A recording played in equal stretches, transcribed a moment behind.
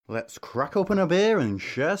Let's crack open a beer and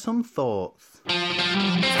share some thoughts.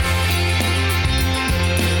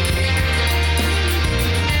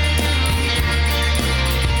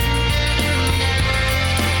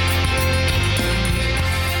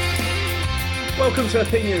 Welcome to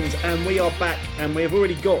Opinions, and we are back, and we have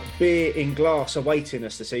already got beer in glass awaiting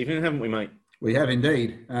us this evening, haven't we, mate? We have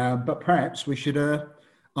indeed, but perhaps we should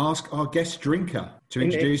ask our guest drinker to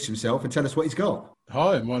introduce himself and tell us what he's got.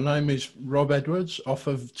 Hi, my name is Rob Edwards, off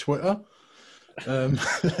of Twitter.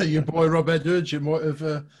 Your boy Rob Edwards, you might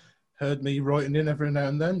have heard me writing in every now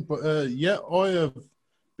and then. But I have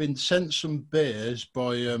been sent some beers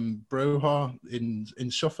by Brewha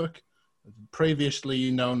in Suffolk, previously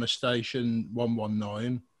known as Station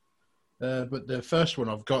 119. But the first one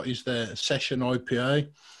I've got is their Session IPA.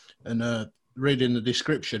 And reading the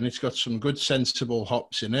description, it's got some good sensible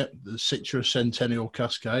hops in it. The Citra Centennial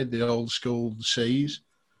Cascade, the old school C's,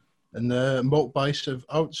 and the malt base of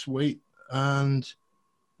oats, wheat, and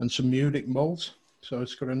some Munich malt. So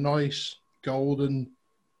it's got a nice golden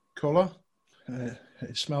colour.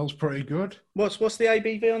 It smells pretty good. What's the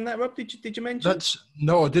ABV on that, Rob? Did you mention?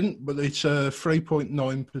 No, I didn't, but it's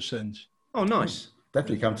 3.9%. Oh, nice.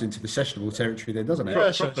 Definitely comes into the sessionable territory there, doesn't it?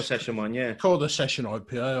 Yeah, proper session one, yeah. Called a Session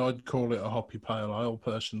IPA. I'd call it a hoppy pale ale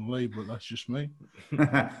personally, but that's just me.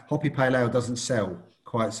 Hoppy pale ale doesn't sell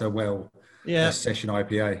quite so well as Session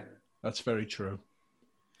IPA. That's very true.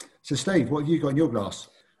 So, Steve, what have you got in your glass?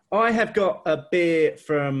 I have got a beer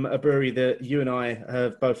from a brewery that you and I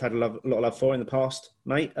have both had a lot of love for in the past,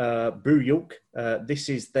 mate. Brew York. This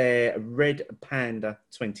is their Red Panda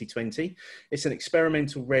 2020. It's an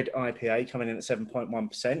experimental red IPA coming in at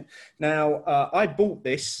 7.1%. Now, I bought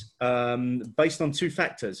this based on two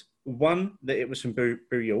factors. One, that it was from Brew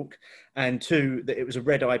York, and two, that it was a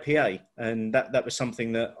red IPA. And that was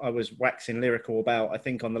something that I was waxing lyrical about, I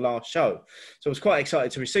think, on the last show. So I was quite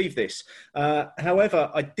excited to receive this.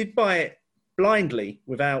 However, I did buy it blindly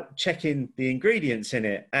without checking the ingredients in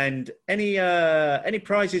it. And any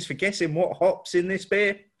prizes for guessing what hops in this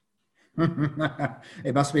beer?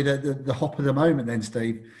 It must be the hop of the moment then,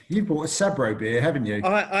 Steve. You've bought a Sabro beer, haven't you?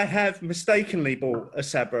 I have mistakenly bought a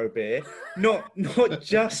Sabro beer. Not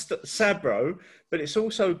just Sabro, but it's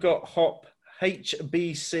also got hop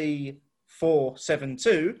HBC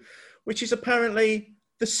 472, which is apparently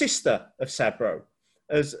the sister of Sabro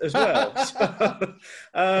as well. So,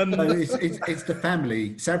 it's the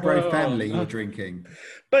family, Sabro family you're drinking.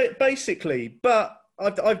 But basically,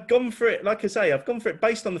 I've gone for it, like I say, I've gone for it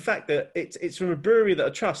based on the fact that it's from a brewery that I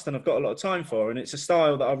trust and I've got a lot of time for, and it's a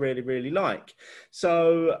style that I really, really like.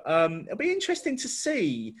 So it'll be interesting to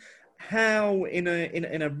see how in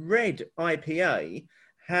a red IPA,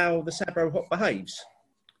 how the Sabro hop behaves.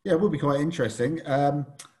 Yeah, it will be quite interesting.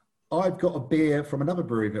 I've got a beer from another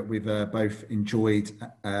brewery that we've both enjoyed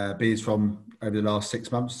beers from over the last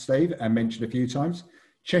 6 months, Steve, and mentioned a few times.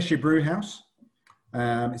 Cheshire Brew House.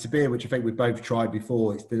 It's a beer which I think we've both tried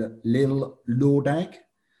before. It's the Lille Lordag.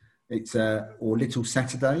 It's or Little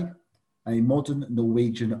Saturday, a modern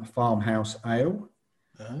Norwegian farmhouse ale,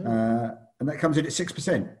 and that comes in at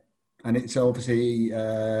 6%. And it's obviously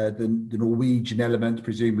the Norwegian element,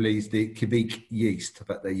 presumably, is the Kvik yeast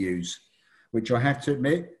that they use, which I have to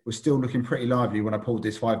admit was still looking pretty lively when I pulled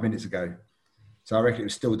this 5 minutes ago. So I reckon it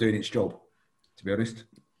was still doing its job, to be honest.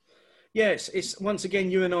 Yeah, it's once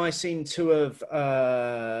again, you and I seem to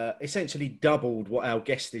have essentially doubled what our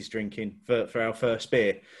guest is drinking for our first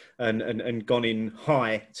beer and gone in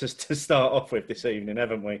high to start off with this evening,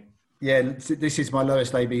 haven't we? Yeah, this is my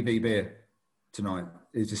lowest ABV beer tonight.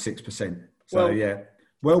 It's a 6%. So,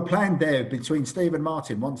 well planned there between Steve and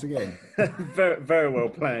Martin once again. Very, very well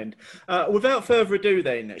planned. Without further ado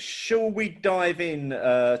then, shall we dive in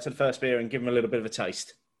to the first beer and give them a little bit of a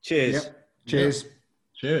taste? Cheers. Yep. Cheers. Yep.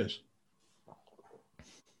 Cheers.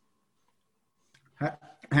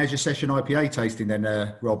 How's your Session IPA tasting then,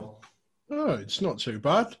 Rob? Oh, it's not too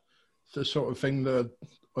bad. It's the sort of thing that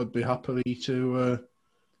I'd be happy to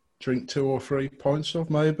drink 2 or 3 pints of,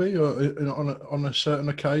 maybe, or on a certain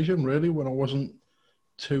occasion, really, when I wasn't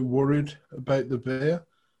too worried about the beer.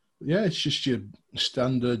 Yeah, it's just your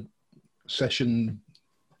standard session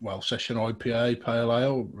IPA, pale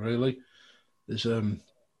ale, really. There's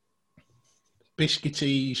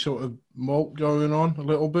biscuity sort of malt going on a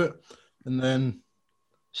little bit, and then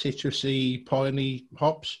citrusy, piney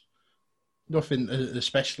hops. Nothing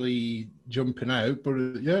especially jumping out, but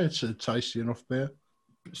it's a tasty enough beer.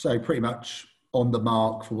 So pretty much on the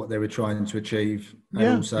mark for what they were trying to achieve,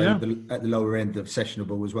 and also at the lower end of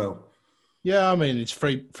sessionable as well. Yeah, I mean, it's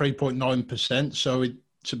 3.9%, so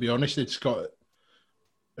to be honest, it's got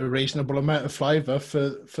a reasonable amount of flavour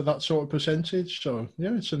for that sort of percentage. So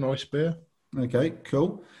yeah, it's a nice beer. Okay,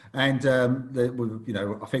 cool. And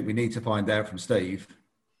I think we need to find out from Steve.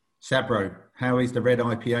 Sabro, how is the red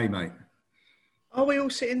IPA, mate? Are we all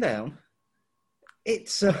sitting down?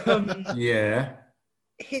 It's Yeah.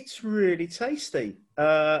 it's really tasty.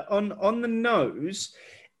 On the nose,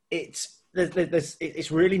 it's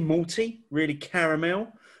really malty, really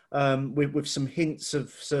caramel, with some hints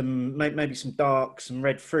of maybe some dark, some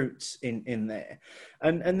red fruits in there,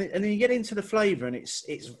 and then you get into the flavour, and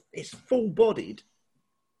it's full bodied.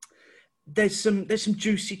 There's some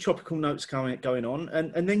juicy tropical notes going on,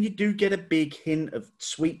 and then you do get a big hint of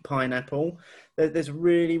sweet pineapple. There's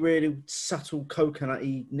really, really subtle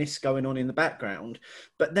coconuttiness going on in the background,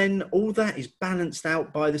 but then all that is balanced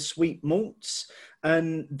out by the sweet malts,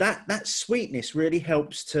 and that sweetness really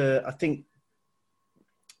helps to, I think,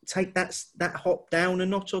 take that hop down a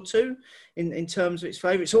notch or two in terms of its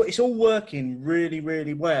flavour. It's all working really,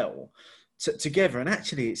 really well together, and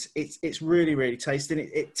actually it's really, really tasty. And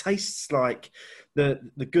it tastes like the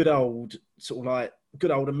good old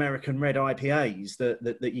American red IPAs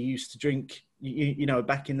that you used to drink, you know,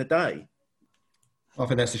 back in the day. I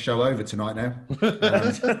think that's the show over tonight now.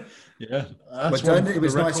 Yeah, it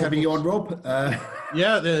was nice having you on, Rob.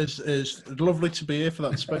 Yeah, it's lovely to be here for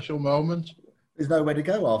that special moment. There's nowhere to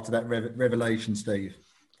go after that revelation, Steve.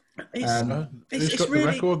 Who's got really,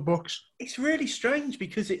 the record books? It's really strange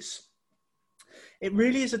because it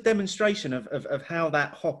really is a demonstration of how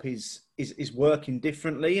that hop is working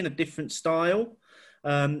differently in a different style.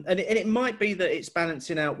 And it might be that it's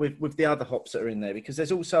balancing out with the other hops that are in there, because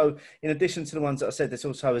there's also, in addition to the ones that I said, there's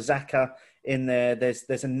also a Zaka in there.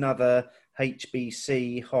 There's another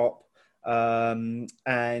HBC hop,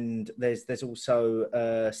 and there's also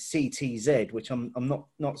CTZ, which I'm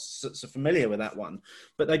not so familiar with that one.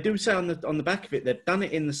 But they do say on the back of it, they've done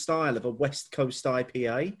it in the style of a West Coast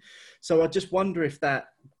IPA. So I just wonder if that,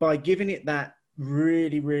 by giving it that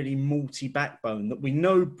really, really malty backbone that we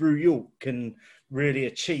know Brew York can really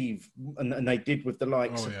achieve, and they did with the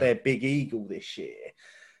likes of their Big Eagle this year,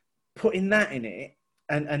 putting that in it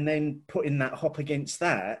and then putting that hop against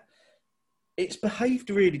that, it's behaved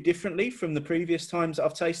really differently from the previous times that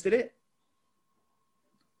I've tasted it.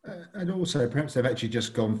 And also, perhaps they've actually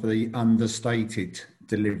just gone for the understated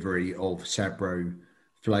delivery of Sabro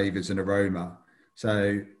flavours and aroma.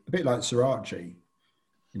 So a bit like Sriracha,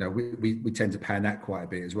 you know, we tend to pan that quite a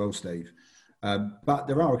bit as well, Steve. But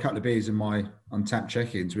there are a couple of beers in my Untapped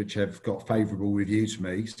check-ins which have got favourable reviews for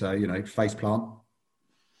me. So, you know, Faceplant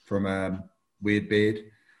from Weird Beard.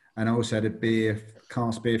 And I also had a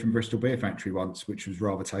cask beer from Bristol Beer Factory once, which was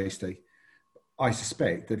rather tasty. I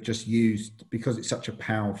suspect they've just used, because it's such a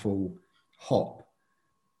powerful hop,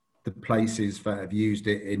 the places that have used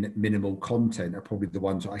it in minimal content are probably the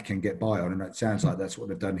ones I can get by on. And it sounds like that's what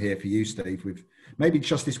they've done here for you, Steve, with maybe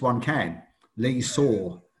just this one can. Lee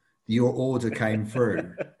saw your order came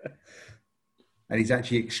through and he's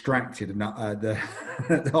actually extracted the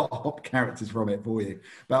hop characters from it for you.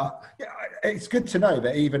 But yeah, it's good to know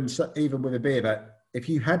that even with a beer, that if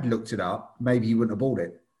you had looked it up, maybe you wouldn't have bought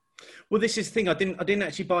it. Well, this is the thing. I didn't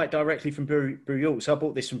actually buy it directly from Brew York, so I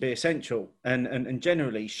bought this from Beer Central. And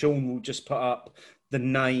generally, Sean will just put up the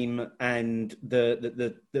name and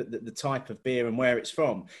the type of beer and where it's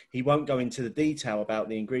from. He won't go into the detail about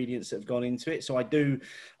the ingredients that have gone into it. So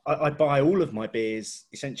I buy all of my beers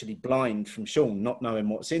essentially blind from Sean, not knowing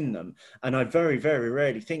what's in them. And I very, very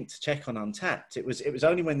rarely think to check on Untapped. It was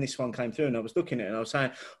only when this one came through and I was looking at it and I was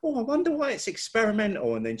saying, oh, I wonder why it's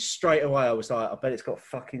experimental. And then straight away I was like, I bet it's got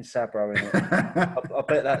fucking Sabro in it. I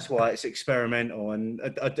bet that's why it's experimental. And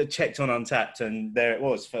I checked on Untapped and there it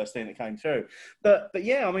was, first thing that came through. But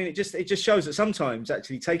yeah, I mean, it just shows that sometimes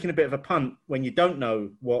actually taking a bit of a punt when you don't know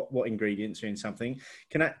what ingredients are in something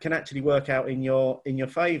can actually work out in your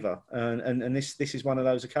favour. And this is one of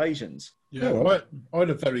those occasions. Yeah, I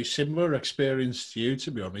had a very similar experience to you,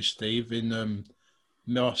 to be honest, Steve. In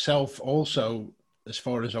myself also, as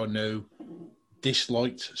far as I know,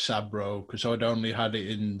 disliked Sabro because I'd only had it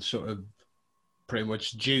in sort of pretty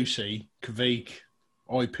much juicy Kvik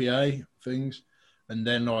IPA things. And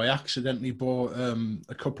then I accidentally bought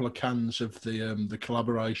a couple of cans of the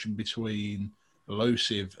collaboration between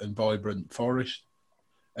Elusive and Vibrant Forest.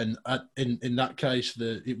 And in that case,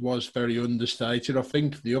 it was very understated. I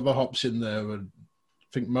think the other hops in there were, I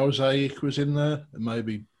think Mosaic was in there, and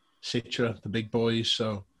maybe Citra, the big boys.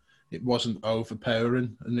 So it wasn't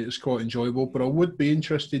overpowering, and it was quite enjoyable. But I would be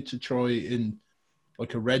interested to try it in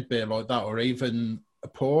like a red beer like that, or even a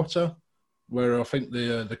porter, where I think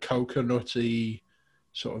the coconutty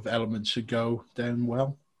sort of elements would go down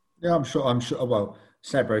well. Yeah, I'm sure. Well,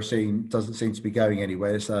 Sabro doesn't seem to be going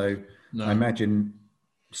anywhere. So No. I imagine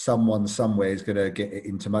someone somewhere is going to get it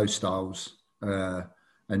into most styles.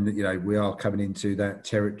 And, you know, we are coming into that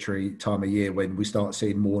territory time of year when we start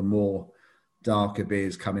seeing more and more darker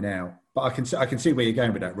beers coming out. But I can see where you're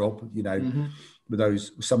going with that, Rob, you know,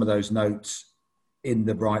 with some of those notes in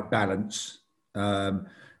the right balance. And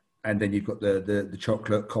then you've got the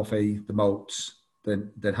chocolate, coffee, the malts,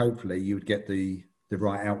 then hopefully you would get the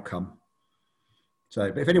right outcome. So,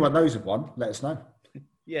 but if anyone knows of one, let us know.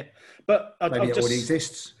 Yeah, but Maybe it already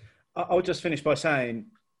exists. I'll just finish by saying,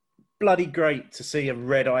 bloody great to see a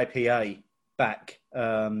red IPA back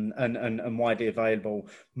and widely available.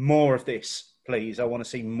 More of this, please. I want to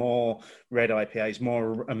see more red IPAs,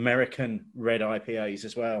 more American red IPAs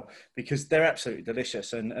as well, because they're absolutely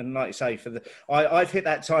delicious. And like you say, I've hit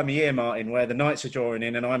that time of year, Martin, where the nights are drawing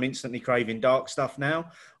in and I'm instantly craving dark stuff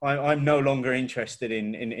now. I'm no longer interested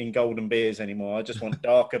in golden beers anymore. I just want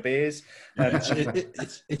darker beers.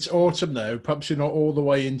 It's autumn now. Perhaps you're not all the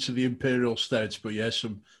way into the imperial stouts, but yeah,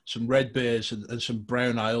 some red beers and some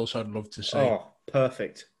brown ales I'd love to see. Oh,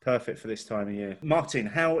 perfect for this time of year. Martin,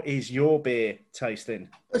 how is your beer tasting?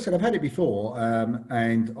 Listen, I've had it before,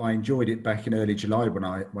 and I enjoyed it back in early July when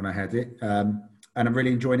I had it, and I'm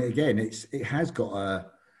really enjoying it again. It has got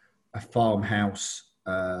a farmhouse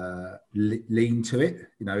lean to it.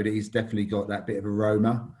 You know, it's definitely got that bit of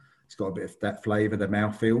aroma. It's got a bit of that flavour, the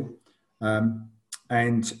mouthfeel,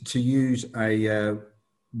 and to use a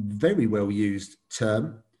very well used term,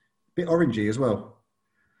 a bit orangey as well.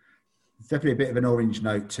 Definitely a bit of an orange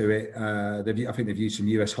note to it. I think they've used some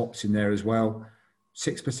US hops in there as well.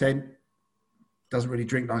 6%. Doesn't really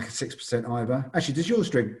drink like a 6% either. Actually, does yours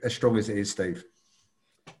drink as strong as it is, Steve?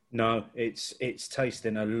 No, it's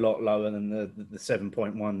tasting a lot lower than the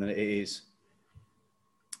 7.1 that it is.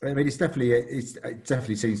 I mean, it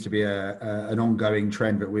definitely seems to be an ongoing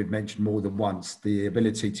trend that we've mentioned more than once. The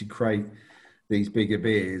ability to create these bigger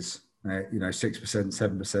beers, 6%,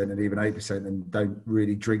 7%, and even 8%, and don't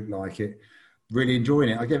really drink like it. Really enjoying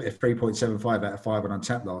it. I gave it a 3.75 out of 5 on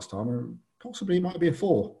Untapped last time, and possibly it might be a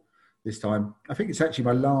 4 this time. I think it's actually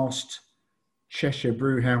my last Cheshire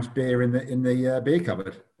Brewhouse beer in the beer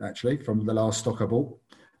cupboard, actually, from the last stock I bought.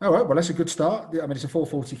 All right, well, that's a good start. I mean, it's a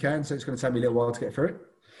 440 can, so it's going to take me a little while to get through it.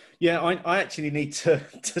 Yeah, I actually need to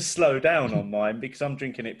slow down on mine because I'm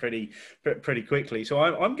drinking it pretty quickly. So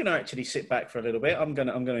I'm going to actually sit back for a little bit. I'm going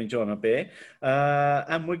to enjoy my beer,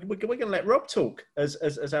 and we're going to let Rob talk as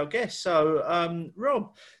our guest. So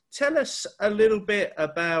Rob, tell us a little bit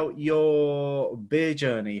about your beer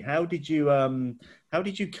journey. How did you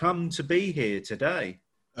come to be here today?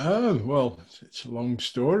 Oh, well, it's a long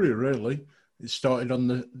story, really. It started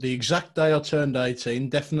on the exact day I turned 18.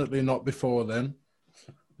 Definitely not before then.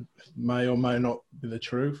 May or may not be the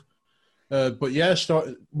truth. But yeah,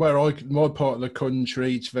 my part of the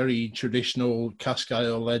country, it's very traditional cask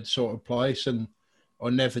ale led sort of place, and I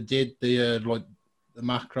never did the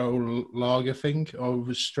macro lager thing. I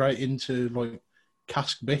was straight into like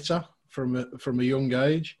cask bitter from a young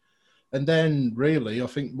age. And then really, I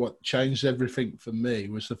think what changed everything for me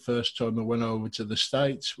was the first time I went over to the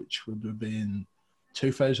States, which would have been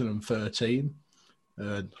 2013.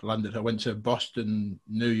 I went to Boston,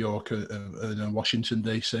 New York, and Washington,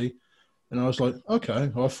 D.C. And I was like,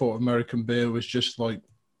 okay, I thought American beer was just like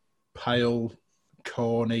pale,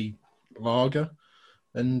 corny lager.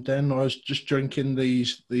 And then I was just drinking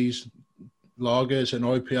these lagers and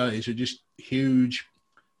IPAs are just huge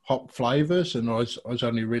hop flavours, and I was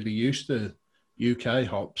only really used to UK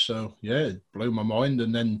hops. So, yeah, it blew my mind.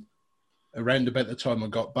 And then around about the time I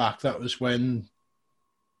got back, that was when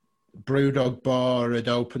Brewdog Bar had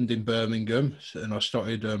opened in Birmingham, and I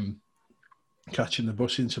started catching the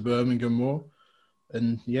bus into Birmingham more.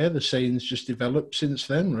 And yeah, the scene's just developed since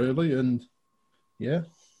then, really. And yeah,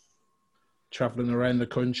 traveling around the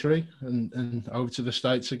country and over to the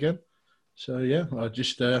States again. So yeah, I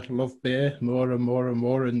just love beer more and more and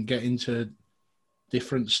more, and get into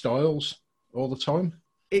different styles all the time.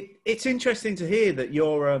 It's interesting to hear that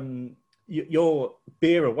your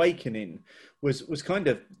beer awakening was kind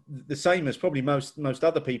of the same as probably most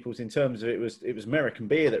other people's, in terms of it was American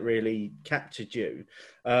beer that really captured you.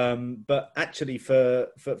 But actually for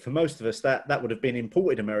most of us, that would have been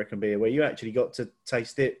imported American beer, where you actually got to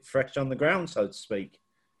taste it fresh on the ground, so to speak.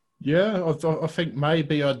 Yeah, I think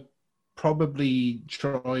maybe I'd probably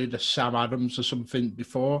tried a Sam Adams or something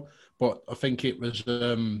before, but I think it was,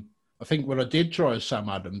 I think when I did try a Sam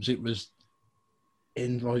Adams, it was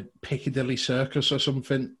in like Piccadilly Circus or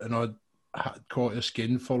something, and I had quite a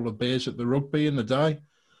skin full of beers at the rugby in the day,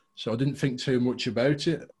 so I didn't think too much about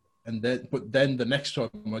it. But then the next time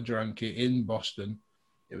I drank it in Boston,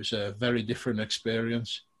 it was a very different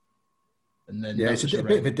experience. And then it's a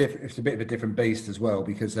bit of a different beast as well,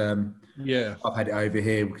 because yeah, I've had it over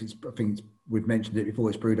here because I think we've mentioned it before.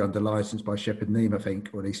 It's brewed under license by Shepherd Neame, I think,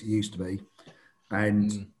 or at least it used to be.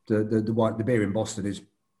 And the beer in Boston is,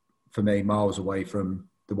 for me, miles away from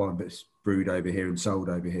the one that's brewed over here and sold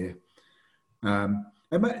over here. And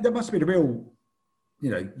there must have been a real,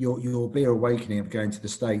 your beer awakening of going to the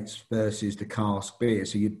States versus the cask beer.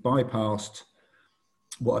 So you bypassed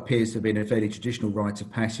what appears to have been a fairly traditional rite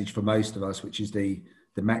of passage for most of us, which is the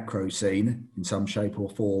macro scene in some shape or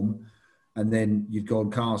form. And then you've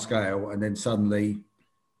gone cask ale, and then suddenly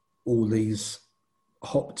all these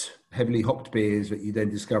heavily hopped beers that you then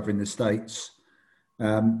discover in the States.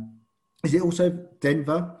 Is it also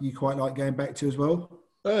Denver you quite like going back to as well?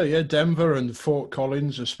 Yeah, Denver and Fort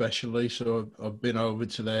Collins especially. So I've been over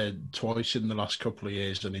to there twice in the last couple of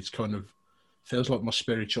years, and it's kind of feels like my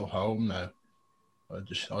spiritual home now.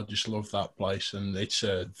 I just love that place, and it's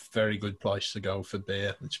a very good place to go for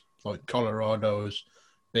beer. It's like Colorado's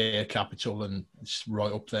beer capital, and it's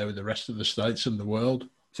right up there with the rest of the states and the world.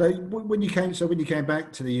 So when you came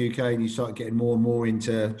back to the UK and you started getting more and more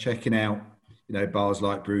into checking out, bars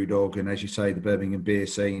like Brewdog and, as you say, the Birmingham beer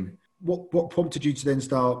scene, what prompted you to then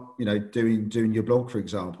start, doing your blog, for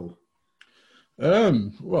example?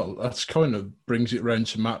 Well, that's kind of brings it round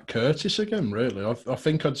to Matt Curtis again, really. I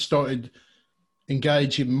think I'd started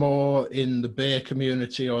engaging more in the beer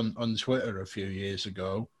community on Twitter a few years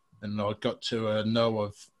ago, and I got to know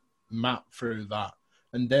of Matt through that.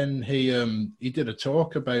 And then he did a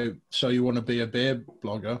talk about, so you want to be a beer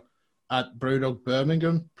blogger at Brewdog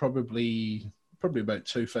Birmingham, probably about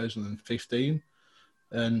 2015.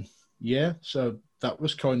 And yeah, so that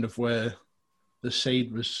was kind of where the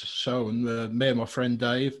seed was sown. Me and my friend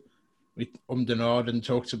Dave, we ummed and ahed and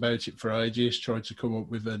talked about it for ages, tried to come up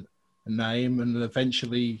with a name, and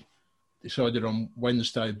eventually decided on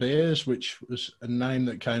Wednesday Beers, which was a name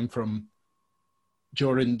that came from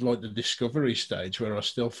during like the discovery stage, where I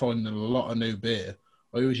still find a lot of new beer.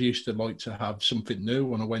 I always used to like to have something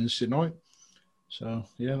new on a Wednesday night. So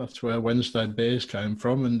yeah, that's where Wednesday Beers came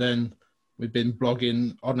from. And then we've been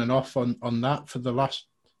blogging on and off on that for the last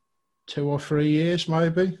 2 or 3 years,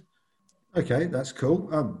 maybe. Okay, that's cool.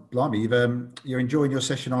 Blimey, you're enjoying your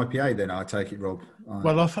session IPA then, I take it, Rob?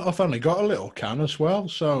 Well, I've only got a little can as well,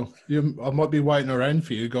 so I might be waiting around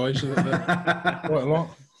for you guys quite a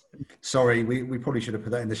lot. Sorry, we probably should have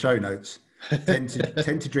put that in the show notes. Tend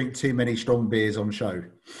to drink too many strong beers on show.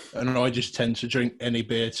 And I just tend to drink any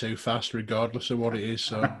beer too fast, regardless of what it is.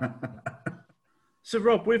 So, So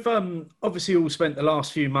Rob, we've obviously all spent the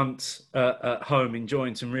last few months at home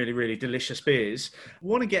enjoying some really, really delicious beers. I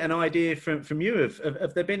want to get an idea from you.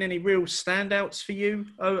 Have there been any real standouts for you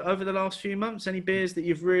over the last few months? Any beers that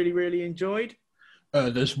you've really, really enjoyed?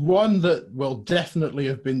 There's one that will definitely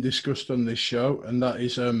have been discussed on this show, and that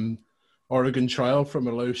is Oregon Trail from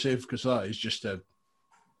Elusive, because that is just a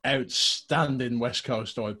outstanding West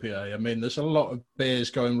Coast IPA. I mean, there's a lot of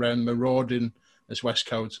beers going around marauding as West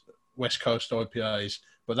Coast IPAs,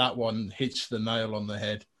 but that one hits the nail on the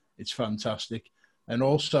head. It's fantastic. And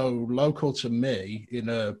also local to me in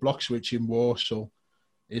a block switch in Warsaw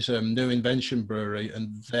is a New Invention Brewery,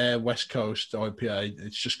 and their West Coast IPA,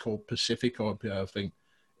 it's just called Pacific IPA, I think,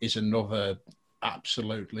 is another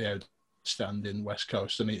absolutely outstanding West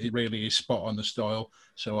Coast, and it really is spot on the style.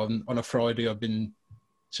 So on a Friday,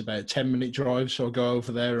 it's about a 10-minute drive, so I'll go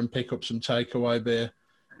over there and pick up some takeaway beer.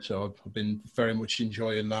 So I've been very much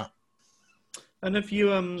enjoying that. And have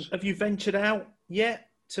you ventured out yet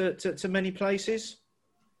to many places?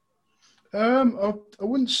 I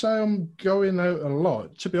wouldn't say I'm going out a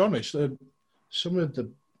lot. To be honest, some of the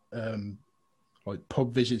like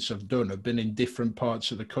pub visits I've done have been in different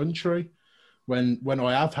parts of the country. When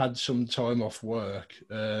I have had some time off work,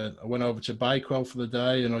 I went over to Bakewell for the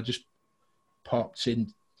day, and I just popped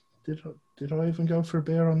in. Did I even go for a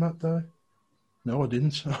beer on that day? No, I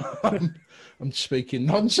didn't. I'm speaking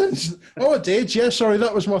nonsense. Oh, I did. Yeah, sorry,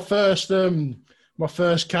 that was my first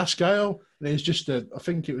cask ale. It was just I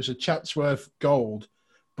think it was a Chatsworth Gold,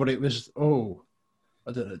 but it was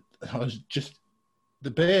I don't know. The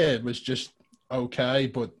beer was just okay,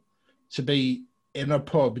 but to be in a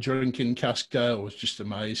pub drinking cask ale was just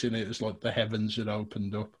amazing. It was like the heavens had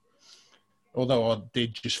opened up. Although I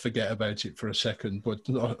did just forget about it for a second, but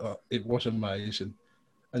it was amazing.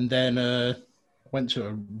 And then went to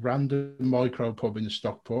a random micro pub in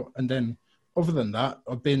Stockport. And then other than that,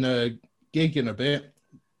 I've been gigging a bit,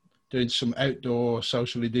 doing some outdoor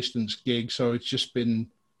socially distanced gigs. So it's just been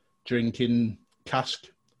drinking cask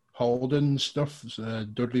Holden stuff,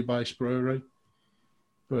 Dudley-based brewery.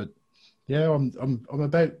 But Yeah, I'm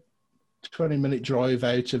about 20-minute drive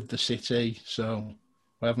out of the city, so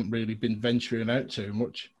I haven't really been venturing out too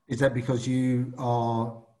much. Is that because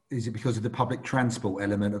is it because of the public transport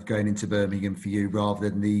element of going into Birmingham for you rather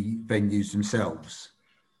than the venues themselves?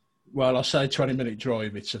 Well, I say 20-minute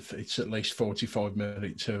drive. It's at least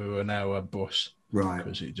 45-minute to an hour bus, Right.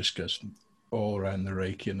 because it just goes all around the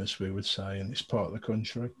Wrekin, as we would say, in this part of the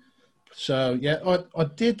country. So yeah, I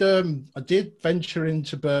did venture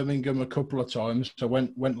into Birmingham a couple of times. I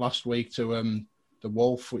went last week to the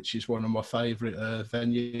Wolf, which is one of my favourite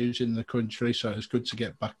venues in the country. So it was good to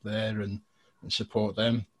get back there and support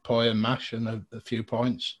them, pie and mash and a few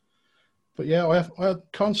pints. But yeah, I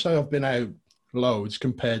can't say I've been out loads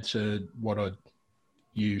compared to what I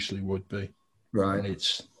usually would be. Right.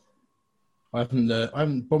 And I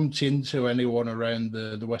haven't bumped into anyone around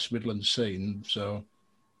the West Midlands scene, so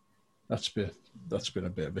that's been a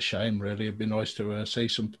bit of a shame, really. It'd be nice to see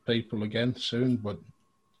some people again soon, but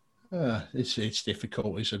it's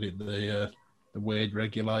difficult, isn't it? The weird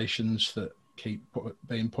regulations that keep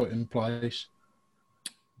being put in place.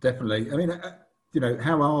 Definitely. I mean,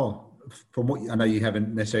 from what I know, you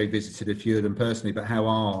haven't necessarily visited a few of them personally, but how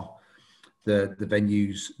are the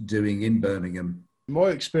venues doing in Birmingham? In my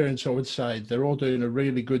experience, I would say they're all doing a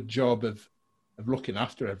really good job of looking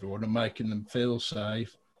after everyone and making them feel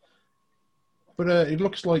safe. But it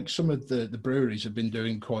looks like some of the breweries have been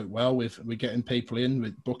doing quite well with getting people in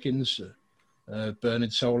with bookings, Burning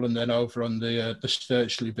Soul, and then over on the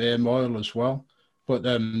Sturchley Beer Mile as well. But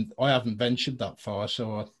I haven't ventured that far,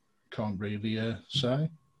 so I can't really say.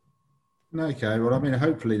 Okay, well, I mean,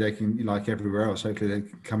 hopefully they can, like everywhere else, hopefully they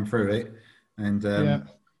can come through it. And,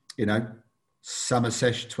 Summer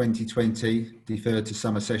Sesh 2020, deferred to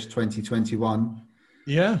Summer Sesh 2021.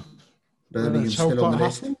 Yeah. Birmingham's still on the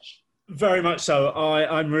list. Very much so.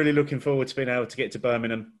 I'm really looking forward to being able to get to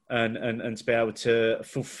Birmingham and to be able to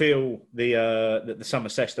fulfil the summer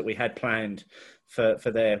sesh that we had planned for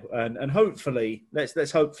there. And hopefully,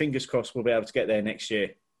 let's hope, fingers crossed, we'll be able to get there next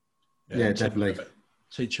year. Yeah, definitely.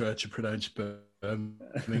 Teach you how to pronounce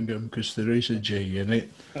Birmingham, because there is a G in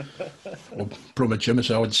it. Or Brummagem,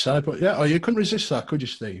 as I would say. But yeah, you couldn't resist that, could you,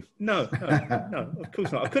 Steve? No, of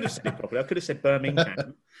course not. I could have said it properly. I could have said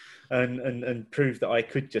Birmingham and proved that I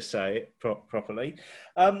could just say it properly.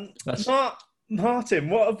 Martin,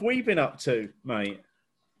 what have we been up to, mate?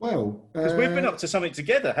 Well, because we've been up to something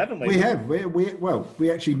together, haven't we? We have.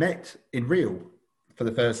 We actually met in Real for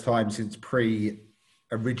the first time since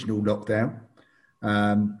pre-original lockdown.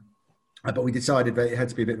 But we decided that it had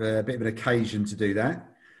to be a bit of an occasion to do that.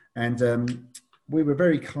 And we were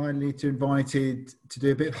very kindly invited to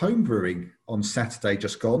do a bit of home brewing on Saturday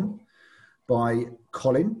just gone by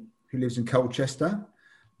Colin, who lives in Colchester,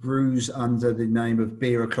 brews under the name of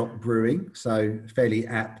Beer O'Clock Brewing. So fairly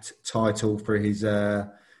apt title for his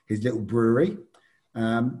little brewery.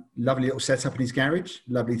 Lovely little setup in his garage.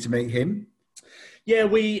 Lovely to meet him. Yeah,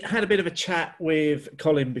 we had a bit of a chat with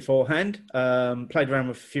Colin beforehand, played around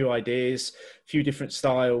with a few ideas, a few different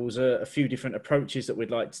styles, a few different approaches that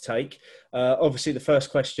we'd like to take. Obviously, the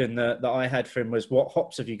first question that I had for him was, what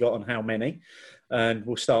hops have you got and how many? And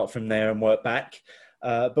we'll start from there and work back.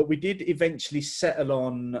 But we did eventually settle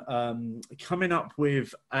on coming up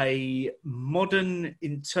with a modern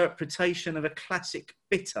interpretation of a classic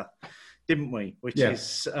bitter, didn't we? Which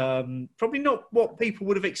is probably not what people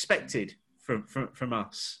would have expected from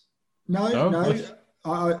us. No.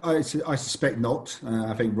 I suspect not.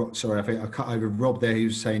 I think I cut over Rob there. He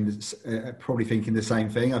was saying that, probably thinking the same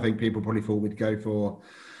thing. I think people probably thought we'd go for,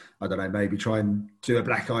 I don't know, maybe try and do a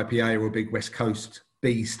black IPA or a big West Coast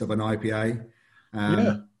beast of an IPA.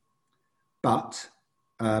 But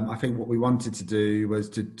I think what we wanted to do was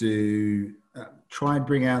to try and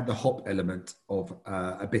bring out the hop element of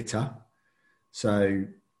a bitter. So,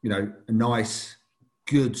 a nice,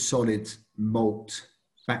 good, solid malt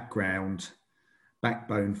backbone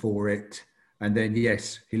for it. And then,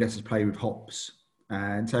 yes, he lets us play with hops.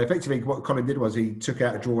 And so effectively what Colin did was he took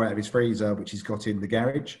out a drawer out of his freezer, which he's got in the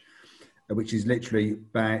garage, which is literally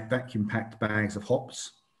vacuum-packed bags of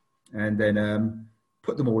hops, and then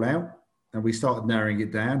put them all out. And we started narrowing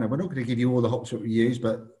it down. And we're not going to give you all the hops that we use,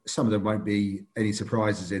 but some of them won't be any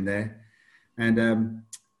surprises in there. And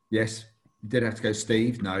yes, we did have to go,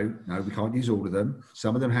 Steve, no, we can't use all of them.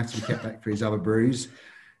 Some of them have to be kept back for his other brews.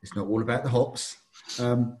 It's not all about the hops.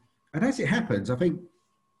 And as it happens, I think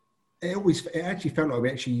it actually felt like we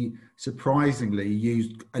actually surprisingly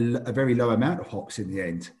used a very low amount of hops in the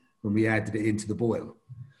end when we added it into the boil.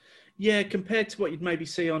 Yeah, compared to what you'd maybe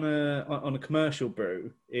see on a commercial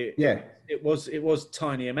brew, it was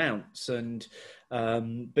tiny amounts, and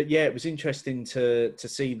but yeah, it was interesting to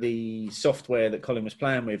see the software that Colin was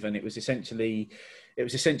playing with, and it was essentially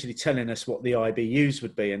telling us what the IBUs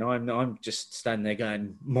would be, and I'm just standing there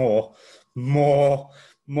going more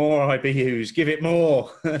IBUs, give it more.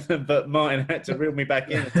 But Martin had to reel me back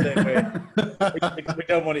in and say we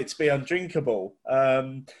don't want it to be undrinkable.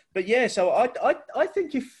 But yeah, so I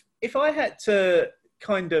think if I had to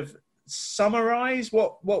kind of summarise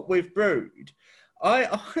what we've brewed, I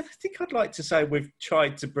think I'd like to say we've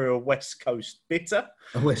tried to brew a West Coast bitter.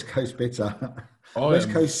 A West Coast bitter.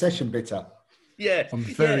 West Coast session bitter. Yeah. I'm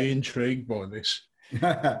very intrigued by this.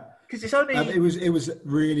 Because it's only it was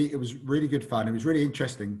really good fun. It was really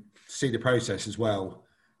interesting to see the process as well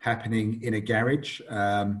happening in a garage.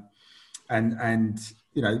 And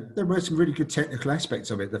you know, there were some really good technical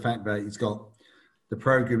aspects of it. The fact that he's got the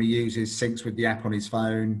program he uses syncs with the app on his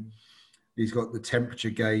phone. He's got the temperature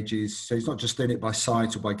gauges. So he's not just doing it by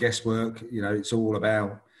sight or by guesswork. You know, it's all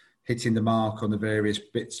about hitting the mark on the various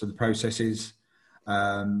bits of the processes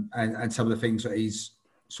and some of the things that he's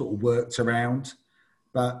sort of worked around.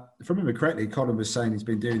 But if I remember correctly, Colin was saying he's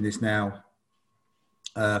been doing this now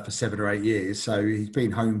for 7 or 8 years. So he's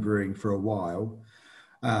been home brewing for a while.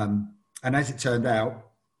 And as it turned out,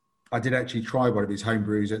 I did actually try one of his home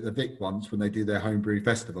brews at the Vic once when they do their homebrew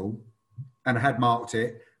festival, and I had marked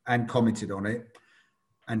it and commented on it.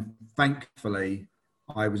 And thankfully,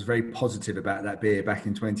 I was very positive about that beer back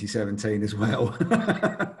in 2017 as well.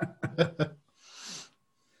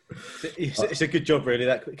 It's a good job, really.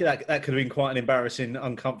 That could have been quite an embarrassing,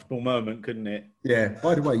 uncomfortable moment, couldn't it? Yeah.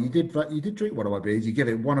 By the way, you did drink one of my beers. You gave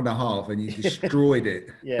it 1.5, and you destroyed it.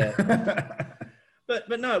 Yeah.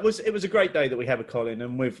 But no, it was a great day that we have with Colin,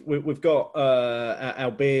 and we've got our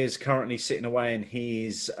beers currently sitting away in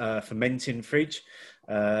his fermenting fridge,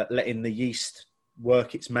 letting the yeast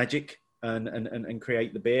work its magic and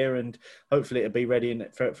create the beer, and hopefully it'll be ready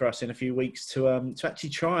for us in a few weeks to actually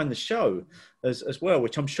try on the show as well,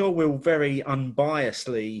 which I'm sure we'll very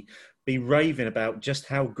unbiasedly be raving about just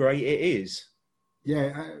how great it is.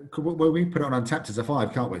 Yeah, well, we put it on Untappd as a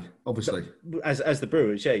 5, can't we? Obviously, as the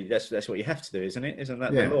brewers, yeah, that's what you have to do, isn't it? Isn't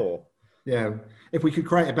that the law? Yeah, if we could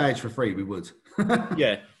create a badge for free, we would.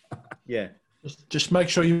 Yeah. Just make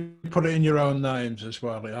sure you put it in your own names as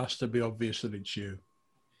well. It has to be obvious that it's you.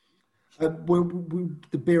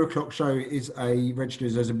 The Beer O'Clock Show is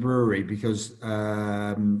registered as a brewery because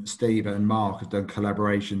Steve and Mark have done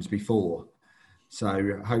collaborations before.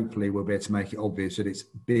 So hopefully we'll be able to make it obvious that it's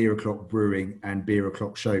Beer O'Clock Brewing and Beer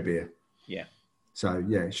O'Clock Show Beer. Yeah. So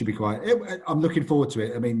yeah, it should be quite. I'm looking forward to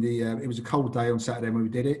it. I mean, it was a cold day on Saturday when we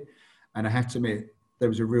did it, and I have to admit there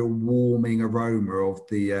was a real warming aroma of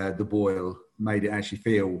the boil, made it actually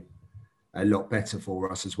feel a lot better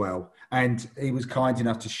for us as well. And he was kind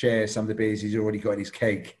enough to share some of the beers he's already got in his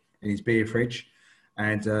keg in his beer fridge,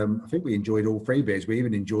 and I think we enjoyed all 3 beers. We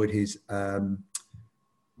even enjoyed his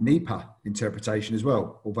NEPA interpretation as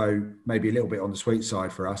well, although maybe a little bit on the sweet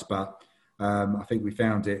side for us, but I think we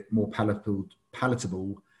found it more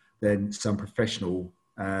palatable than some professional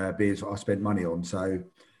beers that I spent money on. So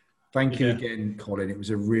thank you again, Colin. It was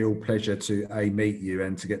a real pleasure to meet you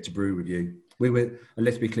and to get to brew with you. We were, and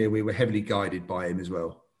let's be clear, we were heavily guided by him as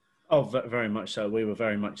well. Oh, very much so. We were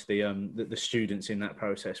very much the students in that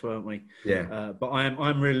process, weren't we? Yeah. But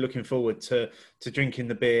I'm really looking forward to drinking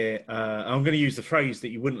the beer. I'm going to use the phrase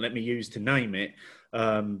that you wouldn't let me use to name it,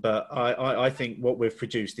 but I think what we've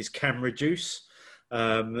produced is camera juice,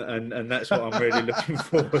 and that's what I'm really looking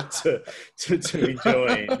forward to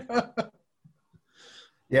enjoying.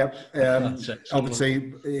 Yep.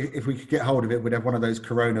 Obviously, if we could get hold of it, we'd have one of those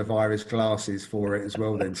coronavirus glasses for it as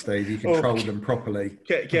well. Then, Steve, you control them properly.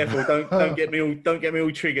 Careful! Don't get me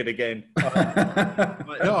all triggered again. I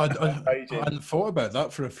hadn't thought about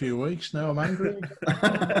that for a few weeks now. I'm angry.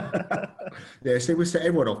 Yeah, so we've set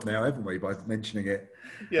everyone off now, haven't we, by mentioning it?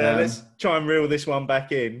 Yeah, let's try and reel this one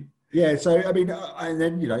back in. Yeah, so I mean, and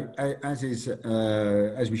then as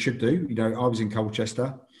we should do. I was in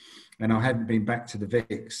Colchester. And I hadn't been back to the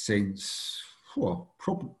Vic since,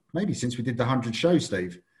 maybe since we did the 100 show,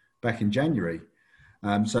 Steve, back in January.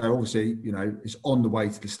 So obviously, it's on the way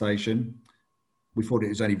to the station. We thought it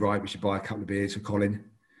was only right we should buy a couple of beers for Colin.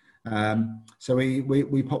 So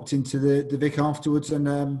we popped into the Vic afterwards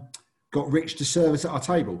and got Rich to serve us at our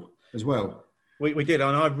table as well. We did,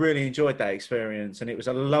 and I really enjoyed that experience, and it was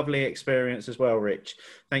a lovely experience as well, Rich.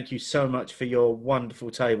 Thank you so much for your wonderful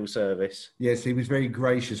table service. Yes, he was very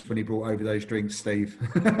gracious when he brought over those drinks, Steve.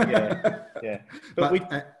 Yeah.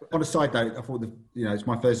 But on a side note, I thought it's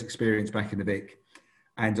my first experience back in the Vic,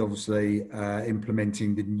 and obviously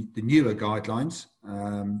implementing the newer guidelines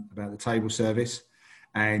about the table service.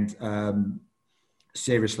 And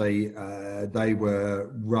seriously, they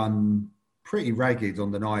were run pretty ragged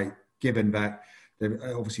on the night, given that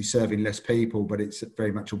they're obviously serving less people, but it's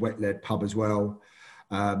very much a wet-led pub as well.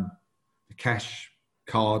 The cash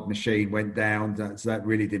card machine went down, so that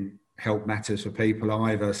really didn't help matters for people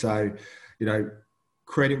either. So, you know,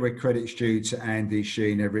 credit where credit's due to Andy,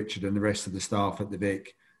 Sheena, Richard and the rest of the staff at the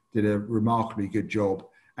Vic. Did a remarkably good job,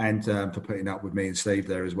 and for putting up with me and Steve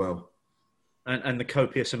there as well. And the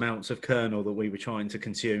copious amounts of kernel that we were trying to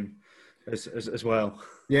consume as well.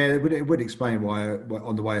 Yeah, it would explain why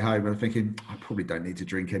on the way home I'm thinking, I probably don't need to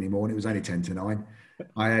drink anymore. And it was only 10 to 9.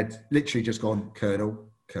 I had literally just gone, Colonel.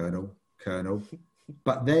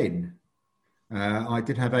 But then I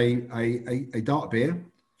did have a dark beer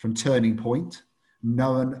from Turning Point,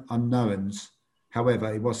 known unknowns.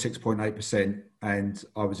 However, it was 6.8%, and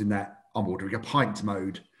I was in that I'm ordering a pint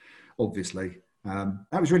mode, obviously.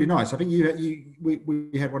 That was really nice. I think we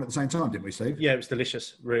had one at the same time, didn't we, Steve? Yeah, it was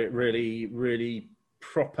delicious. Really, really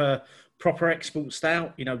proper export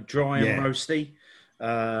stout. You know, dry and roasty.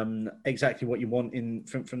 Exactly what you want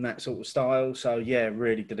from that sort of style. So yeah,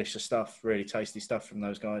 really delicious stuff. Really tasty stuff from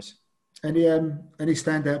those guys. Any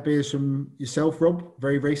standout beers from yourself, Rob?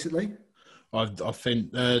 Very recently. I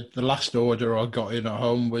think the last order I got in at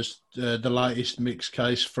home was the latest mixed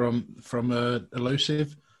case from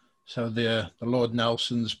Elusive. So the Lord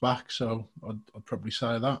Nelson's back, so I'd probably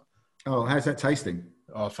say that. Oh, how's that tasting?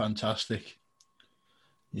 Oh, fantastic.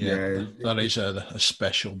 Yeah. That is a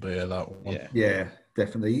special beer, that one. Yeah,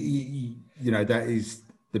 definitely. You know, that is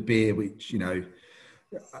the beer which, you know,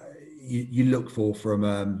 you look for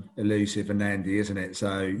from Elusive and Andy, isn't it?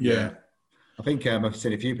 So, yeah. I think I've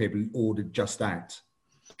seen a few people ordered just that.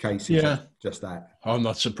 Cases, just that. I'm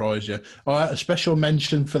not surprised. A special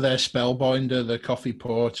mention for their Spellbinder, the coffee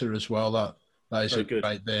porter as well. That is so good.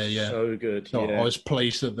 Right there. Yeah, so good. So I was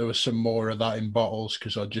pleased that there was some more of that in bottles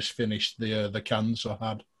because I just finished the cans I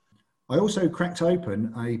had. I also cracked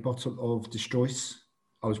open a bottle of Destroys.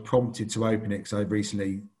 I was prompted to open it because I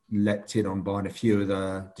recently leapt in on buying a few of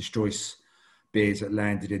the Destroys beers that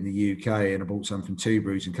landed in the UK, and I bought some from Two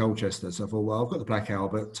Brews in Colchester. So I thought, well, I've got the Black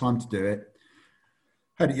Albert, time to do it.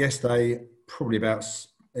 Had it yesterday, probably about,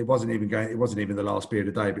 it wasn't even the last beer of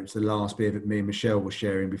the day, but it was the last beer that me and Michelle were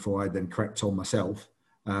sharing before I then cracked on myself.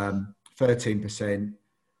 13%.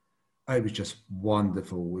 It was just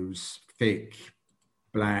wonderful. It was thick,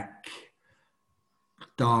 black,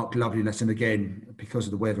 dark loveliness. And again, because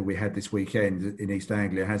of the weather we had this weekend in East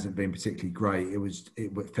Anglia, hasn't been particularly great.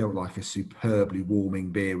 It felt like a superbly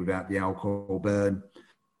warming beer without the alcohol burn.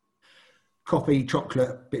 Coffee,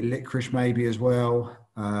 chocolate, bit of licorice maybe as well.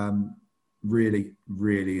 Really,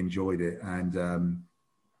 really enjoyed it. And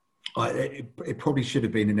it probably should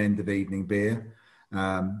have been an end of evening beer.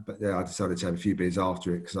 But yeah, I decided to have a few beers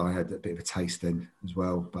after it because I had a bit of a taste then as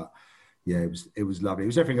well. But yeah, it was lovely. It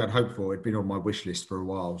was everything I'd hoped for. It'd been on my wish list for a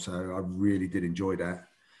while. So I really did enjoy that.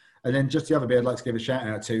 And then just the other beer I'd like to give a shout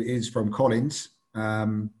out to is from Collins.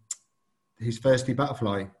 His Thirsty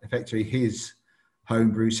Butterfly, effectively his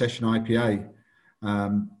homebrew session IPA.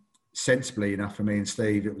 Sensibly enough for me and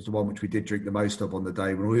Steve, it was the one which we did drink the most of on the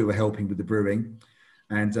day when we were helping with the brewing,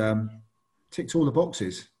 and ticked all the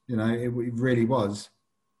boxes. You know, it really was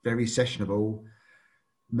very sessionable,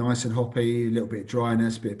 nice and hoppy, a little bit of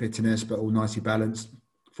dryness, a bit of bitterness, but all nicely balanced.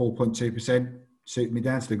 4.2%, suited me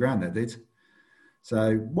down to the ground, that did.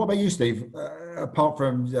 So what about you, Steve? Apart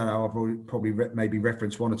from, I've probably maybe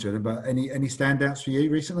referenced one or two of them, but any standouts for you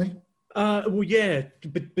recently? Well, yeah.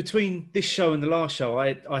 Between this show and the last show,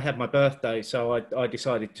 I had my birthday, so I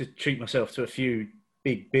decided to treat myself to a few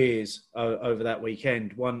big beers over that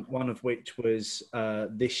weekend. One of which was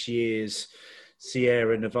this year's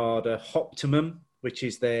Sierra Nevada Optimum, which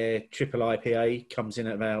is their triple IPA, comes in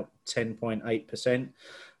at about 10.8%.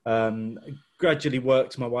 Gradually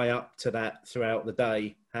worked my way up to that throughout the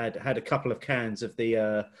day. Had a couple of cans of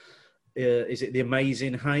the. Is it the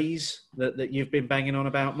Amazing Haze that you've been banging on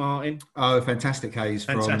about, Martin? Oh, Fantastic Haze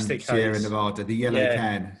from Sierra Nevada. The yellow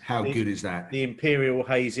can. How good is that? The Imperial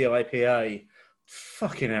Hazy IPA.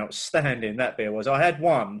 Fucking outstanding that beer was. I had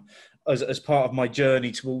one as part of my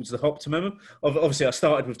journey towards the Optimum. Obviously, I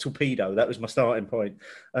started with Torpedo. That was my starting point.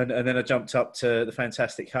 And then I jumped up to the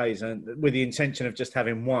Fantastic Haze and with the intention of just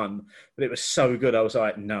having one. But it was so good, I was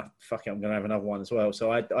like, no, fuck it, I'm going to have another one as well.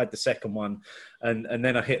 So I had the second one. And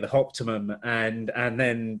then I hit the Optimum. And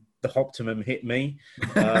then the Optimum hit me.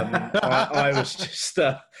 I was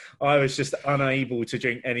just unable to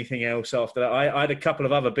drink anything else after that. I had a couple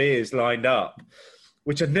of other beers lined up.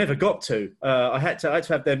 which I never got to. I had to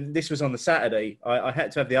have them. This was on the Saturday. I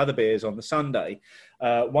had to have the other beers on the Sunday.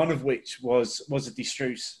 One of which was a De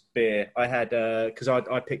Struce beer. I had because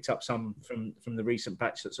I picked up some from the recent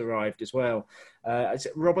batch that's arrived as well. Is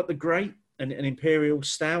it Robert the Great, an Imperial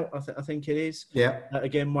Stout? I think it is. Yeah.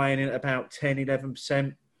 Again, weighing in at about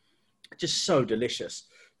 10-11%. Just so delicious.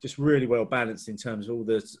 Just really well balanced in terms of all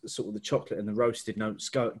the sort of the chocolate and the roasted notes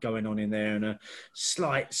going on in there, and a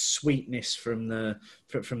slight sweetness from the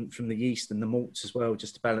yeast and the malts as well,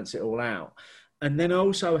 just to balance it all out. And then I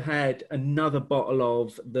also had another bottle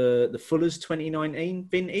of the Fuller's 2019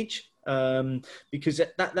 vintage, because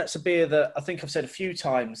that's a beer that I think I've said a few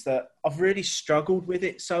times that I've really struggled with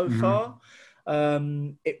it so far.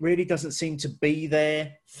 It really doesn't seem to be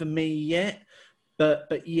there for me yet,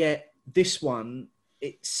 but yet this one,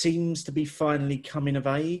 it seems to be finally coming of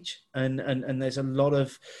age, and there's a lot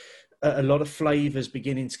of flavours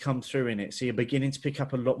beginning to come through in it. So you're beginning to pick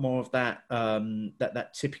up a lot more of that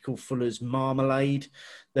that typical Fuller's marmalade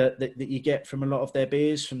that you get from a lot of their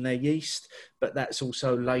beers, from their yeast, but that's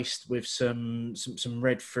also laced with some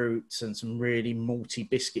red fruits and some really malty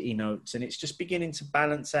biscuity notes, and it's just beginning to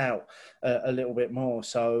balance out a little bit more.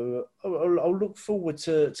 So I'll look forward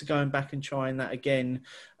to going back and trying that again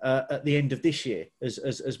at the end of this year,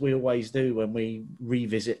 as we always do when we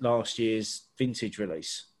revisit last year's vintage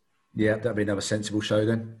release. Yeah, that'd be another sensible show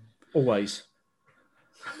then. Always.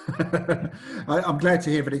 I'm glad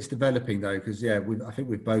to hear that it's developing though, because I think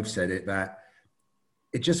we've both said it, that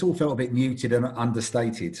it just all felt a bit muted and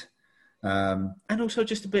understated, and also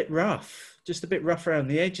just a bit rough around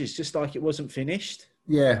the edges, just like it wasn't finished.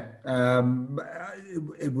 Yeah,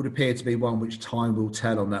 it would appear to be one which time will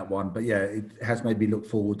tell on that one, but yeah, it has made me look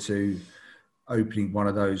forward to opening one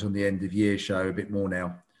of those on the end of year show a bit more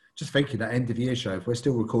now. Just thinking that end of year show, if we're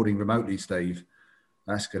still recording remotely, Steve,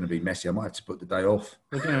 that's going to be messy. I might have to put the day off.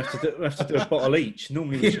 We're going to have to do a bottle each.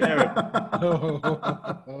 Normally we share it.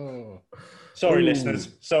 Sorry, listeners.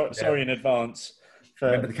 Sorry in advance.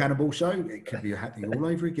 Remember the Cannonball Show? It could be happening all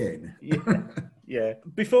over again. Yeah.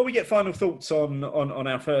 Before we get final thoughts on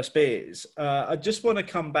our first beers, I just want to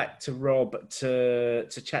come back to Rob to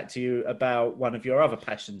chat to you about one of your other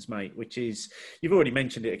passions, mate, which is, you've already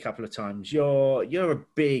mentioned it a couple of times. You're a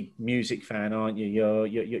big music fan, aren't you?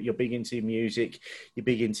 You're big into your music. You're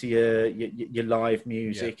big into your live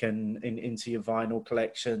music, and into your vinyl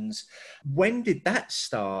collections. When did that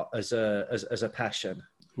start as a passion?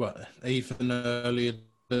 Well, even earlier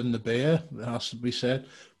than the beer, it has to be said.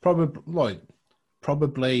 Probably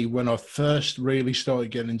when I first really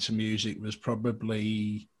started getting into music was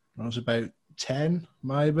probably when I was about 10,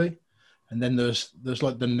 maybe. And then there's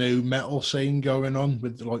like the new metal scene going on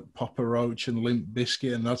with like Papa Roach and Limp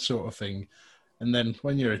Bizkit and that sort of thing. And then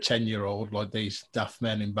when you're a 10-year-old, like these daft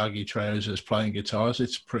men in baggy trousers playing guitars,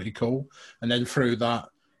 it's pretty cool. And then through that,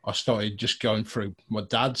 I started just going through my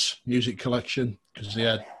dad's music collection, because he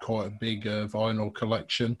had quite a big vinyl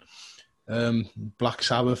collection. Black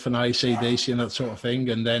Sabbath and AC/DC and that sort of thing,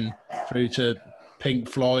 and then through to Pink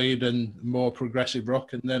Floyd and more progressive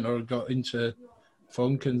rock, and then I got into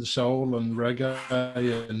funk and soul and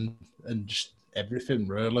reggae and just everything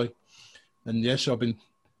really. And yes, I've been,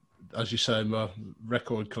 as you say, my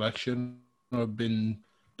record collection, I've been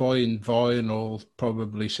buying vinyl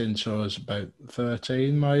probably since I was about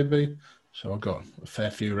 13 maybe, so I've got a fair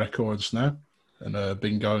few records now, and I've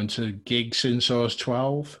been going to gigs since I was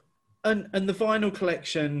 12. And the vinyl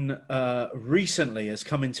collection recently has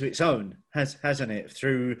come into its own, hasn't it?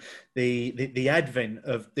 Through the advent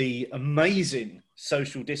of the amazing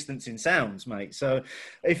social distancing sounds, mate. So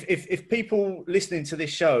if people listening to this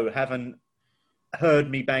show haven't heard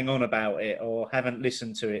me bang on about it or haven't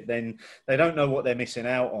listened to it, then they don't know what they're missing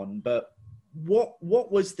out on. But what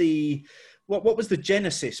was the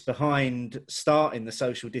genesis behind starting the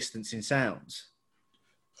social distancing sounds?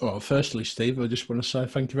 Well, firstly, Steve, I just want to say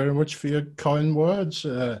thank you very much for your kind words.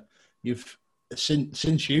 You've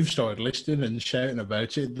since you've started listening and shouting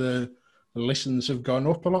about it, the listens have gone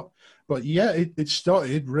up a lot. But yeah, it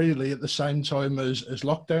started really at the same time as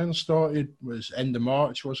lockdown started. It was end of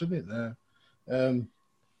March, wasn't it? And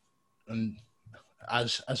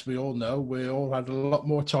as we all know, we all had a lot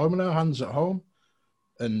more time on our hands at home.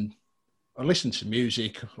 And I listened to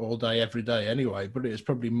music all day, every day anyway, but it was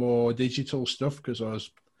probably more digital stuff because I was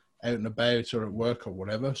out and about or at work or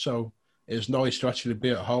whatever. So it was nice to actually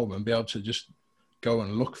be at home and be able to just go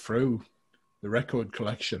and look through the record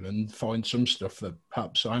collection and find some stuff that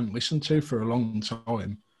perhaps I haven't listened to for a long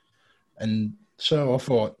time. And so I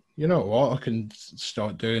thought, you know what, I can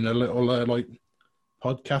start doing a little like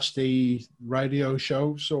podcasty radio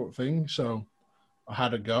show sort of thing. So I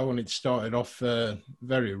had a go, and it started off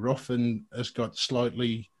very rough and has got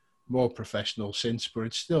slightly more professional since, but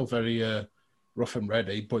it's still very rough and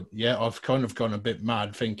ready. But yeah, I've kind of gone a bit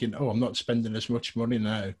mad thinking, oh, I'm not spending as much money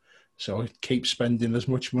now. So I keep spending as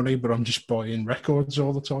much money, but I'm just buying records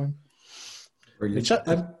all the time. Brilliant.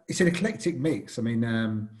 It's an eclectic mix. I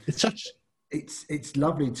mean, it's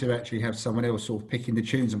lovely to actually have someone else sort of picking the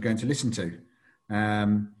tunes I'm going to listen to.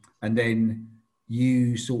 And then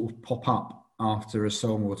you sort of pop up after a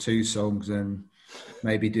song or two songs and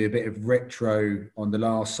maybe do a bit of retro on the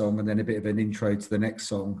last song and then a bit of an intro to the next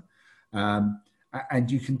song.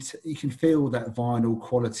 And you can feel that vinyl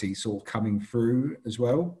quality sort of coming through as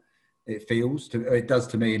well. It does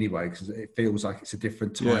to me anyway, because it feels like it's a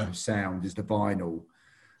different type of sound is the vinyl.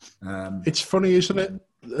 It's funny, isn't it?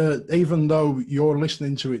 Even though you're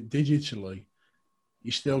listening to it digitally,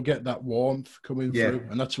 you still get that warmth coming through.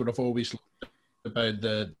 And that's what I've always liked about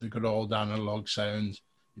the good old analog sounds.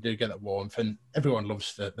 You do get that warmth, and everyone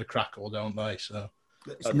loves the crackle, don't they? So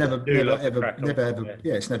it's never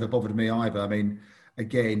bothered me either. I mean,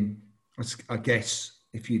 again, I guess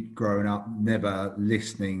if you'd grown up never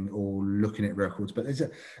listening or looking at records, but there's a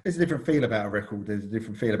different feel about a record. There's a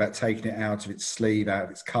different feel about taking it out of its sleeve, out of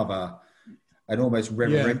its cover, and almost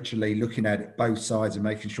reverentially looking at it both sides and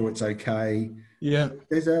making sure it's okay. Yeah,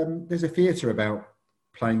 there's a theatre about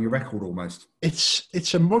playing your record almost.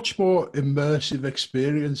 It's a much more immersive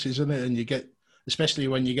experience, isn't it? And you get, especially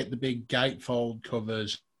when you get the big gatefold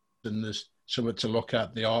covers and there's something to look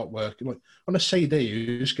at, the artwork. On a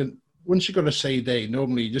CD, once you've got a CD,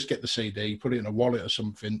 normally you just get the CD, put it in a wallet or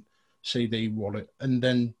something, CD wallet, and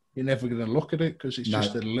then you're never going to look at it because it's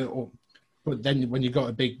just a little. But then when you've got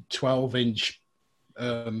a big 12-inch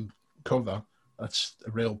cover, that's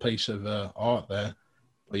a real piece of art there.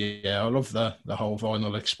 But yeah, I love the whole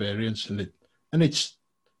vinyl experience, and it's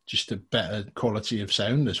just a better quality of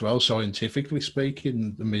sound as well, scientifically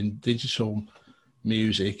speaking. I mean, digital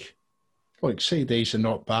music, like CDs are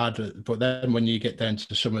not bad, but then when you get down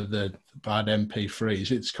to some of the bad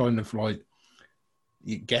MP3s, it's kind of like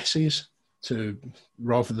it guesses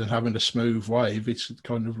rather than having a smooth wave, it's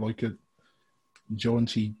kind of like a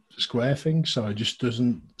jaunty square thing, so it just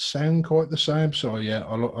doesn't sound quite the same. So yeah,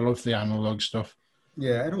 I love the analog stuff.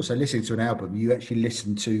 Yeah, and also listening to an album, you actually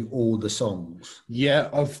listen to all the songs. Yeah,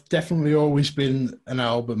 I've definitely always been an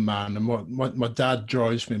album man, and my dad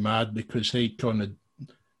drives me mad because he kind of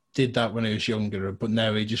did that when he was younger, but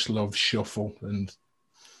now he just loves shuffle, and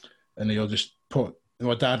he'll just put.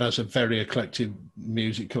 My dad has a very eclectic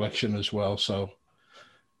music collection as well, so.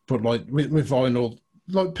 But like with vinyl,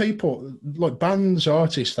 like people, like bands,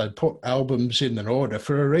 artists, they put albums in an order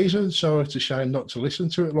for a reason, so it's a shame not to listen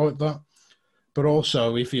to it like that. But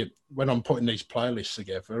also, when I'm putting these playlists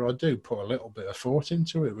together, I do put a little bit of thought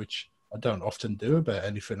into it, which I don't often do about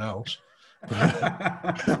anything else.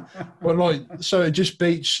 But so it just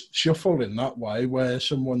beats shuffle in that way, where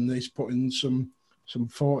someone is putting some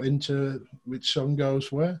thought into which song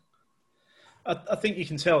goes where. I think you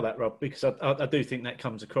can tell that, Rob, because I do think that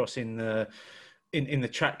comes across in the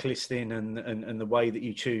track listing and the way that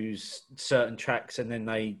you choose certain tracks, and then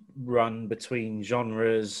they run between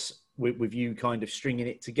genres. With you kind of stringing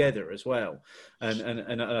it together as well,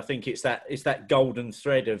 and I think it's that golden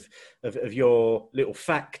thread of your little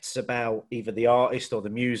facts about either the artist or the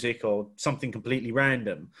music or something completely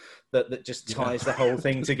random that just ties the whole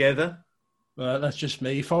thing together. That's just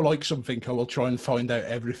me. If I like something, I will try and find out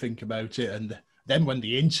everything about it, and then when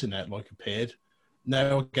the internet appeared,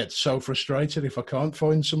 now I get so frustrated if I can't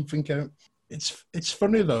find something out. It's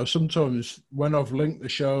funny though, sometimes when I've linked the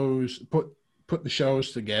shows, put the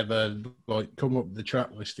shows together, come up with the track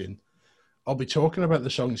listing, I'll be talking about the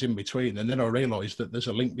songs in between, and then I realise that there's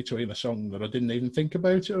a link between a song that I didn't even think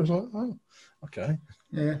about it. I was like, oh, okay.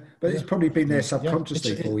 Yeah, but it's probably been there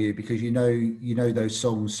subconsciously for you because you know those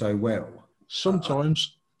songs so well.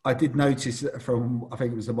 Sometimes. I did notice that from, I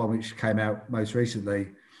think it was the one which came out most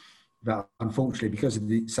recently, that unfortunately, because of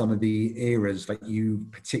some of the eras that you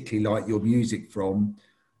particularly like your music from,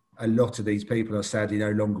 a lot of these people are sadly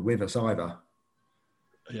no longer with us either.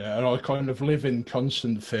 Yeah, and I kind of live in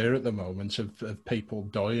constant fear at the moment of people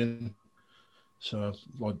dying. So,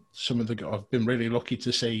 I've been really lucky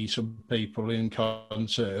to see some people in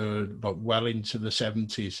concert who are well into the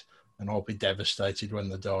 70s, and I'll be devastated when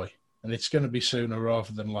they die. And it's going to be sooner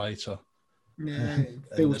rather than later. Yeah, it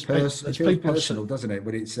feels personal, doesn't it?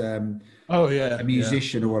 When it's a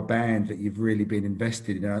musician or a band that you've really been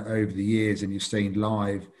invested in over the years and you've seen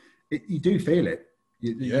live, you do feel it.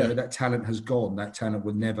 You know, that talent has gone. That talent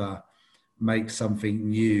would never make something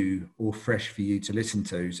new or fresh for you to listen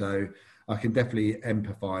to. So I can definitely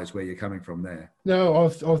empathise where you're coming from there. No,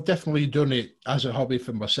 I've definitely done it as a hobby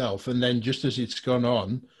for myself, and then just as it's gone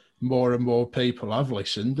on, more and more people have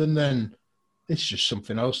listened, and then it's just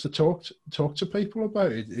something else to talk to people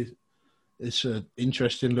about. It's an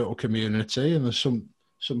interesting little community, and there's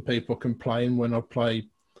some people complain when I play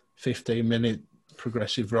 15-minute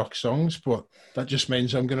progressive rock songs, but that just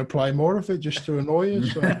means I'm going to play more of it just to annoy you.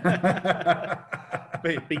 So.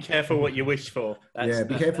 Be careful what you wish for.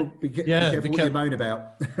 Be careful. Be careful what you moan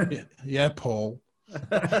about. Yeah, Paul,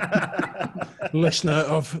 listener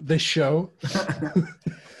of this show.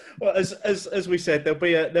 Well, as we said, there'll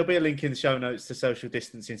be a link in the show notes to Social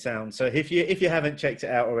Distancing Sound. So if you haven't checked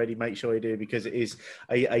it out already, make sure you do, because it is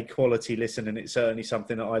a quality listen, and it's certainly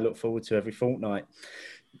something that I look forward to every fortnight.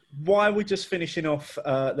 While we're just finishing off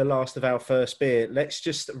the last of our first beer, let's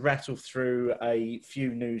just rattle through a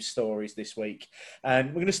few news stories this week. And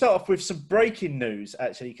we're going to start off with some breaking news,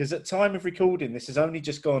 actually, because at time of recording, this has only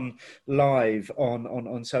just gone live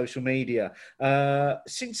on social media.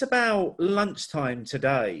 Since about lunchtime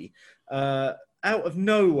today, out of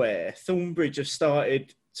nowhere, Thornbridge have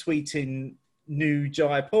started tweeting new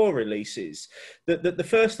Jaipur releases. The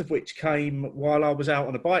first of which came while I was out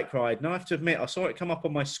on a bike ride, and I have to admit, I saw it come up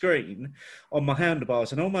on my screen on my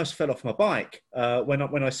handlebars and almost fell off my bike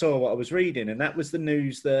when I saw what I was reading, and that was the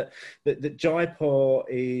news that Jaipur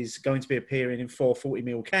is going to be appearing in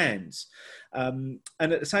 440ml cans. And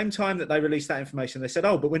at the same time that they released that information, they said,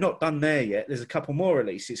 "Oh, but we're not done there yet. There's a couple more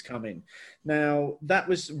releases coming." Now, that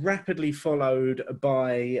was rapidly followed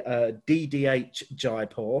by DDH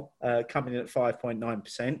Jaipur coming in at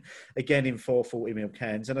 5.9%, again in 440ml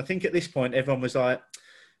cans. And I think at this point, everyone was like,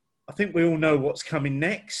 I think we all know what's coming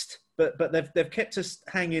next. But they've kept us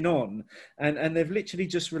hanging on, and they've literally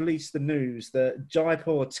just released the news that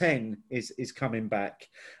Jaipur 10 is coming back.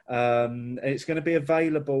 And it's going to be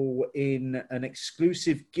available in an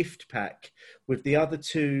exclusive gift pack with the other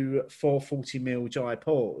two 440ml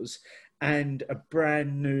Jaipurs and a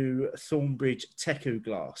brand new Thornbridge Teku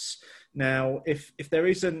glass. Now, if there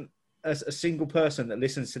isn't a single person that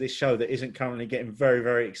listens to this show that isn't currently getting very,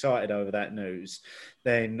 very excited over that news,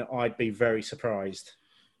 then I'd be very surprised.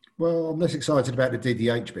 Well, I'm less excited about the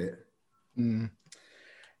DDH bit.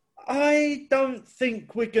 I don't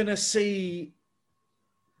think we're going to see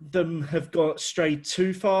them have got strayed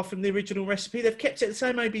too far from the original recipe. They've kept it the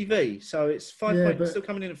same ABV, so it's still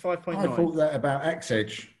coming in at 5.9. I thought that about Axe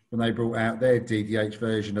Edge when they brought out their DDH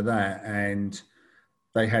version of that, and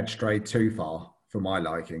they had strayed too far for my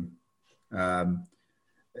liking. I'll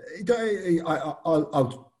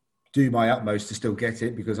do my utmost to still get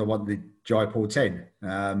it because I want the Jaipur 10.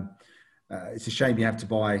 It's a shame you have to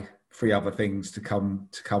buy 3 other things to come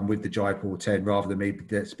with the Jaipur 10 rather than me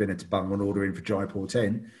spinning to bung on ordering for Jaipur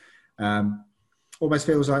 10. Almost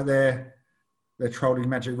feels like they're trolling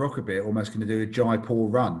Magic Rock a bit, almost going to do a Jaipur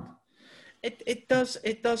run. It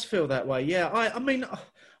does feel that way, yeah. I mean,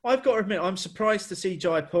 I've got to admit, I'm surprised to see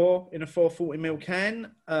Jaipur in a 440ml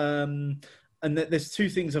can. And there's 2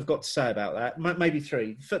 things I've got to say about that, maybe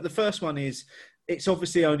 3. The first one is it's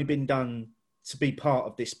obviously only been done to be part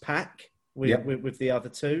of this pack with the other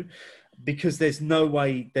 2, because there's no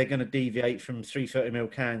way they're going to deviate from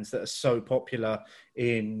 330ml cans that are so popular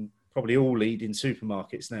in probably all leading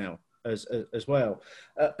supermarkets now as well.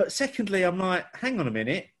 But secondly, I'm like, hang on a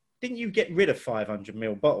minute, didn't you get rid of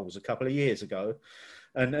 500ml bottles a couple of years ago?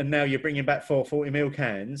 And now you're bringing back 440ml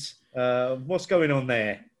cans. What's going on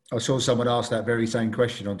there? I saw someone ask that very same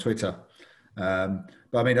question on Twitter.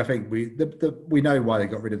 But I mean, I think we know why they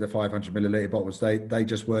got rid of the 500 milliliter bottles. They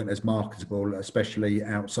just weren't as marketable, especially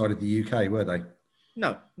outside of the UK, were they?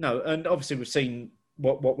 No. And obviously we've seen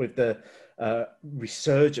what with the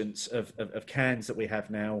resurgence of cans that we have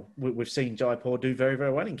now, we've seen Jaipur do very,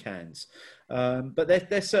 very well in cans. But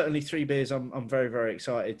there's certainly 3 beers I'm very, very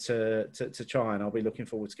excited to try, and I'll be looking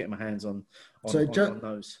forward to getting my hands on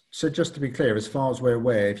those. So just to be clear, as far as we're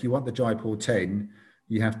aware, if you want the Jaipur 10,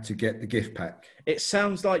 you have to get the gift pack. It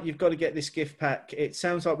sounds like you've got to get this gift pack. It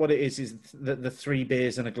sounds like what it is the 3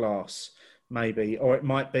 beers and a glass, maybe, or it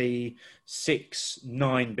might be 6,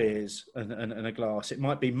 9 beers and a glass. It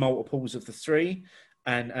might be multiples of the 3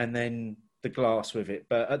 and then the glass with it.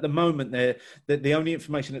 But at the moment, the only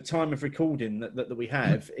information at time of recording that we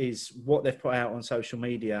have is what they've put out on social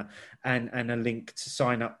media and a link to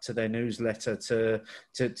sign up to their newsletter to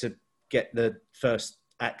get the first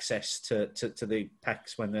access to the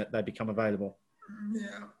packs when they become available.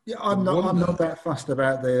 Yeah, I'm not that fussed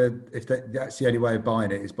about that's the only way of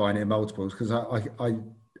buying it is buying it in multiples, because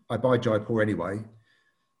I buy Jaipur anyway.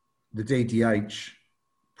 The DDH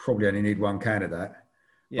probably only need 1 can of that.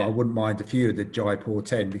 But I wouldn't mind a few of the Jaipur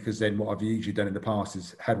 10, because then what I've usually done in the past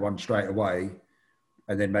is had one straight away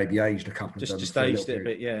and then maybe aged a couple of them. Just aged it a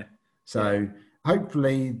bit, yeah. So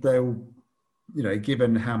hopefully they'll,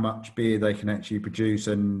 given how much beer they can actually produce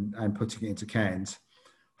and putting it into cans,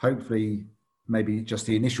 hopefully maybe just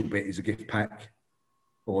the initial bit is a gift pack,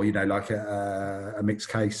 or, like a mixed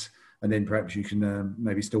case. And then perhaps you can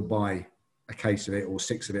maybe still buy a case of it or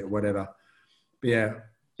 6 of it or whatever. But yeah.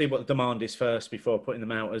 See what the demand is first before putting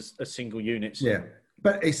them out as single units. Yeah.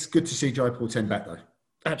 But it's good to see Jaipur 10 back though.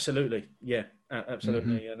 Absolutely. Yeah,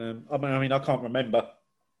 absolutely. And I mean, I can't remember.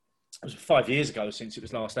 It was 5 years ago since it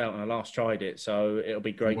was last out and I last tried it. So it'll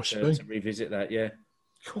be great to revisit that. Yeah.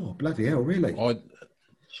 Cool. Bloody hell, really?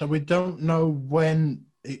 So we don't know when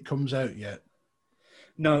it comes out yet.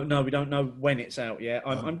 No, we don't know when it's out yet.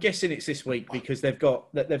 I'm guessing it's this week because they've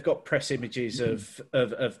got press images of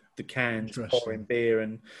the cans pouring beer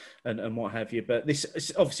and what have you. But this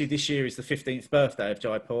year is the 15th birthday of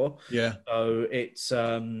Jaipur. Yeah. So it's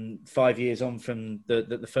 5 years on from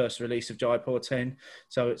the first release of Jaipur 10.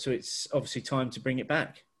 So it's obviously time to bring it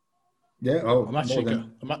back. Yeah. Oh,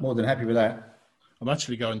 I'm more than happy with that. I'm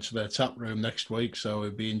actually going to their tap room next week, so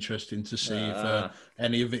it'd be interesting to see if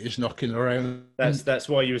any of it is knocking around. That's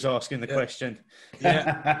why you was asking the question.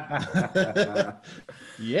 Yeah.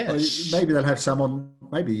 Yes. Well, maybe they'll have someone.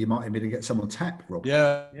 Maybe you might even get someone tap, Rob.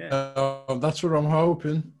 Yeah. That's what I'm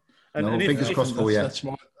hoping. And fingers crossed for you.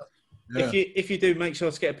 If you do, make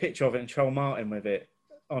sure to get a picture of it and troll Martin with it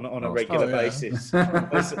on a regular basis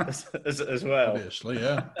as well. Obviously,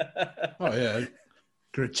 yeah. Oh yeah.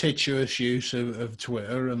 Gratuitous use of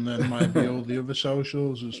Twitter and then maybe all the other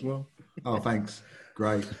socials as well. Oh, thanks.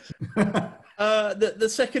 Great. The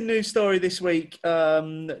second news story this week,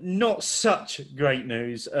 not such great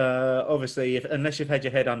news. Obviously, unless you've had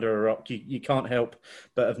your head under a rock, you can't help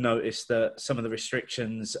but have noticed that some of the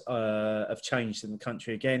restrictions have changed in the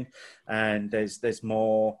country again, and there's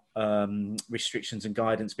more restrictions and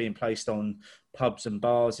guidance being placed on pubs and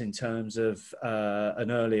bars in terms of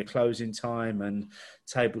an earlier closing time and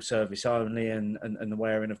table service only and the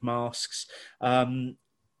wearing of masks.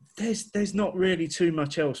 There's not really too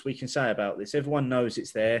much else we can say about this. Everyone knows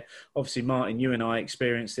it's there. Obviously, Martin, you and I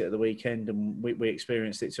experienced it at the weekend, and we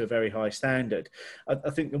experienced it to a very high standard. I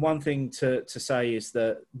think the one thing to say is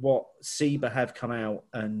that what SEBA have come out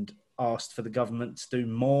and asked for the government to do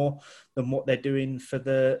more than what they're doing for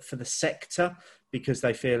the sector, because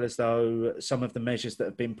they feel as though some of the measures that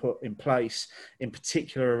have been put in place, in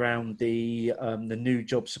particular around the new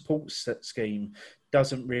job support scheme,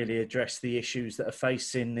 doesn't really address the issues that are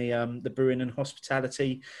facing the brewing and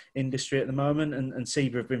hospitality industry at the moment. And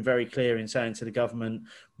SEBA have been very clear in saying to the government,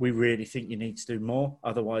 we really think you need to do more.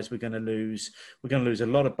 Otherwise, we're going to lose a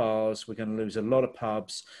lot of bars, we're going to lose a lot of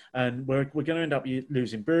pubs, and we're going to end up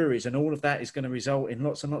losing breweries. And all of that is going to result in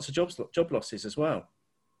lots and lots of job losses as well.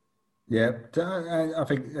 Yeah, I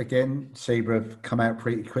think, again, SEBA have come out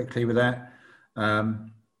pretty quickly with that.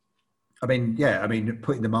 Putting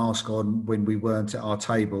the mask on when we weren't at our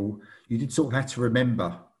table, you did sort of have to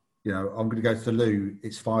remember, I'm going to go to the loo,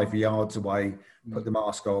 it's 5 yards away, put the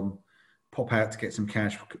mask on, pop out to get some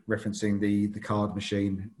cash, referencing the card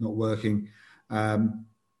machine not working. The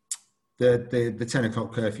 10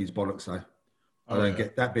 o'clock curfew is bollocks though. I don't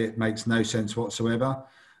get that bit, makes no sense whatsoever,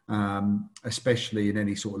 especially in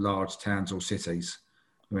any sort of large towns or cities.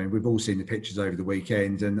 I mean, we've all seen the pictures over the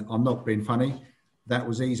weekend, and I'm not being funny. That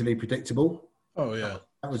was easily predictable. Oh yeah,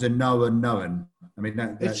 that was a known. I mean,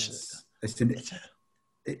 it's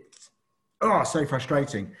so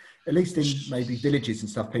frustrating. At least in maybe villages and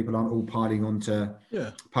stuff, people aren't all piling onto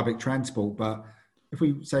public transport. But if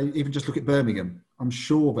we say even just look at Birmingham, I'm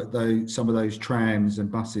sure that some of those trams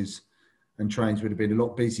and buses and trains would have been a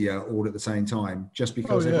lot busier all at the same time, just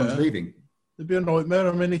because everyone's leaving. It'd be a nightmare.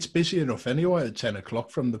 I mean, it's busy enough anyway at 10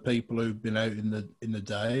 o'clock from the people who've been out in the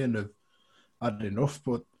day and have had enough.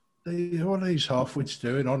 But what are these half-wits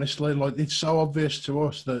doing, honestly? Like, it's so obvious to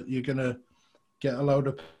us that you're going to get a load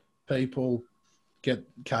of people, get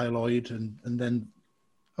Kaloid, and then,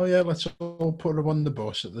 let's all put them on the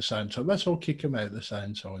bus at the same time. Let's all kick them out at the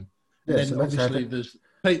same time. Yeah, and then so obviously there's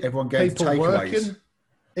everyone gets people takeaways. Working,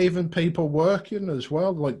 even people working as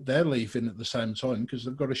well, like they're leaving at the same time because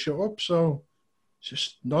they've got to shut up. So it's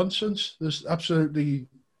just nonsense. There's absolutely,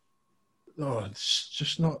 it's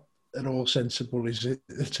just not at all sensible, is it,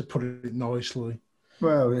 to put it nicely?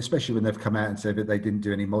 Well, especially when they've come out and said that they didn't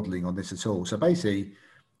do any modelling on this at all. So basically,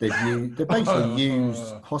 they've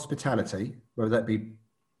used hospitality, whether that be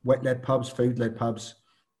wet-led pubs, food-led pubs,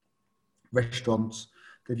 restaurants.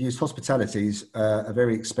 They've used hospitality as a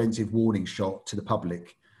very expensive warning shot to the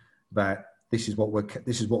public that this is what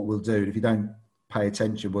we'll do. And if you don't pay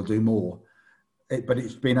attention, we'll do more. But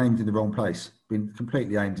it's been aimed in the wrong place. Been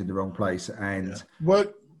completely aimed in the wrong place. And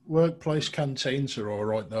workplace canteens are all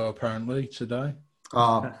right though. Apparently today.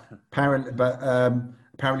 Apparently, but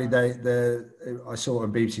apparently I saw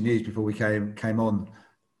on BBC News before we came on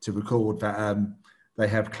to record that they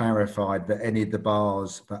have clarified that any of the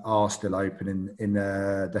bars that are still open in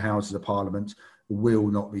the Houses of Parliament will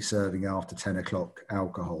not be serving after 10 o'clock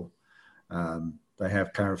alcohol. They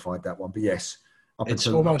have clarified that one, but yes, it's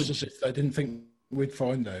almost as if they didn't think we'd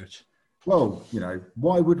find out. Well,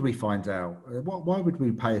 why would we find out? Why would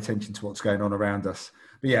we pay attention to what's going on around us?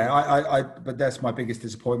 But yeah, but that's my biggest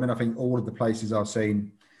disappointment. I think all of the places I've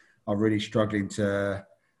seen are really struggling to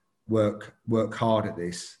work hard at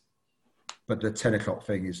this. But the 10 o'clock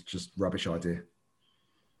thing is just rubbish idea.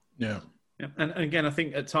 Yeah. And again, I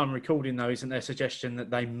think at time of recording, though, isn't there a suggestion that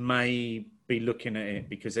they may be looking at it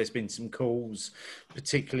because there's been some calls,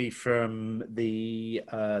 particularly from the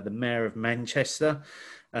Mayor of Manchester,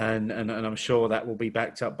 and I'm sure that will be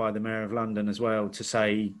backed up by the Mayor of London as well to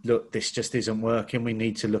say, look, this just isn't working. We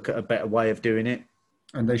need to look at a better way of doing it.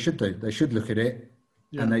 And they should do. They should look at it,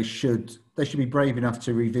 and they should be brave enough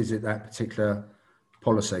to revisit that particular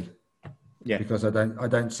policy. Yeah, because I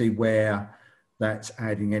don't see where that's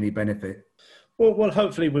adding any benefit. Well,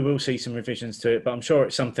 hopefully we will see some revisions to it, but I'm sure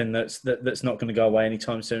it's something that's not going to go away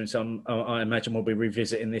anytime soon. So I imagine we'll be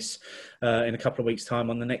revisiting this in a couple of weeks' time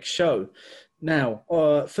on the next show. Now,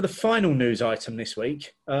 for the final news item this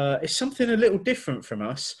week, it's something a little different from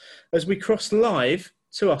us as we cross live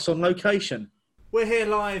to us on location. We're here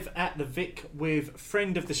live at the Vic with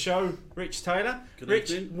friend of the show, Rich Taylor.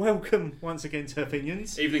 Good evening. Welcome once again to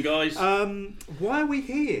Opinions. Evening, guys. Why are we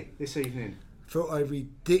here this evening? For a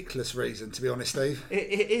ridiculous reason, to be honest, Steve.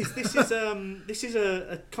 It is. This is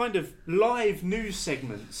a kind of live news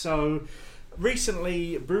segment. So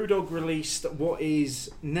recently, Brewdog released what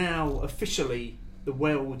is now officially the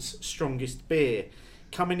world's strongest beer,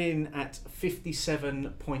 coming in at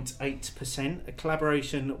 57.8%. A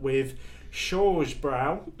collaboration with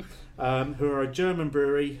Schorschbrau, who are a German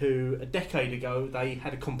brewery who a decade ago they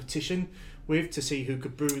had a competition with to see who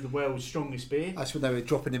could brew the world's strongest beer. That's when they were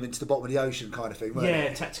dropping him into the bottom of the ocean kind of thing, weren't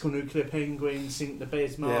they? Tactical Nuclear Penguin, Sink the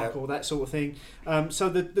Bismarck, all that sort of thing. So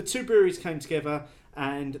the two breweries came together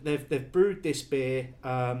and they've brewed this beer.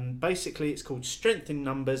 Basically, it's called Strength in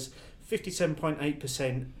Numbers,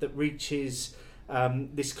 57.8%, that reaches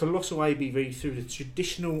this colossal ABV through the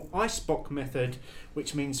traditional Eisbock method,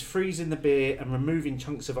 which means freezing the beer and removing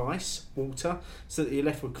chunks of ice, water, so that you're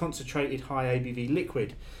left with concentrated high ABV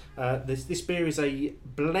liquid. This beer is a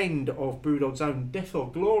blend of Brewdog's own Death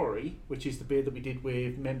or Glory, which is the beer that we did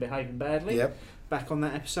with Men Behaving Badly back on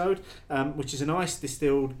that episode, which is an ice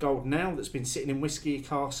distilled golden ale that's been sitting in whiskey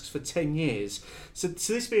casks for 10 years. So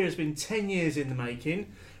this beer has been 10 years in the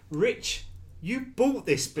making. Rich, you bought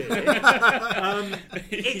this beer.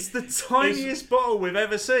 It's the tiniest bottle we've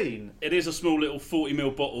ever seen. It is a small little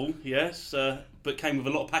 40ml bottle, yes, but came with a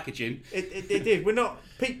lot of packaging. It did. We're not.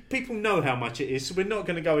 People know how much it is, so we're not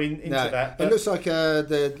going to go into that. It looks like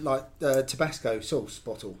the Tabasco sauce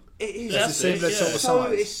bottle. It is. It's a similar sort of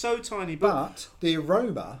size. It's so tiny, but the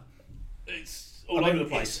aroma. It's all over the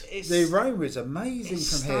place. The aroma is amazing from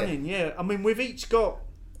stunning, here. Yeah, I mean, we've each got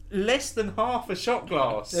less than half a shot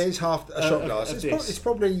glass. There's half a shot glass. It's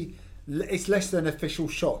probably less than an official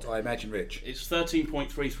shot, I imagine, Rich. It's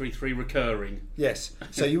 13.333 recurring. Yes.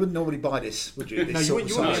 So you wouldn't normally buy this, would you? No, you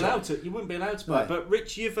wouldn't be allowed to. You wouldn't be allowed to buy it. But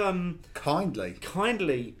Rich, you've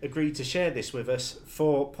kindly agreed to share this with us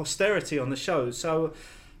for posterity on the show. So,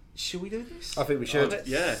 should we do this? I think we should.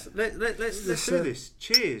 Let's do this.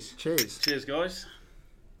 Cheers. Cheers. Cheers, guys.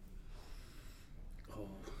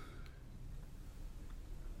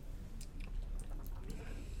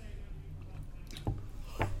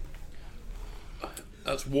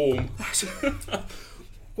 That's warm.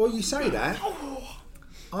 Well, you say that.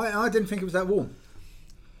 I didn't think it was that warm.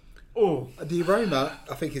 Oh, the aroma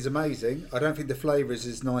I think is amazing. I don't think the flavour is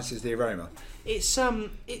as nice as the aroma. It's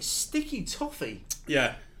sticky toffee.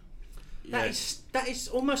 Yeah. That is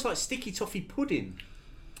almost like sticky toffee pudding.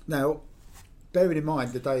 Now, bearing in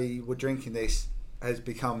mind the day we're drinking this has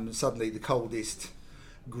become suddenly the coldest,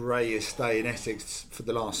 greyest day in Essex for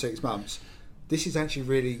the last 6 months. This is actually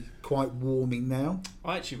really quite warming now.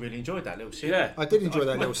 I actually really enjoyed that little sip. Yeah, I did enjoy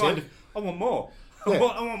that little sip. I want more. Yeah.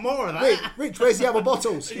 I want more of that. Rich, where's the other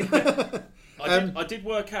bottles? I did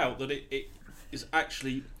work out that it is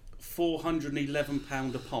actually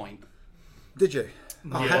 £411 a pint. Did you?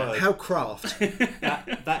 Yeah. How craft.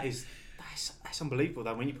 that is That's unbelievable,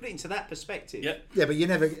 though, when you put it into that perspective. Yep. Yeah, but you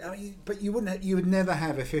never. I mean, but you wouldn't. You would never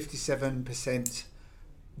have a 57%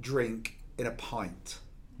 drink in a pint,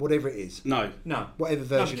 whatever it is, No. No. whatever No,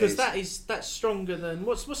 version because it is. that's stronger than...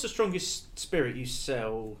 What's the strongest spirit you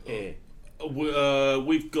sell here?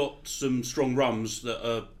 We've got some strong rums that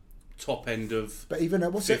are top end of. But even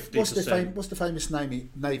what's the 50%. famous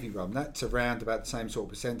Navy rum? That's around about the same sort of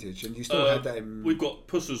percentage, and you still have that in. We've got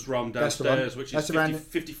Pusser's rum That's the one. downstairs, which That's is around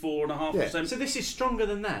 54.5%. So this is stronger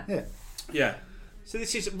than that? Yeah. Yeah. So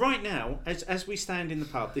this is, right now, as we stand in the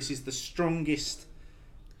pub, this is the strongest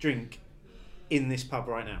drink in this pub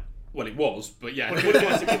right now. Well, it was, but yeah. Well, it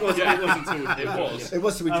was until It was. It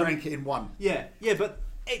was till we drank it in one. Yeah, but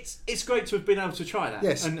it's great to have been able to try that.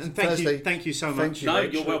 Yes, and firstly, thank you so thank much. you, No,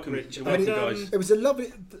 Rich. you're welcome. Rich. You're welcome, But, guys. It was a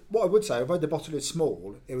lovely. What I would say, although the bottle is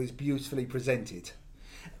small, it was beautifully presented.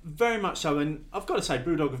 Very much so, and I've got to say,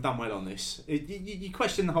 Brewdog have done well on this. You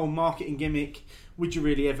question the whole marketing gimmick. Would you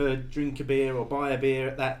really ever drink a beer or buy a beer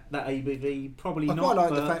at that ABV? Probably I not. quite like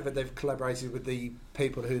the but- fact that they've collaborated with the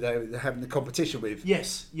people who they're having the competition with.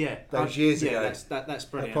 Yes, yeah. Those years yeah, ago. that's I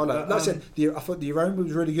brilliant. quite like. But, Like I said, I thought the aroma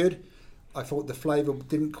was really good. I thought the flavour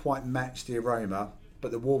didn't quite match the aroma,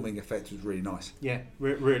 but the warming effect was really nice. yeah,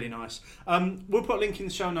 really nice. We'll put a link in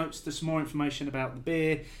the show notes to some more information about the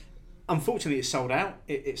beer. Unfortunately, it's sold out.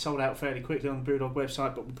 It sold out fairly quickly on the Brewdog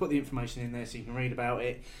website, but we'll put the information in there so you can read about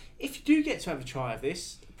it. If you do get to have a try of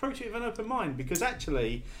this, approach it with an open mind, because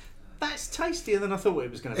actually, that's tastier than I thought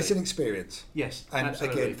it was going to be. It's an experience. Yes, And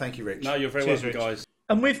absolutely. again, thank you, Rich. No, you're very Cheers, welcome, Rich. guys.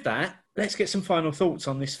 And with that, let's get some final thoughts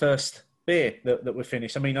on this first beer that we're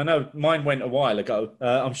finished. I mean, I know mine went a while ago.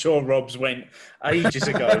 I'm sure Rob's went ages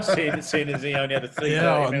ago, seeing as he only had a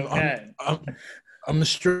 330 ml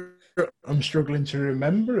can. I'm struggling to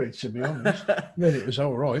remember it, to be honest. I mean, it was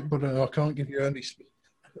all right, but I can't give you any.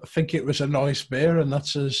 I think it was a nice beer, and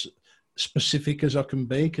that's as specific as I can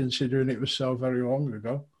be, considering it was so very long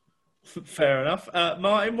ago. Fair enough.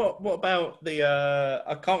 Martin, what about the...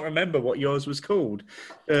 I can't remember what yours was called.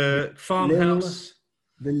 Farmhouse...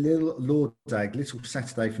 The Little Lordag, Little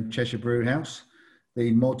Saturday from Cheshire Brew House,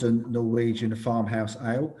 the modern Norwegian farmhouse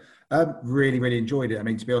ale. Really, really enjoyed it. I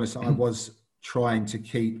mean, to be honest, I was trying to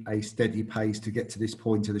keep a steady pace to get to this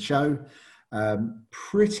point of the show.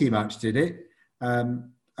 Pretty much did it.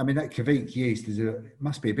 I mean, that Kvik yeast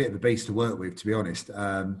must be a bit of a beast to work with, to be honest,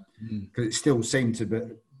 because it still seemed to be,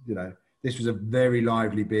 this was a very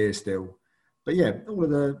lively beer still. But yeah, all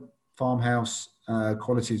of the farmhouse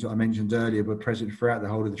qualities that I mentioned earlier were present throughout the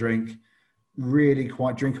whole of the drink. Really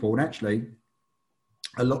quite drinkable, and actually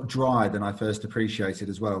a lot drier than I first appreciated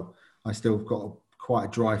as well. I still got quite a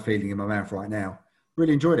dry feeling in my mouth right now.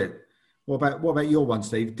 Really enjoyed it. What about your one,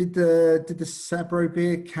 Steve? Did the Sabro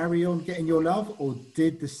beer carry on getting your love, or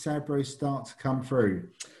did the Sabro start to come through?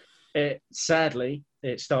 Sadly,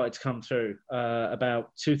 it started to come through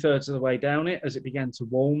about 2/3 of the way down it. As it began to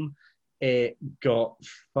warm, it got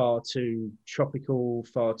far too tropical,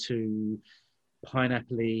 far too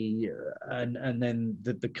pineapple-y, and then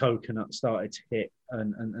the coconut started to hit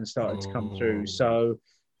and started to come through. So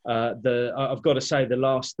I've got to say the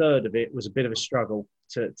last third of it was a bit of a struggle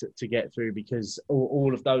to get through, because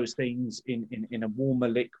all of those things in a warmer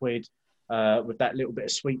liquid with that little bit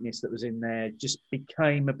of sweetness that was in there just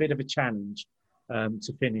became a bit of a challenge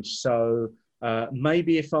to finish. So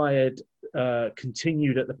maybe if I had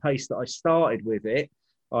continued at the pace that I started with it,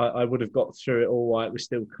 I would have got through it all while it was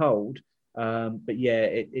still cold. But yeah,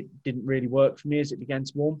 it didn't really work for me as it began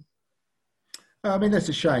to warm. I mean, that's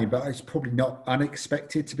a shame, but it's probably not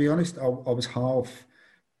unexpected, to be honest. I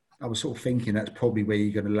was sort of thinking that's probably where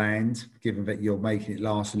you're going to land, given that you're making it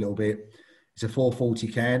last a little bit. It's a 440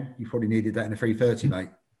 can. You probably needed that in a 330, mate,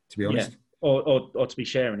 to be honest. Yeah. Or to be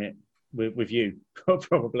sharing it with you,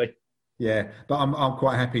 probably. Yeah, but I'm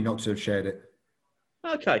quite happy not to have shared it.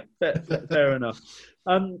 Okay, fair enough.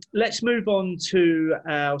 Let's move on to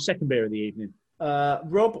our second beer of the evening.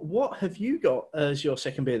 Rob, what have you got as your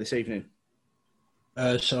second beer this evening?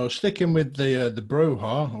 So sticking with the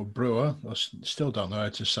Brewha or Brewer, I still don't know how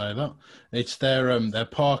to say that. It's their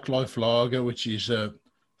Park Life Lager, which is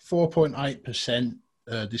 4.8%,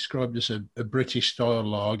 described as a British style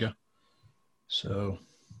lager. So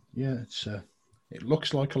yeah, it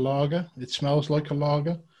looks like a lager, it smells like a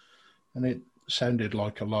lager, and it sounded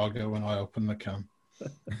like a lager when I opened the can.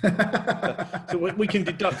 So we can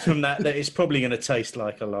deduct from that it's probably going to taste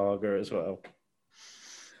like a lager as well.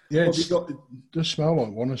 Yeah, it does smell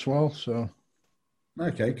like one as well. So,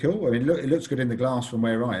 okay, cool. I mean, look, it looks good in the glass from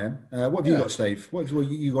where I am. What have you got, Steve? What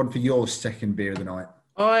have you gone for your second beer of the night?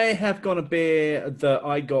 I have got a beer that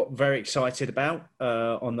I got very excited about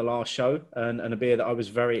on the last show, and a beer that I was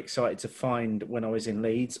very excited to find when I was in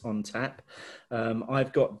Leeds on tap.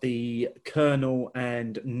 I've got the Colonel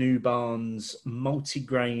and New Barnes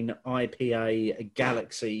multigrain IPA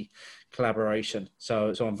Galaxy collaboration.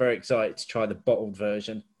 So I'm very excited to try the bottled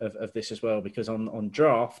version of this as well, because on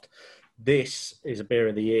draft, this is a beer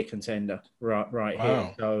of the year contender right here.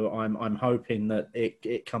 Wow. So I'm hoping that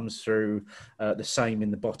it comes through the same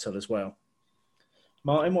in the bottle as well.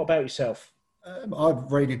 Martin, what about yourself?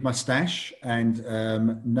 I've raided my stash, and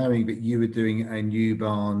knowing that you were doing a New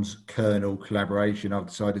Barnes Colonel collaboration, I've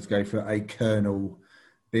decided to go for a Colonel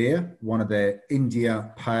beer, one of their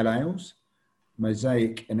India Pale Ales,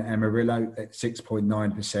 Mosaic and Amarillo at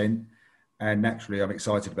 6.9%. And naturally, I'm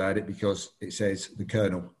excited about it because it says the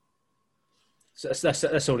Colonel. So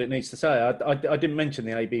that's all it needs to say. I didn't mention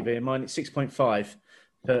the ABV in mine. It's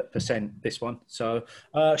 6.5% this one. So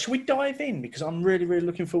should we dive in? Because I'm really, really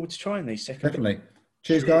looking forward to trying these. Definitely.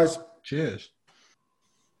 Cheers, guys. Cheers.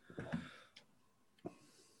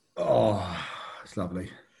 Oh, it's lovely.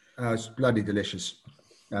 It's bloody delicious.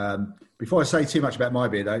 Before I say too much about my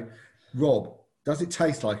beer, though, Rob, does it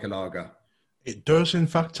taste like a lager? It does, in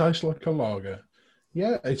fact, taste like a lager.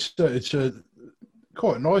 Yeah, it's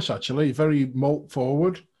quite nice, actually. Very malt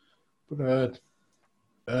forward, but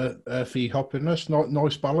earthy hoppiness.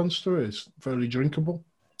 Nice balance to it. It's very drinkable.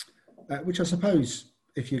 Which I suppose,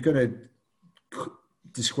 if you're going to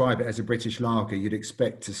describe it as a British lager, you'd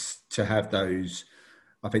expect to have those.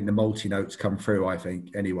 I think the malty notes come through. I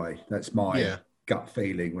think anyway. That's my gut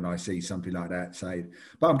feeling when I see something like that. So,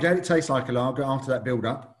 but I'm glad it tastes like a lager after that build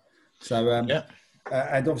up. So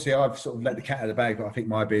and obviously, I've sort of let the cat out of the bag, but I think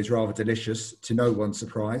my beer is rather delicious, to no one's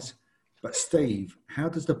surprise. But Steve, how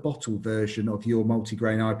does the bottle version of your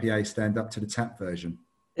multigrain IPA stand up to the tap version?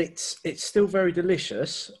 It's still very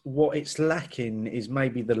delicious. What it's lacking is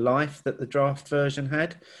maybe the life that the draft version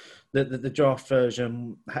had. The draft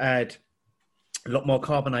version had a lot more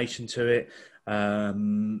carbonation to it,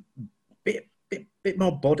 bit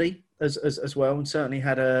more body as well, and certainly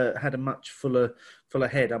had a much fuller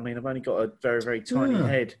head. I mean, I've only got a very, very tiny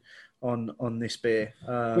head on this beer,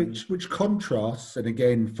 which contrasts. And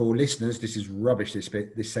again, for listeners, this is rubbish.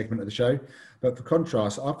 This segment of the show, but for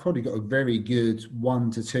contrast, I've probably got a very good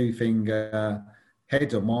 1 to 2 finger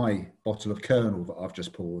head on my bottle of Colonel that I've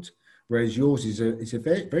just poured, whereas yours is a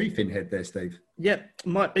very, very thin head there, Steve. Yeah,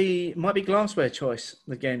 might be glassware choice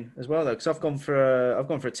again as well though, because I've gone for a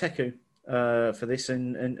Teku for this,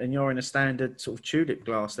 and you're in a standard sort of tulip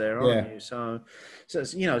glass there, aren't you? So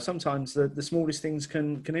it's, you know, sometimes the smallest things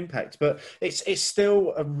can impact, but it's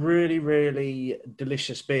still a really, really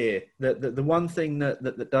delicious beer. The one thing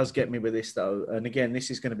that does get me with this though, and again,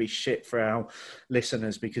 this is going to be shit for our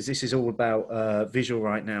listeners because this is all about visual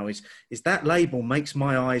right now, is that label makes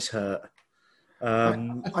my eyes hurt.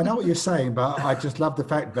 I know what you're saying, but I just love the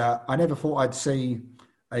fact that I never thought I'd see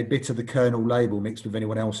a bit of the Colonel label mixed with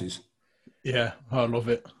anyone else's. Yeah, I love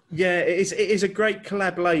it. Yeah, it is a great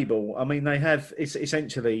collab label. I mean, they have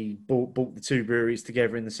essentially bought the two breweries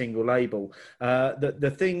together in the single label.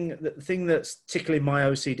 The thing that's tickling my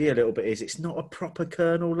OCD a little bit is it's not a proper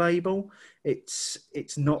Colonel label. It's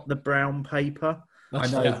not the brown paper. That's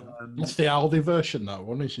the Aldi version, that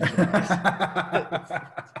one, isn't it?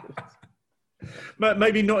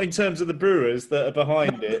 Maybe not in terms of the brewers that are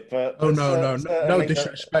behind it, but no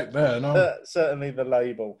disrespect there. No, certainly the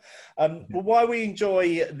label. Well, while we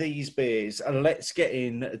enjoy these beers, let's get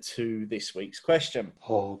into this week's question.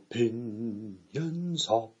 Opinions,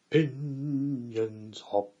 opinions,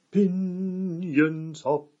 opinions,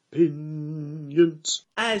 opinions.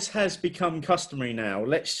 As has become customary now,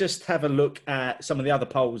 let's just have a look at some of the other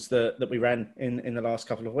polls that we ran in the last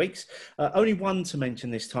couple of weeks. Only one to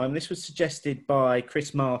mention this time. This was suggested by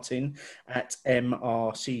Chris Martin at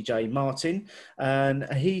MRCJ Martin, and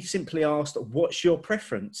he simply asked, what's your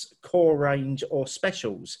preference, core range or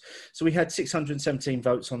specials? So we had 617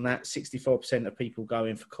 votes on that, 64% of people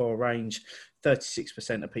going for core range,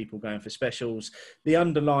 36% of people going for specials. The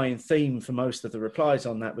underlying theme for most of the replies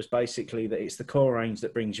on that was basically that it's the core range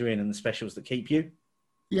that brings you in and the specials that keep you.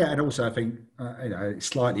 Yeah, and also I think, it's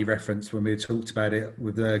slightly referenced when we talked about it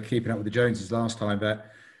with Keeping Up with the Joneses last time,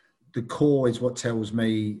 that the core is what tells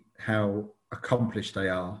me how accomplished they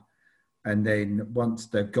are. And then once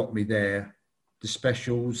they've got me there, the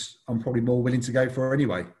specials I'm probably more willing to go for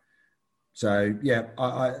anyway. So, yeah,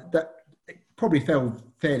 that probably fell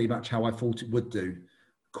fairly much how I thought it would do,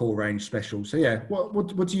 core range specials. So, yeah,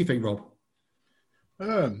 what do you think, Rob?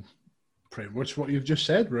 Pretty much what you've just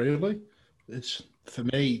said, really. It's, for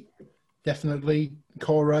me, definitely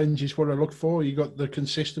core range is what I look for. You got the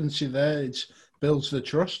consistency there. It builds the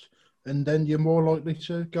trust, and then you're more likely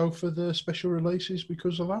to go for the special releases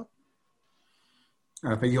because of that.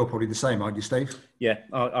 I think you're probably the same, aren't you, Steve? Yeah,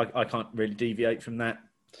 I can't really deviate from that.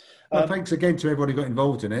 Well, thanks again to everybody who got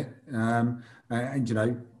involved in it. And, you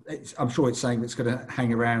know, I'm sure it's something that's going to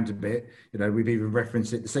hang around a bit. You know, we've even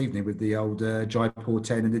referenced it this evening with the old Jaipur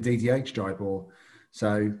 10 and the DDH Jaipur.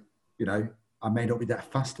 So, you know, I may not be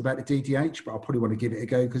that fussed about the DDH, but I'll probably want to give it a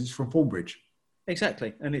go because it's from Thornbridge.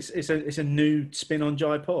 Exactly, and it's a new spin on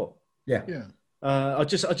Jaipur. Yeah. I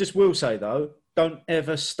just will say though, don't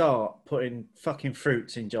ever start putting fucking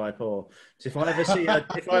fruits in Jaipur. So if I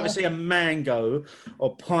ever see a mango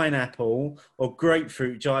or pineapple or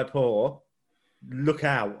grapefruit Jaipur, look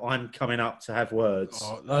out! I'm coming up to have words.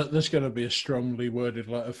 Oh, there's going to be a strongly worded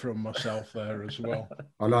letter from myself there as well.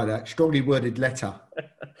 I like that. Strongly worded letter.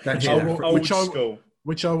 Don't hear that. Old school.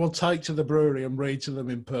 Which I will take to the brewery and read to them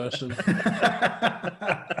in person.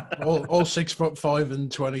 all 6'5"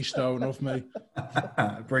 and 20 stone of me.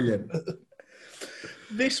 Brilliant.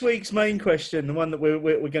 This week's main question, the one that we're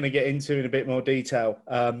going to get into in a bit more detail,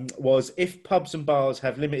 was if pubs and bars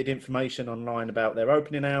have limited information online about their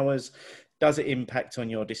opening hours, does it impact on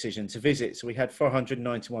your decision to visit? So we had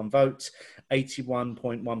 491 votes.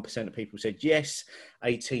 81.1% of people said yes.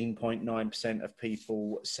 18.9% of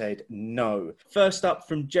people said no. First up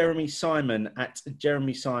from Jeremy Simon at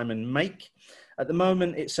Jeremy Simon Make. At the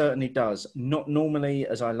moment, it certainly does. Not normally,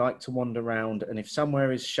 as I like to wander around, and if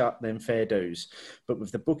somewhere is shut, then fair dues. But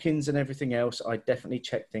with the bookings and everything else, I definitely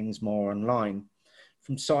check things more online.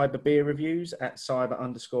 From Cyber Beer Reviews at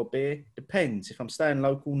cyber_beer. Depends. If I'm staying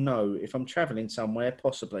local, no. If I'm travelling somewhere,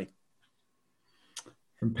 possibly.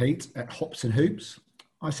 From Pete at Hops and Hoops.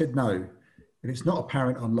 I said no. If it's not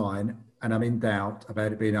apparent online and I'm in doubt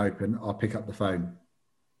about it being open, I'll pick up the phone.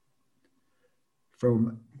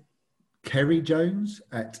 From Kerry Jones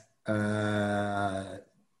at, I'm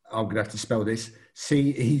going to have to spell this,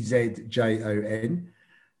 CEZJON.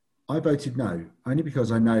 I voted no, only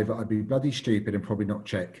because I know that I'd be bloody stupid and probably not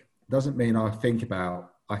check. Doesn't mean I think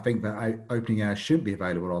that opening hours shouldn't be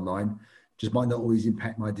available online. Just might not always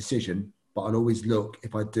impact my decision, but I'll always look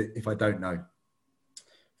if I don't know.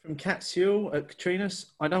 From Cat Sewell at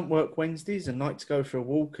Katrina's, I don't work Wednesdays and like to go for a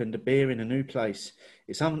walk and a beer in a new place.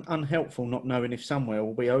 It's unhelpful not knowing if somewhere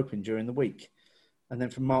will be open during the week. And then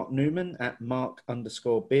from Mark Newman at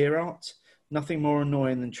Mark_BeerArt. Nothing more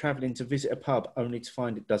annoying than travelling to visit a pub only to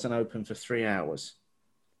find it doesn't open for 3 hours.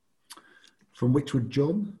 From Witchwood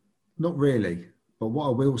John, not really. But what I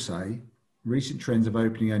will say, recent trends of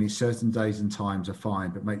opening only certain days and times are fine,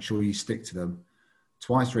 but make sure you stick to them.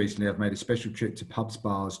 Twice recently, I've made a special trip to pubs,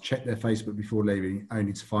 bars, check their Facebook before leaving,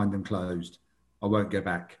 only to find them closed. I won't go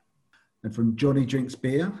back. And from Johnny Drinks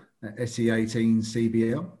Beer at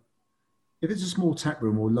SE18CBL, if it's a small tap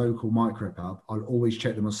room or local micropub, I'll always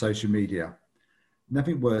check them on social media.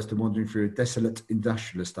 Nothing worse than wandering through a desolate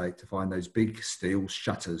industrial estate to find those big steel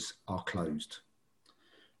shutters are closed.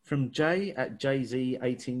 From Jay at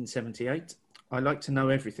JZ1878, I like to know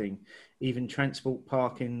everything, even transport,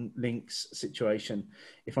 parking, links, situation.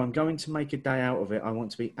 If I'm going to make a day out of it, I want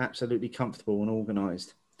to be absolutely comfortable and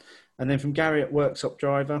organised. And then from Gary at Workshop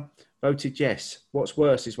Driver, voted yes. What's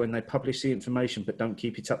worse is when they publish the information but don't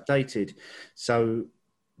keep it updated. So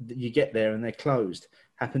you get there and they're closed.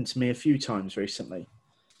 Happened to me a few times recently.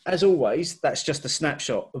 As always, that's just a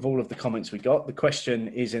snapshot of all of the comments we got. The question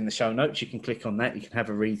is in the show notes. You can click on that. You can have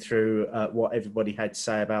a read through what everybody had to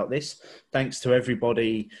say about this. Thanks to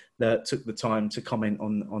everybody that took the time to comment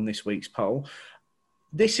on this week's poll.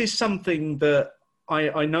 This is something that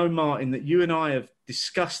I know, Martin, that you and I have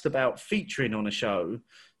discussed about featuring on a show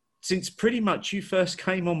since pretty much you first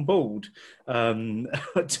came on board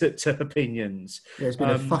to Opinions. Yeah, it's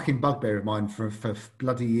been a fucking bugbear of mine for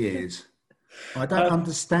bloody years. I don't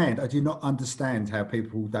understand. I do not understand how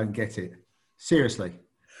people don't get it. Seriously.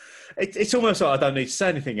 It's almost like I don't need to say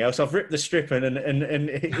anything else. I've ripped the strip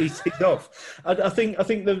and he's off. I think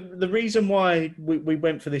the reason why we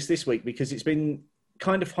went for this week, because it's been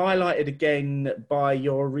kind of highlighted again by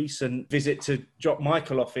your recent visit to drop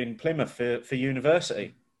Michael off in Plymouth for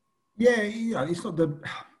university. Yeah, you know, it's not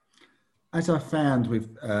as I found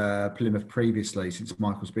with Plymouth previously, since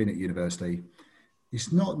Michael's been at university,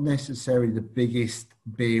 it's not necessarily the biggest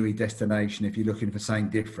beery destination if you're looking for something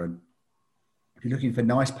different. If you're looking for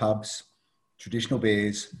nice pubs, traditional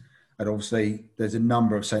beers, and obviously there's a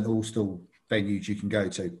number of St. Austell venues you can go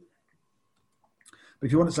to. But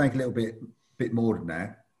if you want to think a little bit more than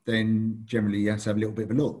that, then generally you have to have a little bit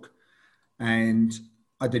of a look. And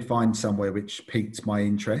I did find somewhere which piqued my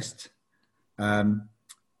interest.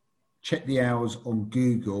 checked the hours on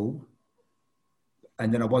Google,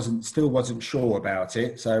 and then I still wasn't sure about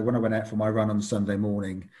it. So when I went out for my run on Sunday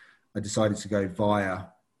morning, I decided to go via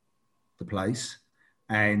the place.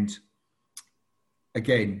 And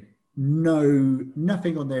again,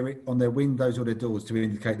 nothing on their windows or their doors to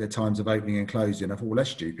indicate their times of opening and closing. I thought, well, that's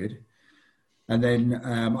stupid. And then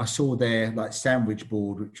I saw their like sandwich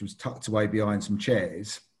board, which was tucked away behind some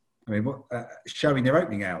chairs. I mean, showing their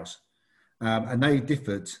opening hours, and they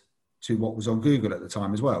differed to what was on Google at the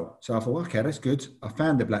time as well. So I thought, okay, that's good. I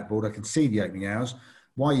found the blackboard. I can see the opening hours.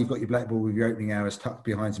 Why you've got your blackboard with your opening hours tucked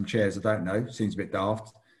behind some chairs, I don't know. Seems a bit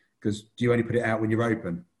daft, because do you only put it out when you're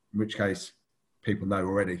open? In which case, people know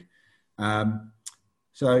already.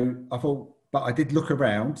 So I thought, but I did look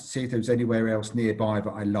around to see if there was anywhere else nearby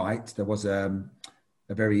that I liked. There was a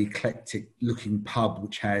very eclectic looking pub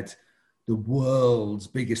which had the world's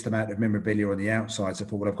biggest amount of memorabilia on the outside. So I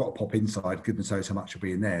thought, well, I've got to pop inside. Goodness knows how much will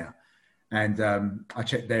be in there. And I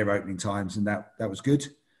checked their opening times, and that was good.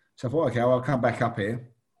 So I thought, okay, well, I'll come back up here.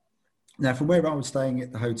 Now, from where I was staying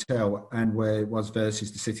at the hotel and where it was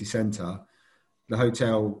versus the city centre, the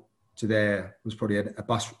hotel to there was probably a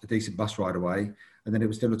decent bus ride away, and then it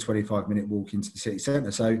was still a 25-minute walk into the city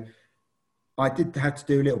centre. So I did have to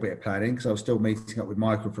do a little bit of planning, because I was still meeting up with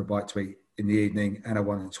Michael for a bite to eat in the evening, and I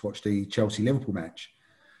wanted to watch the Chelsea-Liverpool match.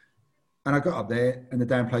 And I got up there, and the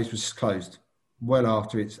damn place was closed well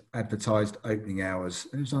after its advertised opening hours.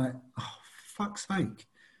 And it was like, oh, fuck's sake.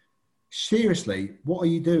 Seriously, what are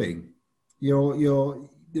you doing? You're, you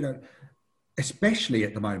know, especially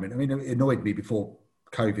at the moment. I mean, it annoyed me before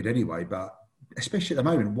COVID anyway, but especially at the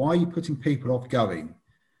moment, why are you putting people off going?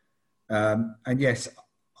 And yes,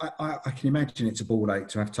 I can imagine it's a ball ache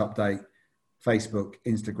to have to update Facebook,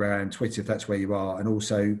 Instagram, Twitter, if that's where you are, and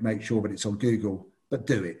also make sure that it's on Google, but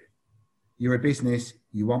do it. You're a business,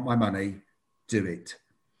 you want my money, do it.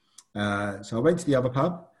 So I went to the other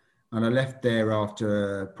pub, and I left there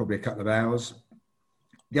after probably a couple of hours.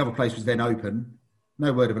 The other place was then open.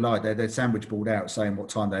 No word of a lie. They're sandwich board out saying what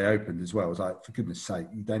time they opened as well. I was like, for goodness sake,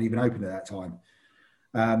 you don't even open at that time.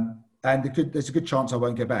 And there's a good chance I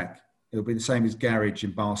won't go back. It'll be the same as Garage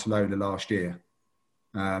in Barcelona last year,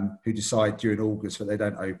 who decide during August that they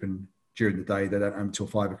don't open during the day. They don't open until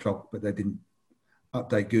 5 o'clock, but they didn't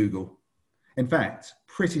update Google. In fact,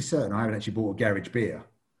 pretty certain I haven't actually bought a Garage beer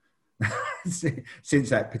since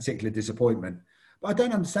that particular disappointment. But I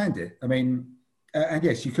don't understand it. I mean, and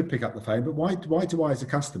yes, you could pick up the phone, but why do I as a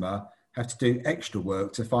customer have to do extra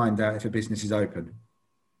work to find out if a business is open?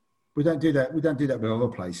 We don't do that. We don't do that with other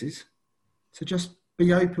places. So just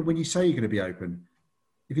be open when you say you're going to be open.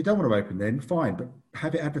 If you don't want to open, then fine, but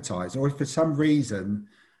have it advertised. Or if for some reason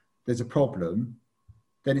there's a problem,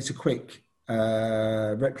 then it's a quick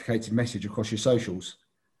replicated message across your socials.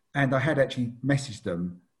 And I had actually messaged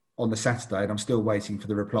them on the Saturday, and I'm still waiting for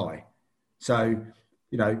the reply. So,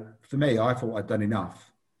 you know, for me, I thought I'd done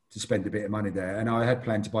enough to spend a bit of money there. And I had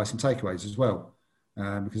planned to buy some takeaways as well,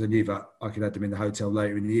 because I knew that I could have them in the hotel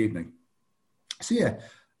later in the evening. So, yeah,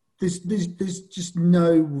 there's just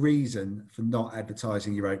no reason for not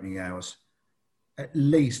advertising your opening hours, at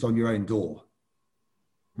least on your own door.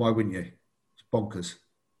 Why wouldn't you? It's bonkers.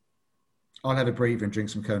 I'll have a breather and drink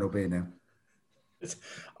some Colonel beer now.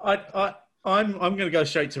 I'm going to go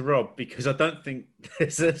straight to Rob, because I don't think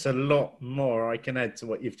there's a lot more I can add to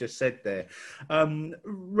what you've just said there.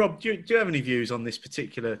 Rob, do you have any views on this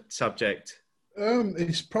particular subject?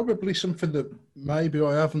 It's probably something that maybe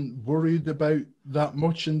I haven't worried about that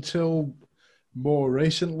much until more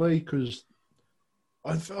recently, because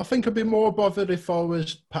I think I'd be more bothered if I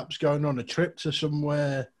was perhaps going on a trip to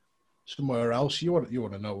somewhere else. You want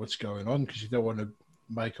to know what's going on, because you don't want to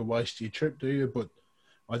make a waste of your trip, do you? But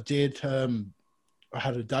I did. I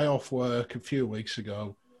had a day off work a few weeks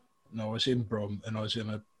ago, and I was in Brum, and I was in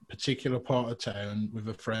a particular part of town with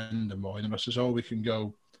a friend of mine, and I says, "Oh, we can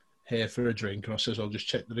go here for a drink," and I says, "I'll just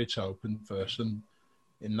check that it's open first." And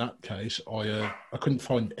in that case, I couldn't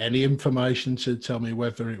find any information to tell me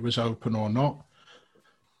whether it was open or not.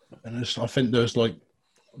 And I think there's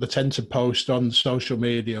they tend to post on social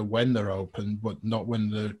media when they're open, but not when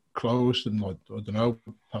they're closed. And I don't know,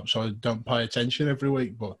 perhaps I don't pay attention every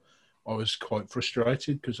week, but I was quite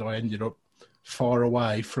frustrated because I ended up far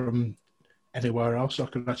away from anywhere else I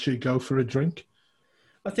could actually go for a drink.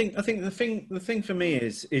 I think the thing for me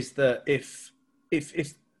is that if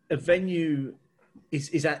a venue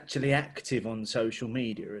is actually active on social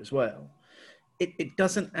media as well, it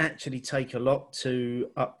doesn't actually take a lot to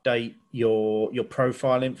update your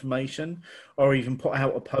profile information, or even put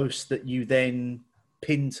out a post that you then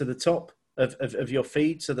pin to the top of your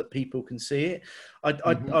feed so that people can see it.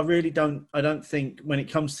 I really don't. I don't think when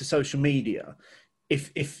it comes to social media,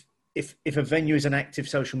 if a venue is an active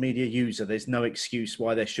social media user, there's no excuse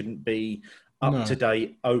why there shouldn't be up to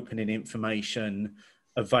date opening information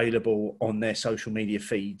available on their social media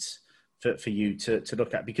feeds for you to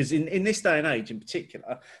look at, because in this day and age in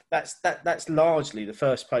particular, that's largely the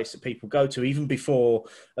first place that people go to. Even before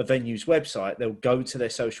a venue's website, they'll go to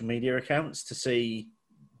their social media accounts to see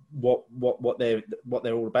what they're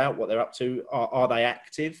all about, what they're up to, are they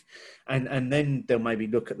active, and then they'll maybe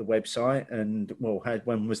look at the website and, well,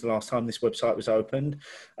 when was the last time this website was opened,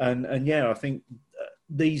 and yeah, I think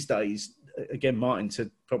these days, again, Martin,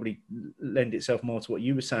 to probably lend itself more to what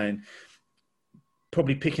you were saying,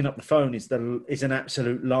 probably picking up the phone is an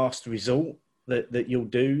absolute last resort that you'll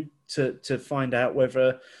do to find out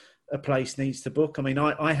whether a place needs to book. I mean,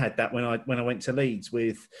 I had that when I went to Leeds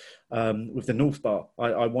with the North Bar.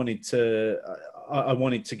 I wanted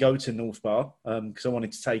to go to North Bar because I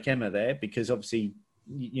wanted to take Emma there, because obviously,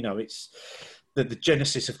 you know, it's the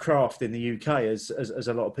genesis of craft in the UK, as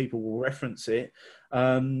a lot of people will reference it.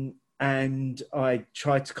 And I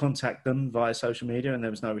tried to contact them via social media and there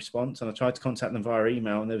was no response. And I tried to contact them via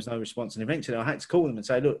email and there was no response. And eventually I had to call them and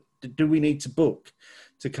say, look, do we need to book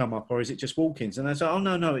to come up, or is it just walk-ins? And they said, oh,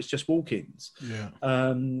 no, it's just walk-ins. Yeah.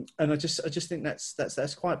 And I just think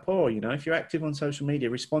that's quite poor. You know, if you're active on social media,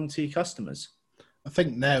 respond to your customers. I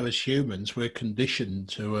think now as humans, we're conditioned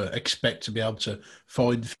to expect to be able to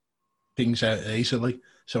find things out easily.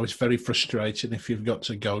 So it's very frustrating if you've got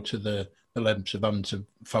to go to the lengths of having to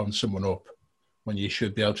phone someone up when you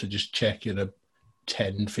should be able to just check in a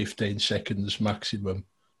 10, 15 seconds maximum.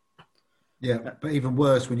 Yeah, but even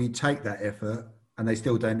worse when you take that effort and they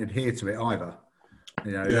still don't adhere to it either.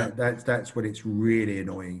 You know, that's when it's really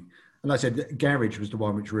annoying. And like I said, Garage was the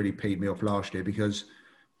one which really peed me off last year, because,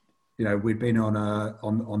 you know, we'd been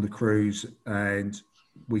on the cruise and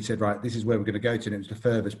we said, right, this is where we're going to go to, and it was the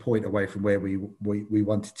furthest point away from where we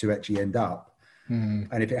wanted to actually end up.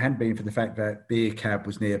 And if it hadn't been for the fact that Beer Cab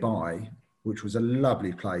was nearby, which was a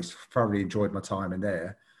lovely place, thoroughly enjoyed my time in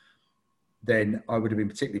there, then I would have been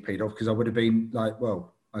particularly peed off, because I would have been like,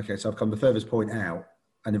 well, okay, so I've come the furthest point out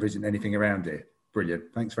and there isn't anything around it.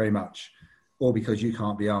 Brilliant. Thanks very much. Or because you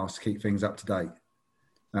can't be asked to keep things up to date.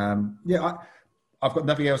 I've got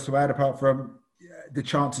nothing else to add apart from the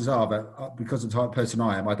chances are that because of the type of person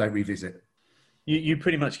I am, I don't revisit. You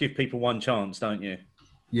pretty much give people one chance, don't you?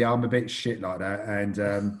 Yeah, I'm a bit shit like that.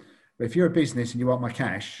 And if you're a business and you want my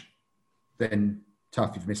cash, then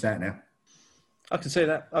tough, you've missed out now. I can see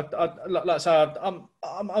that. Like I say,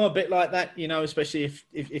 I'm a bit like that, you know, especially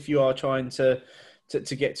if you are trying to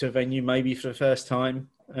get to a venue maybe for the first time,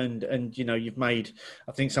 and you know, you've made,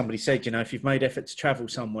 I think somebody said, you know, if you've made effort to travel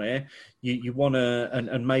somewhere, you want to,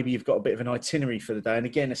 and maybe you've got a bit of an itinerary for the day. And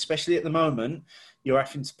again, especially at the moment, you're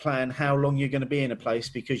having to plan how long you're going to be in a place,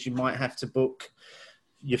 because you might have to book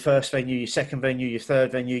your first venue, your second venue, your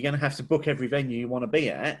third venue. You're going to have to book every venue you want to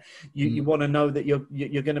be at. You want to know that you're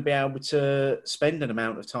going to be able to spend an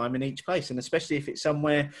amount of time in each place, and especially if it's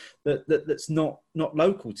somewhere that's not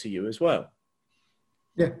local to you as well.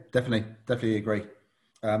 Yeah, definitely agree.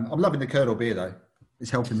 I'm loving the Colonel beer though.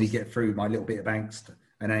 It's helping me get through my little bit of angst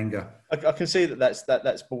and anger. I can see that's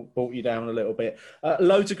brought you down a little bit.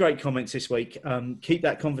 Loads of great comments this week. Keep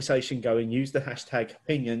that conversation going. Use the hashtag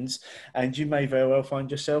opinions, and you may very well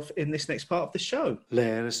find yourself in this next part of the show.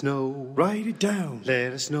 Let us know. Write it down.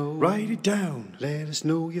 Let us know. Write it down. Let us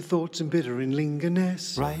know your thoughts and bitter and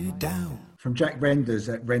lingerness. Write it down. From Jack Renders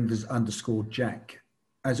at Renders_Jack.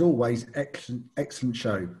 As always, excellent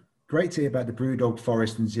show. Great to hear about the Brewdog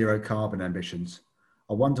Forest and zero carbon ambitions.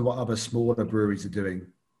 I wonder what other smaller breweries are doing.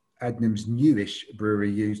 Adnam's newish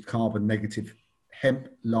brewery used carbon negative hemp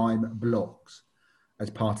lime blocks as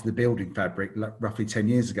part of the building fabric roughly 10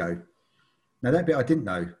 years ago. Now that bit I didn't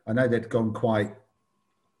know. I know they'd gone quite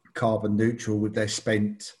carbon neutral with their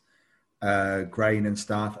spent grain and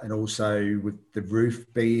stuff, and also with the roof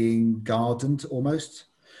being gardened almost.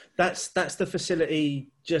 That's the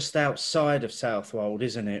facility just outside of Southwold,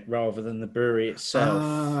 isn't it? Rather than the brewery itself.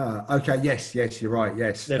 Ah, okay. Yes, you're right.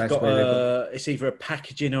 Yes. They've got it's either a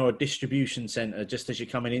packaging or a distribution centre just as you're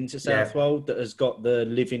coming into Southwold that has got the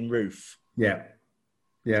living roof. Yeah.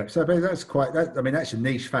 Yeah. So that's that's a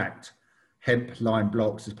niche fact. Hemp lime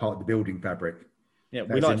blocks as part of the building fabric. Yeah,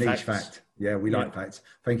 that's we like a niche fact. Yeah, we like facts.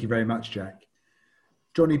 Thank you very much, Jack.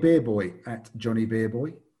 Johnny Beerboy at Johnny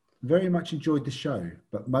Beerboy. Very much enjoyed the show,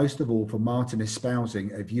 but most of all for Martin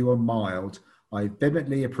espousing a view on mild I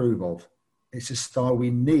vehemently approve of. It's a style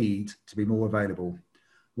we need to be more available,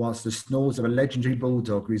 whilst the snores of a legendary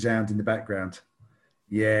bulldog resound in the background.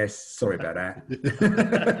 Yes, sorry about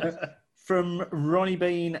that. From Ronnie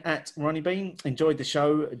Bean at Ronnie Bean, enjoyed the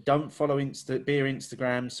show. Don't follow beer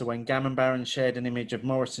Instagram. So when Gammon Baron shared an image of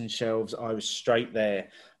Morrison's shelves, I was straight there.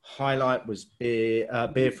 Highlight was beer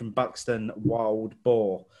from Buxton, Wild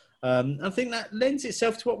Boar. I think that lends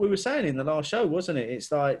itself to what we were saying in the last show, wasn't it?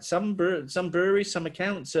 It's like some breweries, some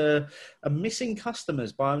accounts are missing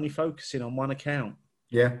customers by only focusing on one account.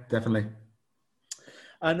 Yeah, definitely.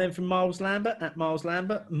 And then from Miles Lambert at Miles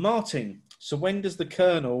Lambert, Martin. So when does the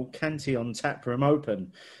Colonel Cantillon tap room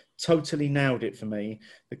open? Totally nailed it for me.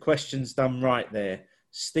 The question's done right there.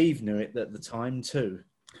 Steve knew it at the time too.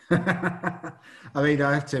 I mean,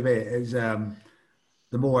 I have to admit, it was,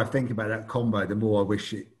 the more I think about that combo, the more I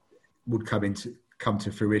wish it would come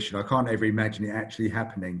to fruition. I can't ever imagine it actually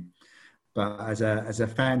happening. But as a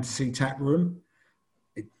fantasy tap room,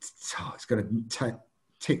 it's going to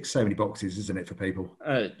tick so many boxes, isn't it, for people?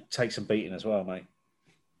 Take some beating as well, mate.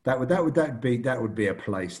 That would be a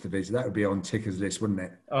place to visit. That would be on Ticker's list, wouldn't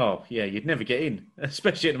it? Oh yeah, you'd never get in,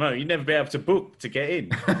 especially at the moment. You'd never be able to book to get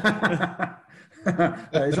in.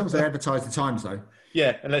 As long as they advertise the times, though.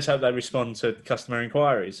 Yeah, and let's hope they respond to customer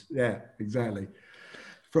inquiries. Yeah, exactly.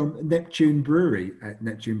 From Neptune Brewery at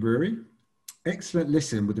Neptune Brewery. Excellent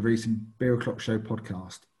listen with the recent Beer O'Clock Show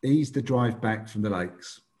podcast. Ease the drive back from the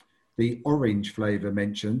lakes. The orange flavour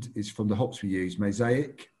mentioned is from the hops we use.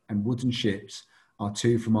 Mosaic and Wooden Ships are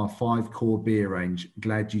two from our 5 core beer range.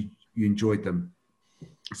 Glad you enjoyed them.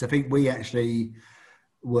 So I think we actually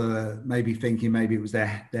were maybe thinking maybe it was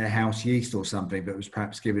their house yeast or something that was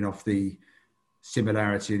perhaps giving off the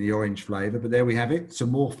similarity in the orange flavour. But there we have it.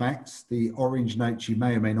 Some more facts. The orange notes you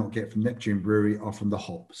may or may not get from Neptune Brewery are from the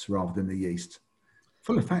hops rather than the yeast.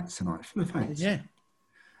 Full of facts tonight. Full of facts. Yeah.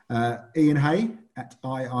 Ian Hay at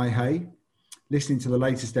II Hay. Listening to the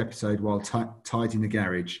latest episode while tidying the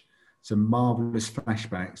garage. Some marvellous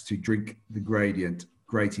flashbacks to Drink the Gradient.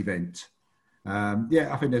 Great event. I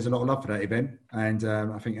think there's a lot of love for that event. And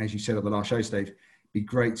I think, as you said on the last show, Steve, it'd be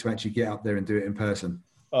great to actually get up there and do it in person.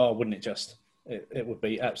 Oh, wouldn't it just? It would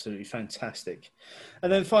be absolutely fantastic.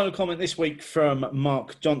 And then final comment this week from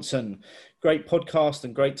Mark Johnson. Great podcast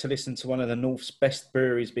and great to listen to one of the North's best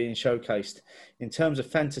breweries being showcased. In terms of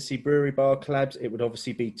fantasy brewery bar collabs, it would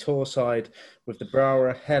obviously be Torside with the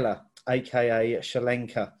Brauer Heller, aka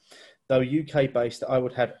Shalenka. Though UK-based, I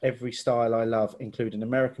would have every style I love, including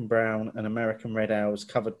American Brown and American Red Ales,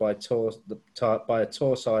 covered by a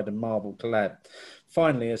Torside and Marble collab.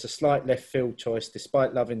 Finally, as a slight left field choice,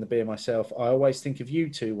 despite loving the beer myself, I always think of you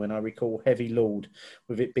two when I recall Heavy Lord,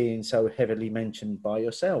 with it being so heavily mentioned by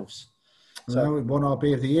yourselves. So it won our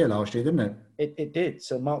beer of the year last year, didn't it? It did.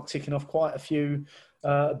 So Mark ticking off quite a few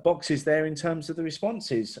boxes there in terms of the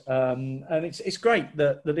responses. And it's great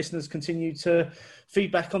that the listeners continue to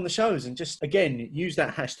feedback on the shows and just, again, use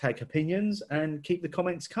that hashtag opinions and keep the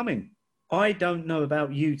comments coming. I don't know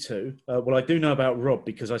about you two. Well, I do know about Rob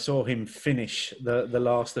because I saw him finish the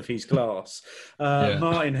last of his glass. Yeah.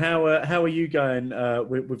 Martin, how are you going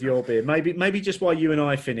with your beer? Maybe just while you and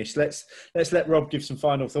I finish, let's let Rob give some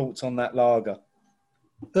final thoughts on that lager.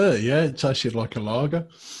 Yeah, it tasted like a lager.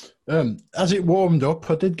 As it warmed up,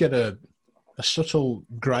 I did get a subtle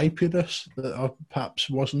grapiness that I perhaps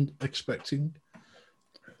wasn't expecting.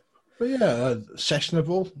 But yeah,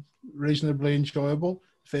 sessionable, reasonably enjoyable.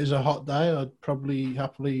 If it is a hot day, I'd probably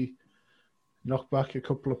happily knock back a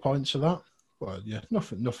couple of pints of that. Well, yeah,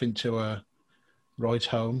 nothing to write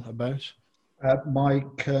home about. My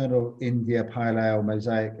Colonel India Pale Ale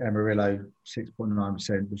Mosaic Amarillo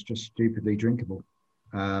 6.9% was just stupidly drinkable.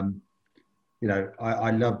 I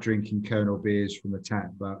love drinking Colonel beers from the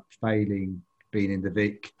tap, but failing being in the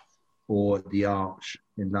Vic or the Arch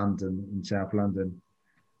in London, in South London,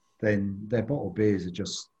 then their bottled beers are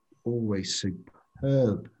just always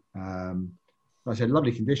superb. Like I said,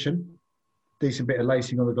 lovely condition, decent bit of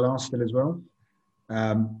lacing on the glass still as well.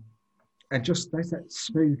 And just there's that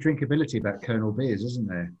smooth drinkability about Colonel beers, isn't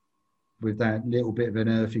there? With that little bit of an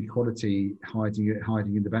earthy quality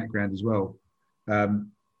hiding in the background as well.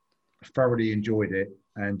 Thoroughly enjoyed it,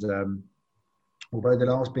 and although the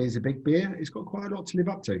last beer is a big beer, it's got quite a lot to live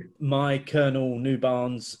up to. My Colonel New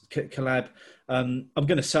Barnes collab, I'm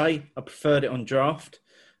going to say I preferred it on draft,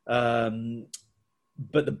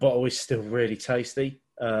 but the bottle is still really tasty.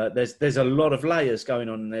 There's a lot of layers going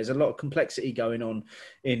on, and there's a lot of complexity going on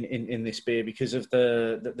in this beer because of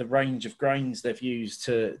the range of grains they've used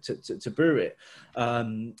to brew it,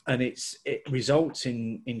 and it results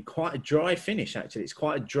in quite a dry finish. Actually, it's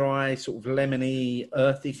quite a dry, sort of lemony,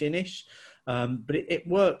 earthy finish, but it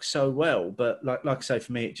works so well. But like I say,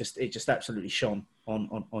 for me, it just absolutely shone.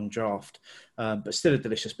 on draft. But still a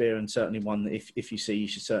delicious beer, and certainly one that if you see, you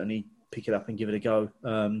should certainly pick it up and give it a go.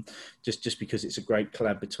 Just because it's a great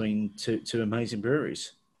collab between two amazing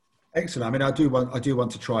breweries. Excellent. I mean, I do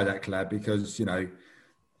want to try that collab because, you know,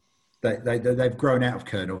 they've grown out of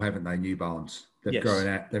Kernel, haven't they? New Barns. They've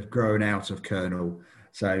grown out of Kernel.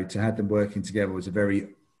 So to have them working together was a very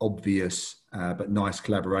obvious but nice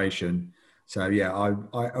collaboration. So yeah,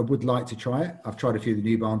 I would like to try it. I've tried a few of the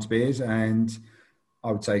New Barns beers, and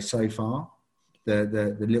I would say so far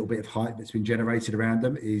the little bit of hype that's been generated around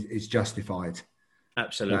them is justified.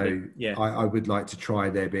 Absolutely. So yeah. I would like to try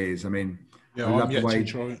their beers. I mean, Yeah, I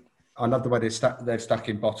love the way they're stuck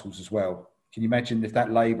in bottles as well. Can you imagine if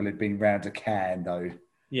that label had been round a can though?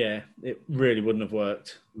 Yeah, it really wouldn't have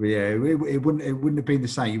worked. Yeah, it wouldn't have been the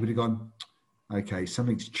same. You would have gone, okay,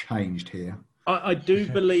 something's changed here. I do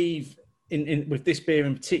believe in with this beer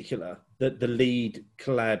in particular that the lead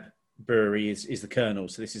collab brewery is the Kernel.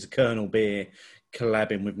 So this is a Kernel beer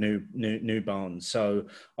collabing with New Barns. So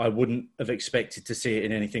I wouldn't have expected to see it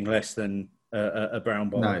in anything less than a brown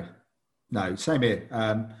bottle. No, same here.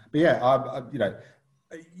 But yeah, you know,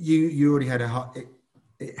 you already had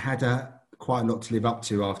it had quite a lot to live up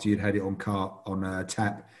to after you'd had it on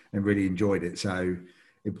tap and really enjoyed it. So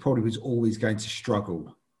it probably was always going to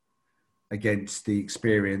struggle against the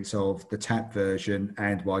experience of the tap version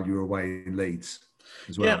and while you were away in Leeds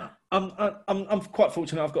as well. Yeah, I'm quite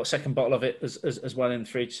fortunate. I've got a second bottle of it as well in the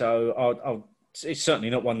fridge, so it's certainly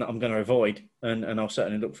not one that I'm going to avoid, and I'll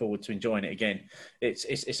certainly look forward to enjoying it again.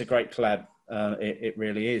 It's a great collab. It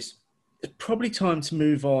really is. It's probably time to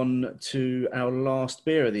move on to our last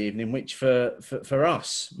beer of the evening, which for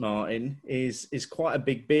us, Martin, is quite a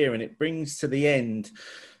big beer, and it brings to the end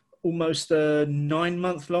almost a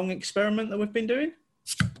 9-month-long experiment that we've been doing.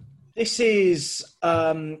 This is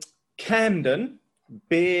Camden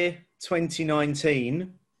Beer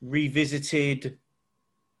 2019 revisited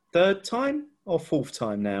third time or fourth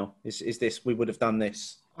time now. Is this? We would have done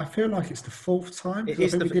this. I feel like it's the fourth time. It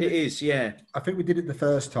is, yeah. I think we did it the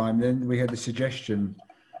first time. Then we had the suggestion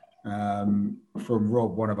from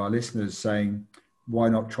Rob, one of our listeners, saying, why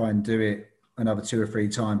not try and do it another 2 or 3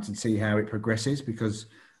 times and see how it progresses? Because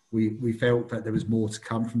we felt that there was more to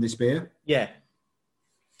come from this beer. Yeah.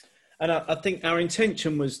 And I think our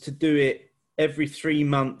intention was to do it every 3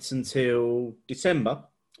 months until December,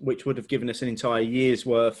 which would have given us an entire year's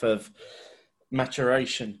worth of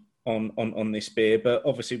maturation on this beer. But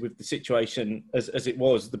obviously with the situation as it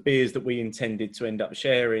was, the beers that we intended to end up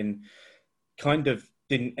sharing kind of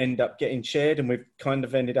didn't end up getting shared, and we've kind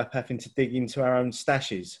of ended up having to dig into our own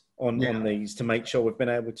stashes on these to make sure we've been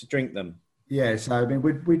able to drink them. Yeah, so I mean,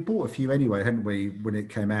 we'd bought a few anyway, hadn't we, when it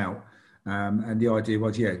came out? And the idea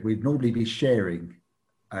was, we'd normally be sharing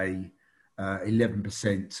a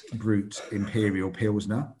 11% Brut Imperial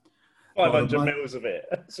Pilsner. 500 mils of it.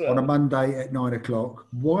 On a Monday at 9 o'clock.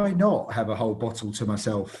 Why not have a whole bottle to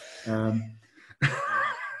myself? When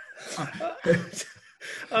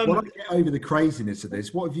I get over the craziness of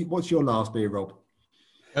this, what's your last beer, Rob?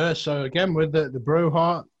 So again, with the Brew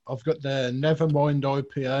Heart, I've got the Nevermind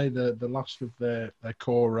IPA, the last of their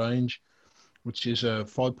core range, which is a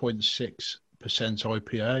 5.6%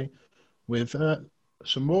 IPA with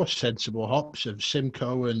some more sensible hops of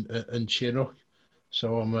Simcoe and Chinook.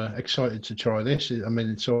 So I'm excited to try this. I mean,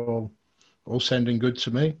 it's all sounding good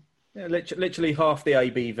to me. Yeah, literally half the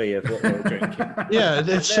ABV of what we're drinking. Yeah,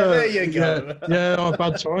 it's, there you go. Yeah,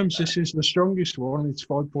 bad times. This is the strongest one. It's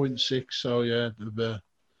 5.6. So yeah,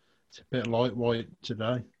 it's a bit lightweight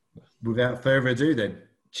today. Without further ado, then,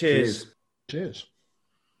 cheers. Cheers.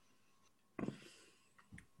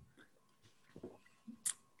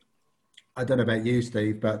 I don't know about you,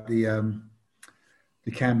 Steve, but the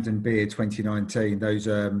Camden Beer 2019, those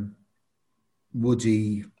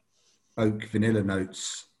woody oak vanilla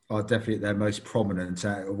notes are definitely their most prominent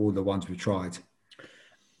out of all the ones we've tried.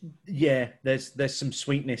 Yeah, there's some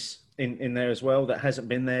sweetness in there as well that hasn't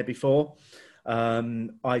been there before.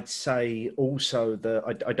 I'd say also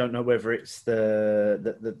I don't know whether it's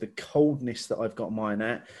the coldness that I've got mine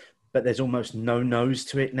at, but there's almost no nose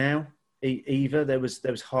to it now either. There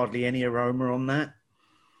was hardly any aroma on that.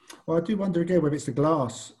 Well, I do wonder again whether it's the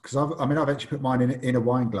glass, because I've actually put mine in a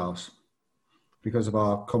wine glass because of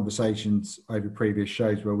our conversations over previous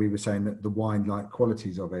shows where we were saying that the wine-like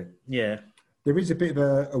qualities of it. Yeah. There is a bit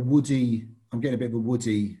of a woody, I'm getting a bit of a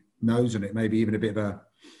woody nose on it, maybe even a bit of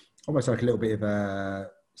almost like a little bit of a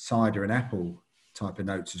cider and apple type of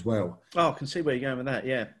notes as well. Oh, I can see where you're going with that,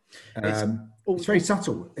 yeah. It's very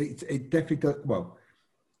subtle. It definitely does, well,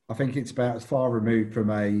 I think it's about as far removed from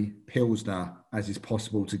a Pilsner as is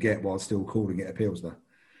possible to get while still calling it a Pilsner.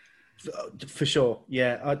 For sure,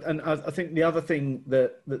 yeah. I think the other thing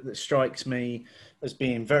that strikes me as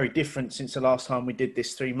being very different since the last time we did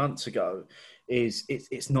this 3 months ago is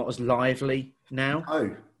it's not as lively now.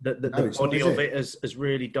 Oh, The it's body not, is of it has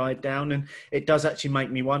really died down, and it does actually make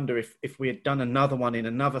me wonder if we had done another one in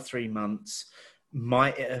another 3 months,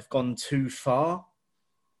 might it have gone too far?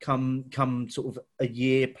 Come sort of a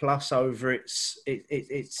year plus over its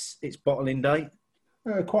bottling date.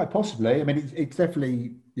 Quite possibly. I mean, it's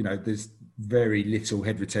definitely, there's very little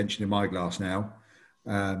head retention in my glass now.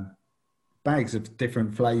 Bags of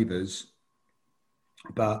different flavours,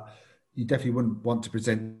 but you definitely wouldn't want to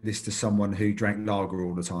present this to someone who drank lager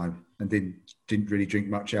all the time and didn't really drink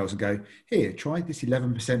much else and go, here, try this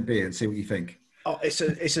 11% beer and see what you think. Oh, it's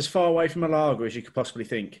as far away from a lager as you could possibly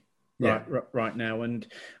think. Yeah. Right now, and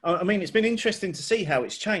I mean, it's been interesting to see how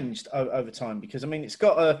it's changed over time, because I mean,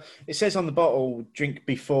 it says on the bottle, drink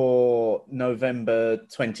before November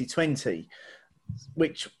 2020,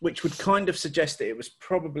 which would kind of suggest that it was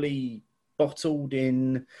probably bottled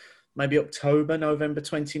in maybe November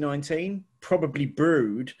 2019, probably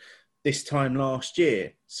brewed this time last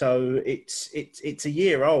year. So it's a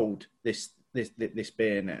year old, this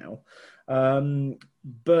beer now,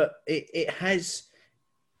 but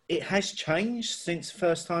it has changed since the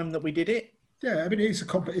first time that we did it. Yeah, I mean, it's a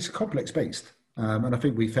complex beast. And I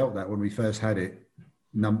think we felt that when we first had it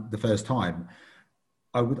the first time.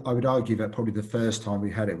 I would argue that probably the first time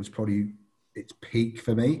we had it was probably its peak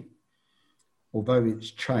for me. Although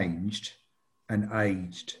it's changed and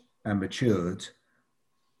aged and matured,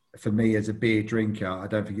 for me as a beer drinker, I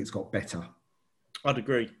don't think it's got better. I'd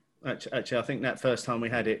agree. Actually, I think that first time we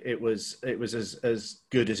had it, it was as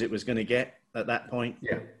good as it was going to get at that point.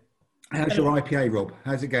 Yeah. How's your IPA, Rob?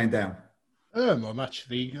 How's it going down?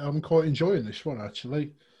 I'm quite enjoying this one,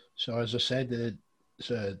 actually. So as I said,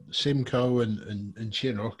 it's Simcoe and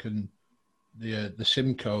Chinook, and the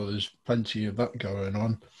Simcoe, there's plenty of that going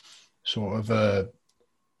on. Sort of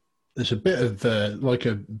there's a bit of like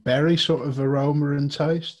a berry sort of aroma and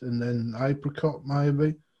taste, and then apricot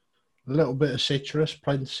maybe. A little bit of citrus,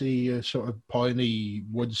 plenty sort of piney,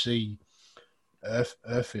 woodsy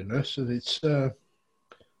earthiness, and it's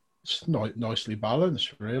nicely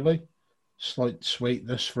balanced, really. Slight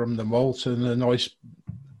sweetness from the malt and a nice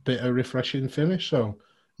bit of refreshing finish. So,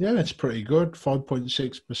 yeah, it's pretty good.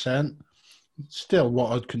 5.6%. Still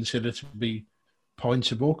what I'd consider to be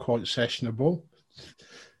pintable, quite sessionable.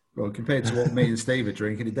 Well, compared to what me and Steve are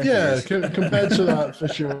drinking, it definitely is. Compared to that, for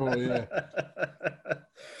sure, yeah.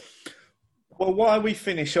 Well, while we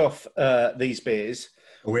finish off these beers...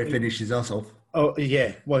 Or it finishes us off. Oh,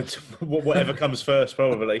 yeah. Well, whatever comes first,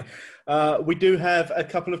 probably. We do have a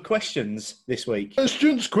couple of questions this week.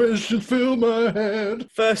 Questions, fill my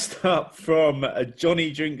head. First up from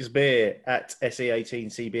Johnny Drinks Beer at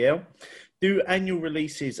SE18CBL. Do annual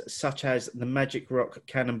releases such as the Magic Rock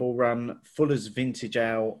Cannonball Run, Fuller's Vintage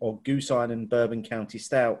Ale, or Goose Island Bourbon County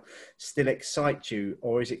Stout still excite you,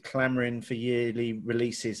 or is it clamouring for yearly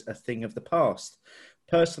releases a thing of the past?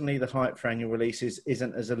 Personally, the hype for annual releases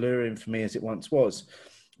isn't as alluring for me as it once was,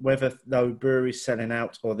 whether though breweries selling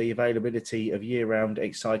out or the availability of year-round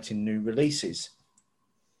exciting new releases.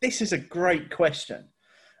 This is a great question.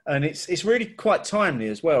 And it's really quite timely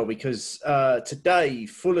as well, because today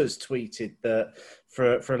Fuller's tweeted that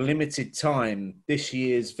for a limited time, this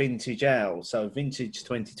year's Vintage Ale, so Vintage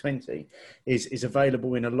 2020, is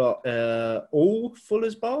available in a lot, all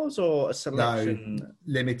Fuller's bars or a selection? No,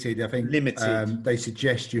 limited. I think limited. They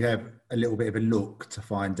suggest you have a little bit of a look to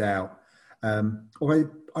find out. Although,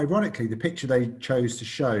 ironically, the picture they chose to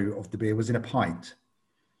show of the beer was in a pint.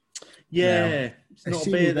 Yeah, now, it's not a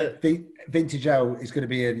beer that... The Vintage Ale is going to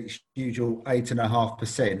be its usual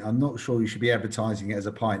 8.5%. I'm not sure you should be advertising it as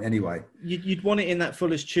a pint anyway. You'd want it in that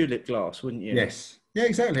Fuller's tulip glass, wouldn't you? Yes. Yeah,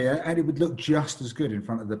 exactly. And it would look just as good in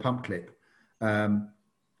front of the pump clip.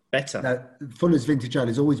 Better. Now, Fuller's Vintage Ale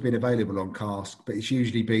has always been available on cask, but it's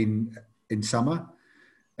usually been in summer.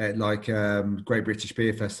 At Great British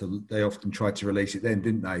Beer Festival, they often tried to release it then,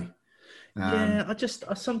 didn't they? Yeah,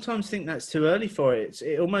 I sometimes think that's too early for it.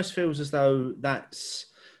 It almost feels as though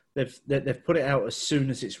they've put it out as soon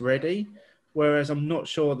as it's ready, whereas I'm not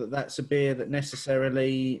sure that that's a beer that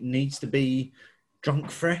necessarily needs to be drunk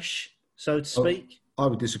fresh, so to speak. I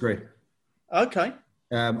would disagree. Okay.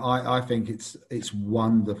 I think it's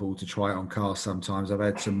wonderful to try it on cask sometimes. I've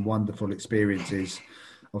had some wonderful experiences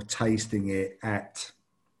of tasting it at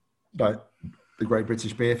the Great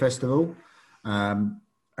British Beer Festival.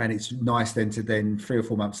 And it's nice then to 3 or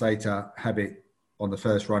 4 months later have it on the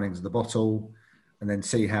first runnings of the bottle and then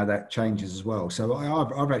see how that changes as well. So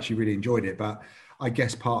I've actually really enjoyed it. But I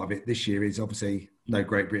guess part of it this year is obviously no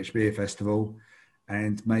Great British Beer Festival,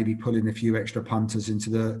 and maybe pulling a few extra punters into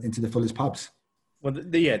the Fuller's pubs. Well,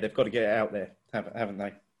 yeah, they've got to get it out there, haven't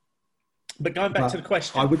they? But going back to the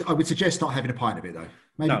question, I would suggest not having a pint of it though.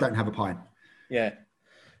 Maybe don't have a pint. Yeah.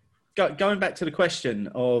 Going back to the question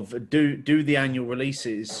of do the annual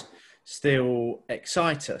releases still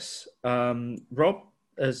excite us? Rob,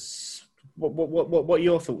 what are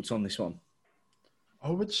your thoughts on this one? I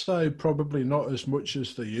would say probably not as much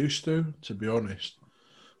as they used to be honest.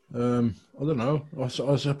 I don't know. I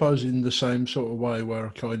suppose in the same sort of way where I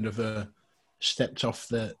kind of stepped off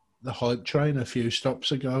the hype train a few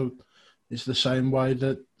stops ago, is the same way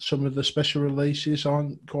that some of the special releases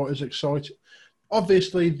aren't quite as exciting.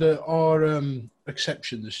 Obviously, there are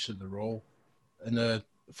exceptions to the rule, and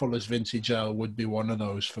Fuller's Vintage Ale would be one of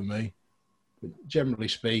those for me. But generally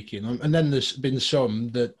speaking, and then there's been some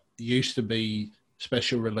that used to be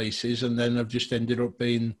special releases and then have just ended up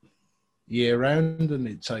being year round, and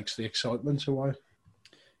it takes the excitement away.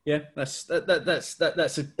 Yeah, that's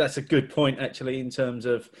a good point actually, in terms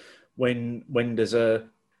of when does an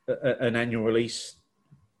annual release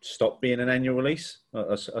stop being an annual release?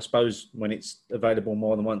 I suppose when it's available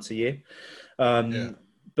more than once a year.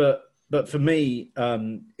 But for me,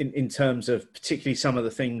 in terms of particularly some of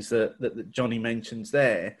the things that Johnny mentions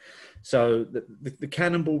there, so the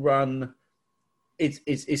Cannonball Run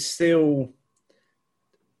is still,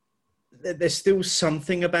 there's still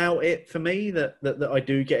something about it for me that I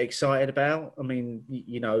do get excited about. I mean,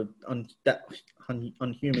 that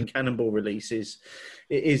Unhuman Cannonball releases,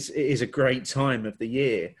 it is a great time of the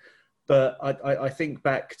year. But I think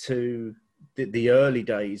back to the early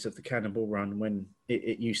days of the Cannonball Run when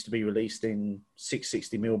it used to be released in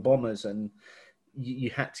 660mm bombers, and you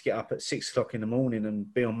had to get up at 6 o'clock in the morning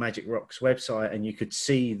and be on Magic Rock's website, and you could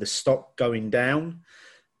see the stock going down.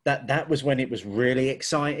 That was when it was really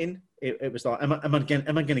exciting. It was like, am I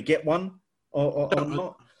going to get one or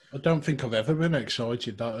not? I don't think I've ever been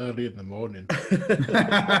excited that early in the morning.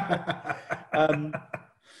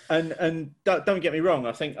 And don't get me wrong.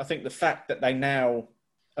 I think the fact that they now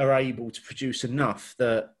are able to produce enough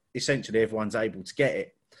that essentially everyone's able to get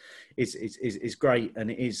it is great, and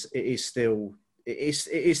it is still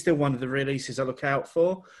one of the releases I look out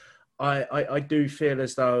for. I do feel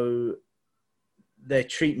as though their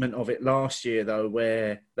treatment of it last year, though,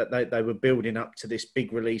 where that they were building up to this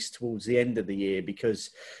big release towards the end of the year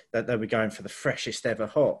because that they were going for the freshest ever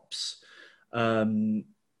hops.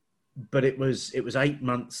 But it was 8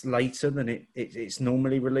 months later than it's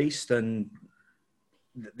normally released, and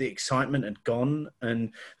the excitement had gone,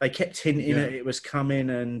 and they kept hinting that it was coming,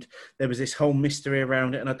 and there was this whole mystery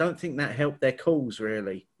around it. And I don't think that helped their cause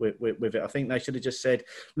really with it. I think they should have just said,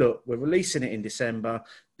 look, we're releasing it in December.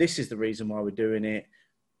 This is the reason why we're doing it.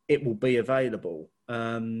 It will be available.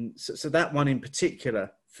 So that one in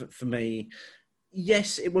particular for me,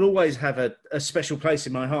 yes, it will always have a special place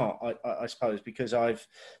in my heart, I suppose, because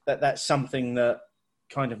that's something that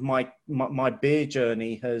kind of my beer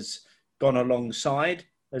journey has gone alongside,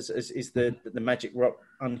 as is the Magic Rock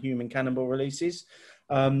Unhuman Cannonball releases.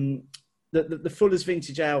 The Fuller's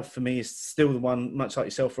Vintage Ale for me is still the one, much like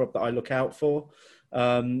yourself, Rob, that I look out for.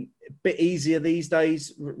 A bit easier these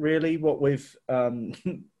days, really, what with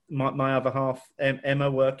my other half,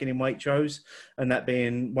 Emma, working in Waitrose, and that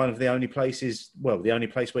being one of the only places, the only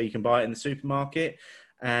place where you can buy it in the supermarket.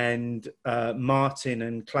 And Martin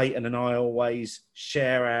and Clayton and I always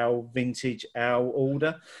share our vintage ale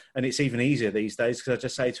order, and it's even easier these days because I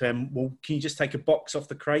just say to him, well, can you just take a box off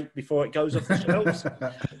the crate before it goes off the shelves,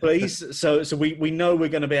 please? So we know we're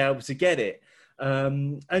going to be able to get it.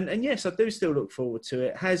 And yes, I do still look forward to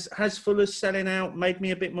it. Has Fuller's selling out made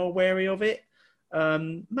me a bit more wary of it?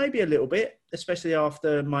 Maybe a little bit, especially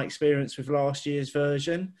after my experience with last year's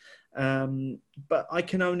version. But I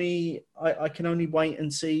can only wait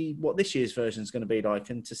and see what this year's version is going to be like,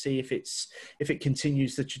 and to see if it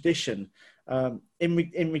continues the tradition.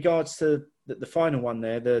 In regards to the final one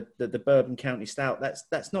there, the Bourbon County Stout,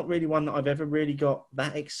 that's not really one that I've ever really got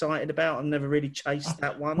that excited about. I've never really chased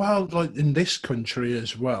that one. Well, like in this country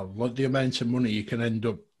as well, like the amount of money you can end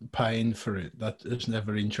up paying for it, that has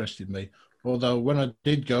never interested me. Although when I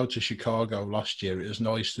did go to Chicago last year, it was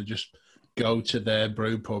nice to just go to their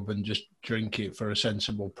brew pub and just drink it for a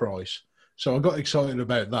sensible price. So I got excited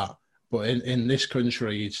about that. But in this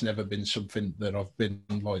country, it's never been something that I've been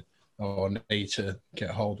like, oh, I need to get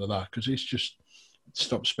hold of that, because it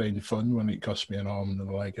stops being fun when it costs me an arm and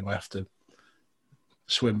a leg and I have to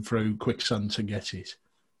swim through quicksand to get it.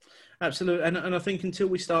 Absolutely. And I think until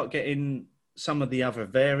we start getting some of the other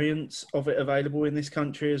variants of it available in this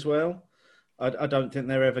country as well, I don't think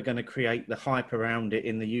they're ever going to create the hype around it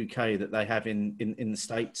in the UK that they have in the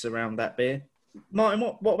States around that beer. Martin,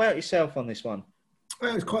 what about yourself on this one?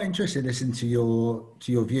 Well, it's quite interesting listening to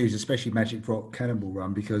your views, especially Magic Rock Cannonball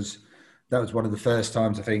Run, because that was one of the first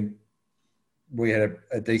times I think we had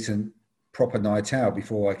a decent proper night out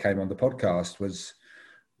before I came on the podcast, was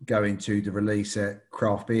going to the release at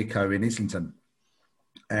Craft Beer Co in Islington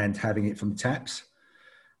and having it from the taps.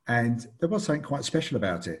 And there was something quite special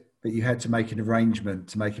about it, but you had to make an arrangement,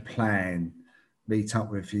 to make a plan, meet up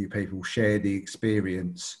with a few people, share the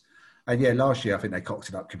experience. And yeah, last year I think they cocked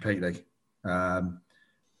it up completely.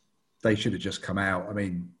 They should have just come out. I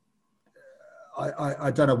mean, I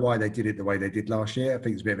don't know why they did it the way they did last year. I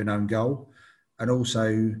think it's a bit of an own goal. And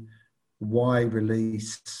also, why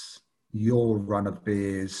release your run of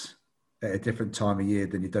beers at a different time of year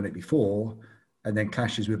than you've done it before, and then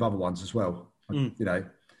clashes with other ones as well? You know,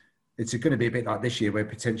 it's going to be a bit like this year, where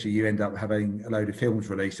potentially you end up having a load of films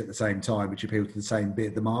released at the same time, which appeal to the same bit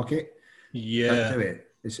of the market. Yeah, don't do it.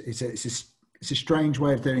 It's a strange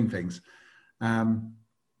way of doing things.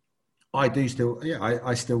 I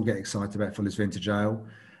still get excited about Fuller's Vintage Ale,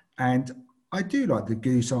 and I do like the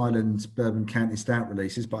Goose Island Bourbon County Stout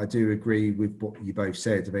releases, but I do agree with what you both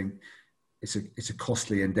said. I think it's a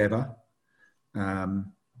costly endeavour, but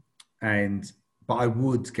I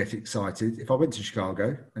would get excited if I went to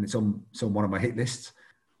Chicago and it's on one of my hit lists.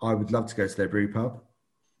 I would love to go to their brew pub,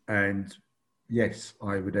 and yes,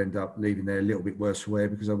 I would end up leaving there a little bit worse for wear,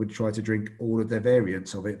 because I would try to drink all of their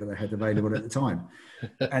variants of it that they had available at the time.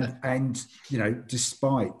 And you know,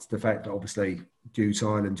 despite the fact that obviously Goose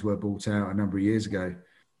Islands were bought out a number of years ago,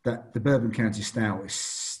 that the Bourbon County Stout is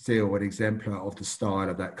still an exemplar of the style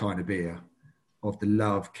of that kind of beer, of the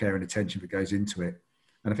love, care and attention that goes into it.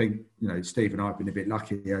 And I think, you know, Steve and I have been a bit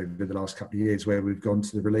lucky over the last couple of years where we've gone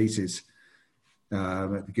to the releases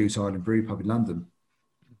at the Goose Island Brew Pub in London.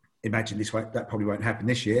 Imagine that probably won't happen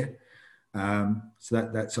this year. So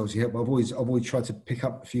that's obviously helped. I've always tried to pick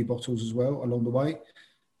up a few bottles as well along the way.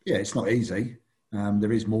 Yeah, it's not easy.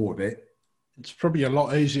 There is more of it. It's probably a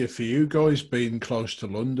lot easier for you guys being close to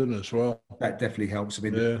London as well. That definitely helps. I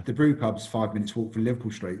mean, the brew pub's 5 minutes walk from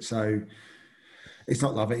Liverpool Street, so it's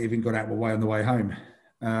not like I've even got out of my way on the way home.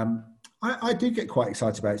 I do get quite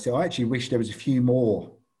excited about it. So I actually wish there was a few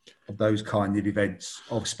more of those kind of events,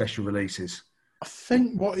 of special releases. I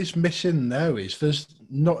think what is missing now is there's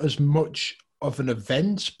not as much of an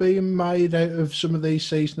event being made out of some of these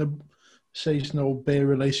seasonal beer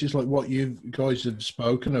releases, like what you guys have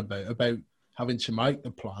spoken about having to make the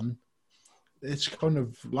plan. It's kind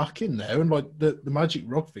of lacking now. And like the Magic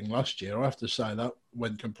Rock thing last year, I have to say that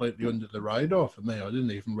went completely under the radar for me. I didn't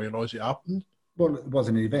even realise it happened. Well, it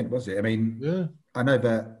wasn't an event, was it? I mean, yeah. I know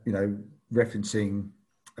that, you know, referencing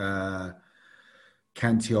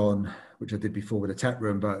Cantillon, which I did before with the tap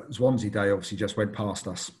room, but Swansea Day obviously just went past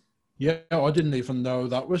us. Yeah, I didn't even know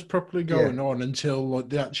that was properly going on until like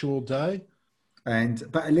the actual day.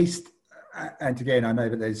 But at least, and again, I know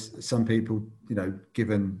that there's some people, you know,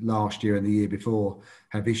 given last year and the year before,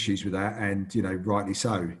 have issues with that, and, you know, rightly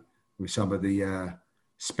so, with some of the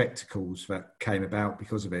spectacles that came about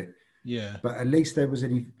because of it. Yeah. But at least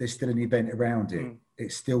there's still an event around it.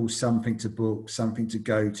 It's still something to book, something to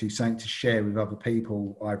go to, something to share with other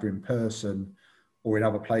people, either in person or in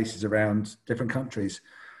other places around different countries.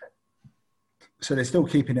 So they're still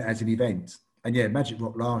keeping it as an event. And yeah, Magic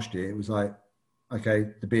Rock last year, it was like, okay,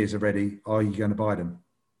 the beers are ready. Are you going to buy them?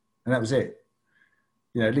 And that was it.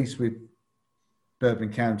 You know, at least with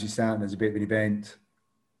Bourbon County Stout, there's a bit of an event.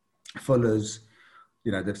 Fuller's,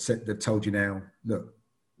 you know, they've told you now, look,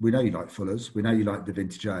 we know you like Fuller's. We know you like the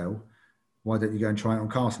Vintage Ale. Why don't you go and try it on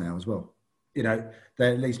cask now as well? You know,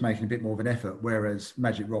 they're at least making a bit more of an effort, whereas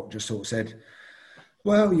Magic Rock just sort of said,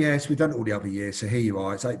 well, yes, we've done it all the other year, so here you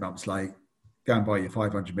are. It's 8 months late. Go and buy your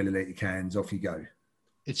 500 milliliter cans. Off you go.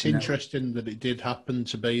 It's interesting that it did happen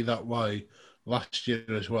to be that way last year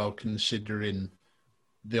as well, considering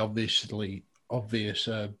the obvious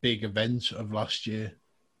big event of last year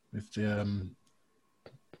with the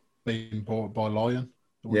being bought by Lion.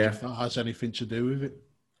 I wonder if that has anything to do with it.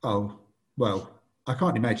 Oh, well, I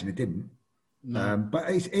can't imagine it didn't. No.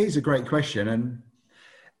 But it is a great question, and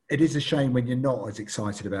it is a shame when you're not as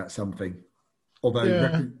excited about something.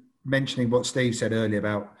 Although mentioning what Steve said earlier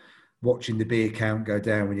about watching the beer count go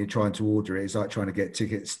down when you're trying to order it, it's like trying to get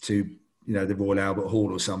tickets to, you know, the Royal Albert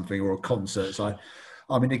Hall or something, or a concert. It's like,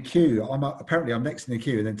 I'm in a queue. I'm next in the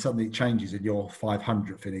queue, and then suddenly it changes and you're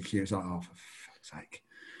 500th in the queue. It's like, oh, for fuck's sake.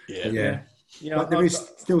 Yeah, but there is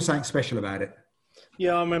still something special about it.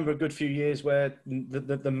 Yeah, I remember a good few years where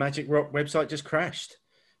the Magic Rock website just crashed.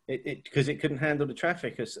 because it couldn't handle the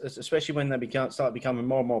traffic, especially when they started becoming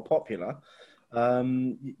more and more popular.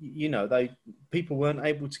 People weren't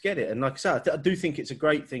able to get it, and like I said, I do think it's a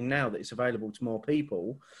great thing now that it's available to more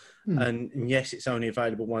people. And yes, it's only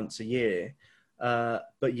available once a year,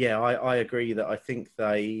 but yeah, I agree that I think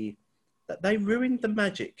they ruined the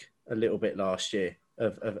magic a little bit last year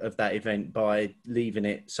of that event by leaving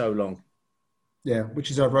it so long. Yeah, which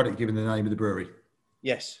is ironic given the name of the brewery.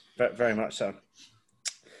 Yes, very much so.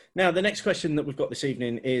 Now, the next question that we've got this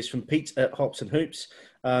evening is from Pete at Hops and Hoops.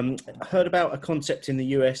 Heard about a concept in the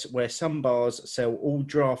US where some bars sell all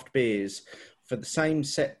draft beers for the same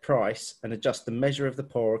set price and adjust the measure of the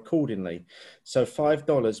pour accordingly. So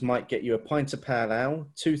 $5 might get you a pint of pale ale,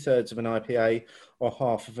 2/3 of an IPA, or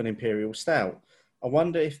half of an imperial stout. I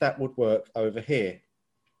wonder if that would work over here.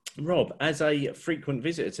 Rob, as a frequent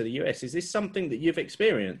visitor to the US, is this something that you've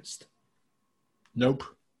experienced? Nope.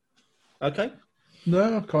 Okay.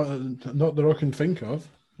 No, I can't, not that I can think of.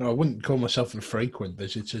 No, I wouldn't call myself a frequent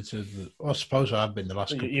visitor to the... I suppose I have been the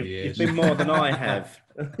last couple of years. You've been more than I have.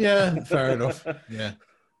 Yeah, fair enough. Yeah.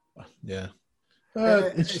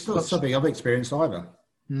 It's not something I've experienced either.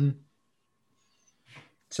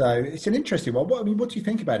 So it's an interesting one. What do you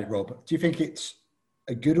think about it, Rob? Do you think it's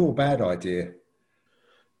a good or bad idea?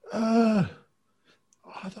 I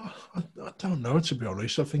don't know, to be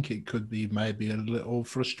honest. I think it could be maybe a little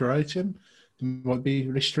frustrating. It might be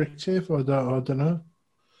restrictive. I don't know.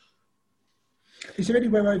 Is there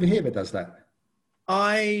anywhere over here that does that?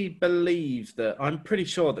 I'm pretty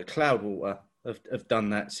sure that Cloudwater have done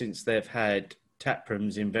that since they've had tap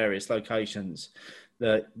rooms in various locations.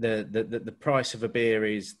 The price of a beer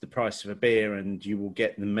is the price of a beer, and you will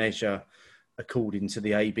get the measure according to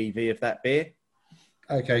the ABV of that beer.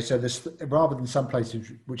 Okay, so rather than some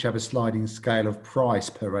places which have a sliding scale of price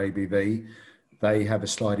per ABV, they have a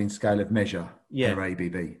sliding scale of measure per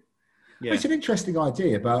ABV. Yeah. It's an interesting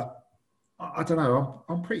idea, but I don't know.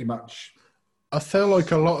 I'm pretty much... I feel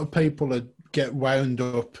like a lot of people get wound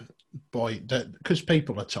up by that because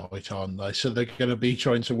people are tight, aren't they? So they're going to be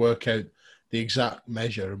trying to work out the exact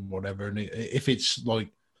measure and whatever. And if it's like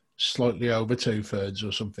slightly over 2/3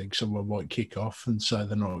 or something, someone might kick off and say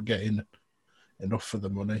they're not getting enough for the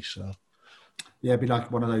money. So yeah, it'd be like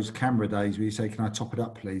one of those camera days where you say, "Can I top it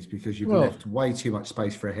up, please?" Because you've left way too much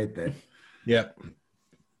space for a head there. Yeah,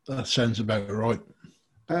 that sounds about right.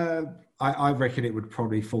 I reckon it would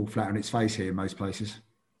probably fall flat on its face here in most places,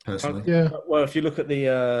 personally. Yeah. Well, if you look at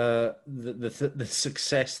the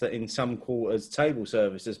success that in some quarters table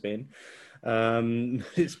service has been,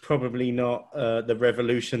 it's probably not the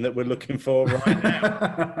revolution that we're looking for right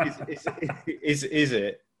now. Is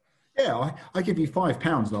it? Yeah, I give you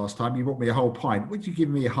 £5 last time. You bought me a whole pint. What did you give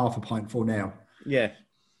me a half a pint for now? Yeah.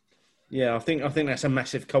 Yeah, I think that's a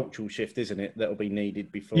massive cultural shift, isn't it? That'll be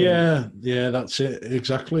needed before. Yeah, that's it.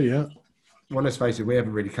 Exactly, yeah. Well, let's face it, we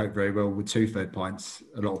haven't really coped very well with 2/3 pints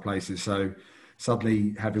a lot of places. So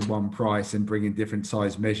suddenly having one price and bringing different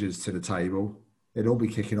size measures to the table, it'd all be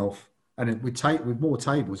kicking off. And with more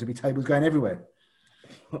tables, there'd be tables going everywhere.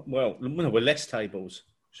 Well, with less tables,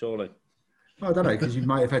 surely. Well, I don't know, because you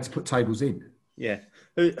might have had to put tables in. Yeah,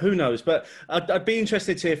 who knows? But I'd be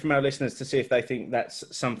interested to hear from our listeners to see if they think that's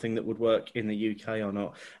something that would work in the UK or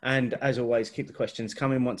not. And as always, keep the questions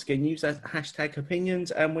coming. Once again, use that hashtag opinions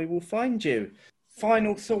and we will find you.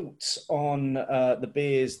 Final thoughts on the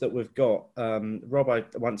beers that we've got. Rob, I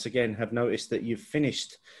once again have noticed that you've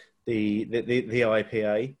finished the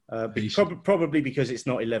IPA, probably because it's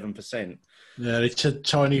not 11%. Yeah, it's a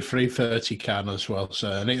tiny 330 can as well,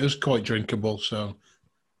 so and it was quite drinkable, so...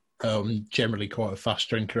 generally quite a fast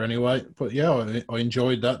drinker anyway. But yeah, I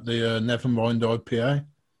enjoyed that. The Nevermind IPA.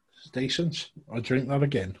 It's decent. I drink that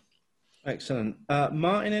again. Excellent.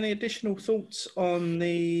 Martin, any additional thoughts on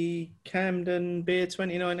the Camden Beer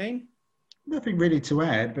 2019? Nothing really to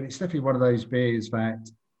add, but it's definitely one of those beers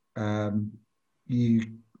that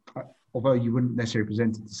although you wouldn't necessarily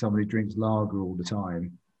present it to someone who drinks lager all the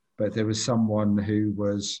time, but there was someone who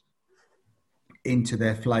was into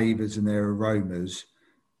their flavours and their aromas,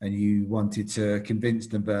 and you wanted to convince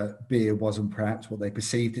them that beer wasn't perhaps what they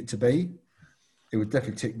perceived it to be, it would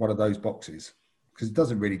definitely tick one of those boxes because it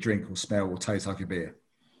doesn't really drink or smell or taste like a beer.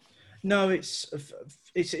 No, it's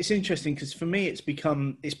interesting because for me it's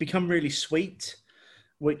become really sweet,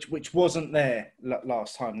 which wasn't there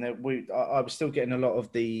last time. I was still getting a lot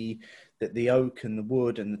of the oak and the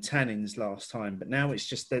wood and the tannins last time, but now it's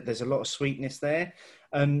just that there's a lot of sweetness there.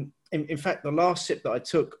 In fact, the last sip that I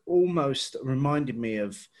took almost reminded me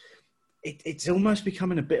of it's almost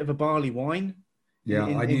becoming a bit of a barley wine. Yeah,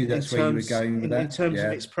 I knew that's where you were going with that. In terms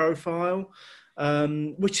of its profile,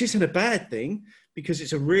 which isn't a bad thing because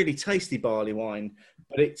it's a really tasty barley wine.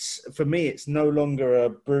 But for me, it's no longer a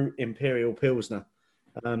Brut Imperial Pilsner.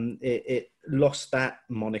 It lost that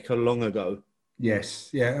moniker long ago. Yes,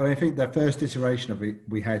 yeah. I think the first iteration of it,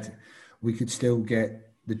 we could still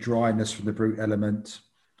get the dryness from the Brut element.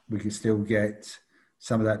 We could still get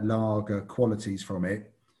some of that lager qualities from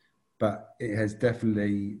it, but it has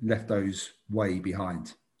definitely left those way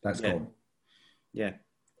behind. That's gone. Yeah.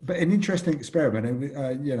 But an interesting experiment, and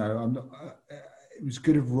it was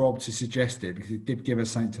good of Rob to suggest it because it did give us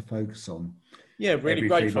something to focus on. Yeah, really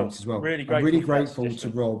grateful as well. Really I'm really grateful to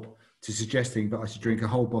Rob to suggesting that I should drink a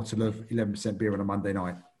whole bottle of 11% beer on a Monday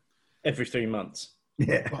night. Every 3 months.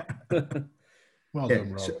 Yeah. Well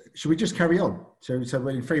done, Rob. Should we just carry on? So in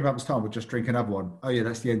 3 months' time, we'll just drink another one. Oh, yeah,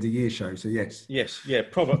 that's the end of year show. So, yes. Yes, yeah,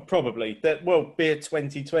 probably. Beer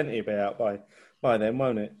 2020 will be out by then,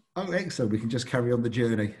 won't it? Oh, excellent. We can just carry on the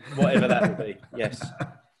journey. Whatever that will be. Yes.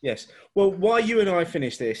 Yes. Well, while you and I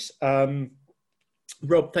finish this,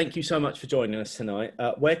 Rob, thank you so much for joining us tonight.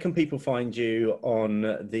 Where can people find you on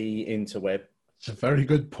the interweb? It's a very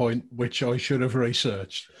good point, which I should have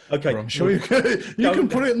researched. Okay. But I'm sure you can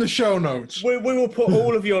put it in the show notes. We will put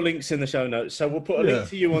all of your links in the show notes. So we'll put a link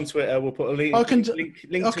to you on Twitter. We'll put a link to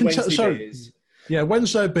Wednesday Beers. Yeah,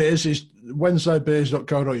 Wednesday Beers is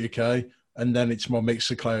wednesdaybeers.co.uk, and then it's my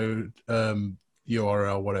Mixercloud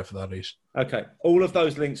URL, whatever that is. Okay, all of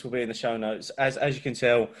those links will be in the show notes. As you can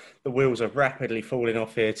tell, the wheels are rapidly falling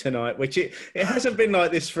off here tonight, which it hasn't been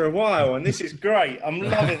like this for a while, and this is great. I'm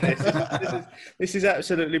loving this. This is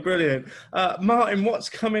absolutely brilliant. Martin, what's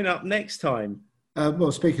coming up next time?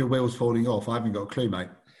 Well, speaking of wheels falling off, I haven't got a clue, mate.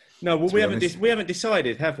 No, well, we haven't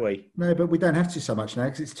decided, have we? No, but we don't have to so much now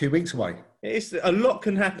because it's 2 weeks away. A lot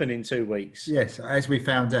can happen in 2 weeks. Yes, as we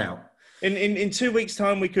found out. In 2 weeks'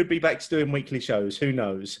 time, we could be back to doing weekly shows. Who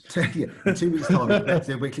knows? Yeah, in 2 weeks' time, we're back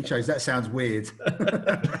to do weekly shows. That sounds weird.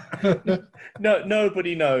 No,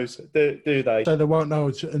 nobody knows, do they? So they won't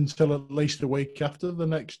know until at least a week after the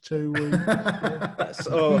next 2 weeks.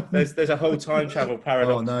 There's a whole time travel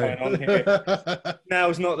paradox going on here.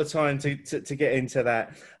 Now's not the time to get into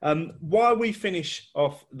that. While we finish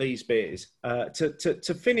off these beers,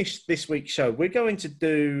 to finish this week's show, we're going to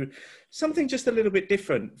do something just a little bit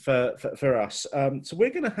different for us. So we're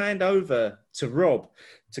going to hand over to Rob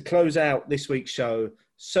to close out this week's show,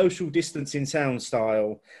 social distancing sound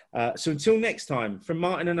style. So until next time, from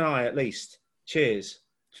Martin and I at least, cheers.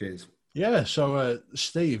 Cheers. Yeah, so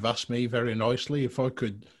Steve asked me very nicely if I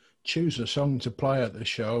could choose a song to play at the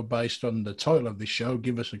show based on the title of the show,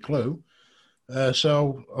 give us a clue.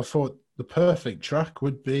 So I thought the perfect track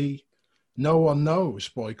would be No One Knows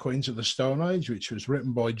by Queens of the Stone Age, which was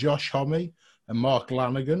written by Josh Homme and Mark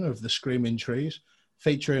Lanigan of the Screaming Trees,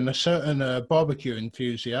 featuring a certain barbecue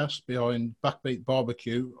enthusiast behind Backbeat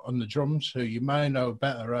Barbecue on the drums, who you may know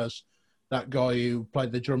better as that guy who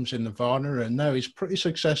played the drums in Nirvana, and now he's pretty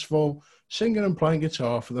successful singing and playing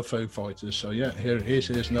guitar for the Foo Fighters. So yeah, here it is.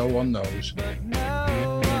 Here's No One Knows.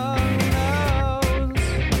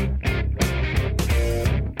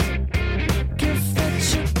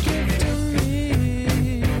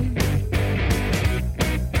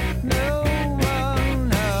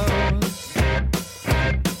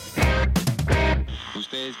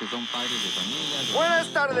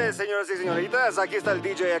 Buenas tardes, señoras y señoritas. Aquí está el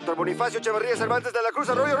DJ Héctor Bonifacio Echeverría Cervantes de la Cruz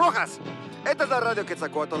Arroyo Rojas. Esta es la radio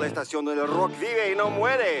Quetzalcóatl, la estación donde el rock vive y no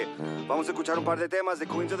muere. Vamos a escuchar un par de temas de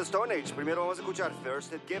Queens of the Stone Age. Primero vamos a escuchar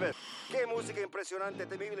First It Give It. Qué música impresionante,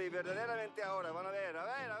 temible y verdaderamente ahora. Van a ver,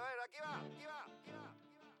 aquí va.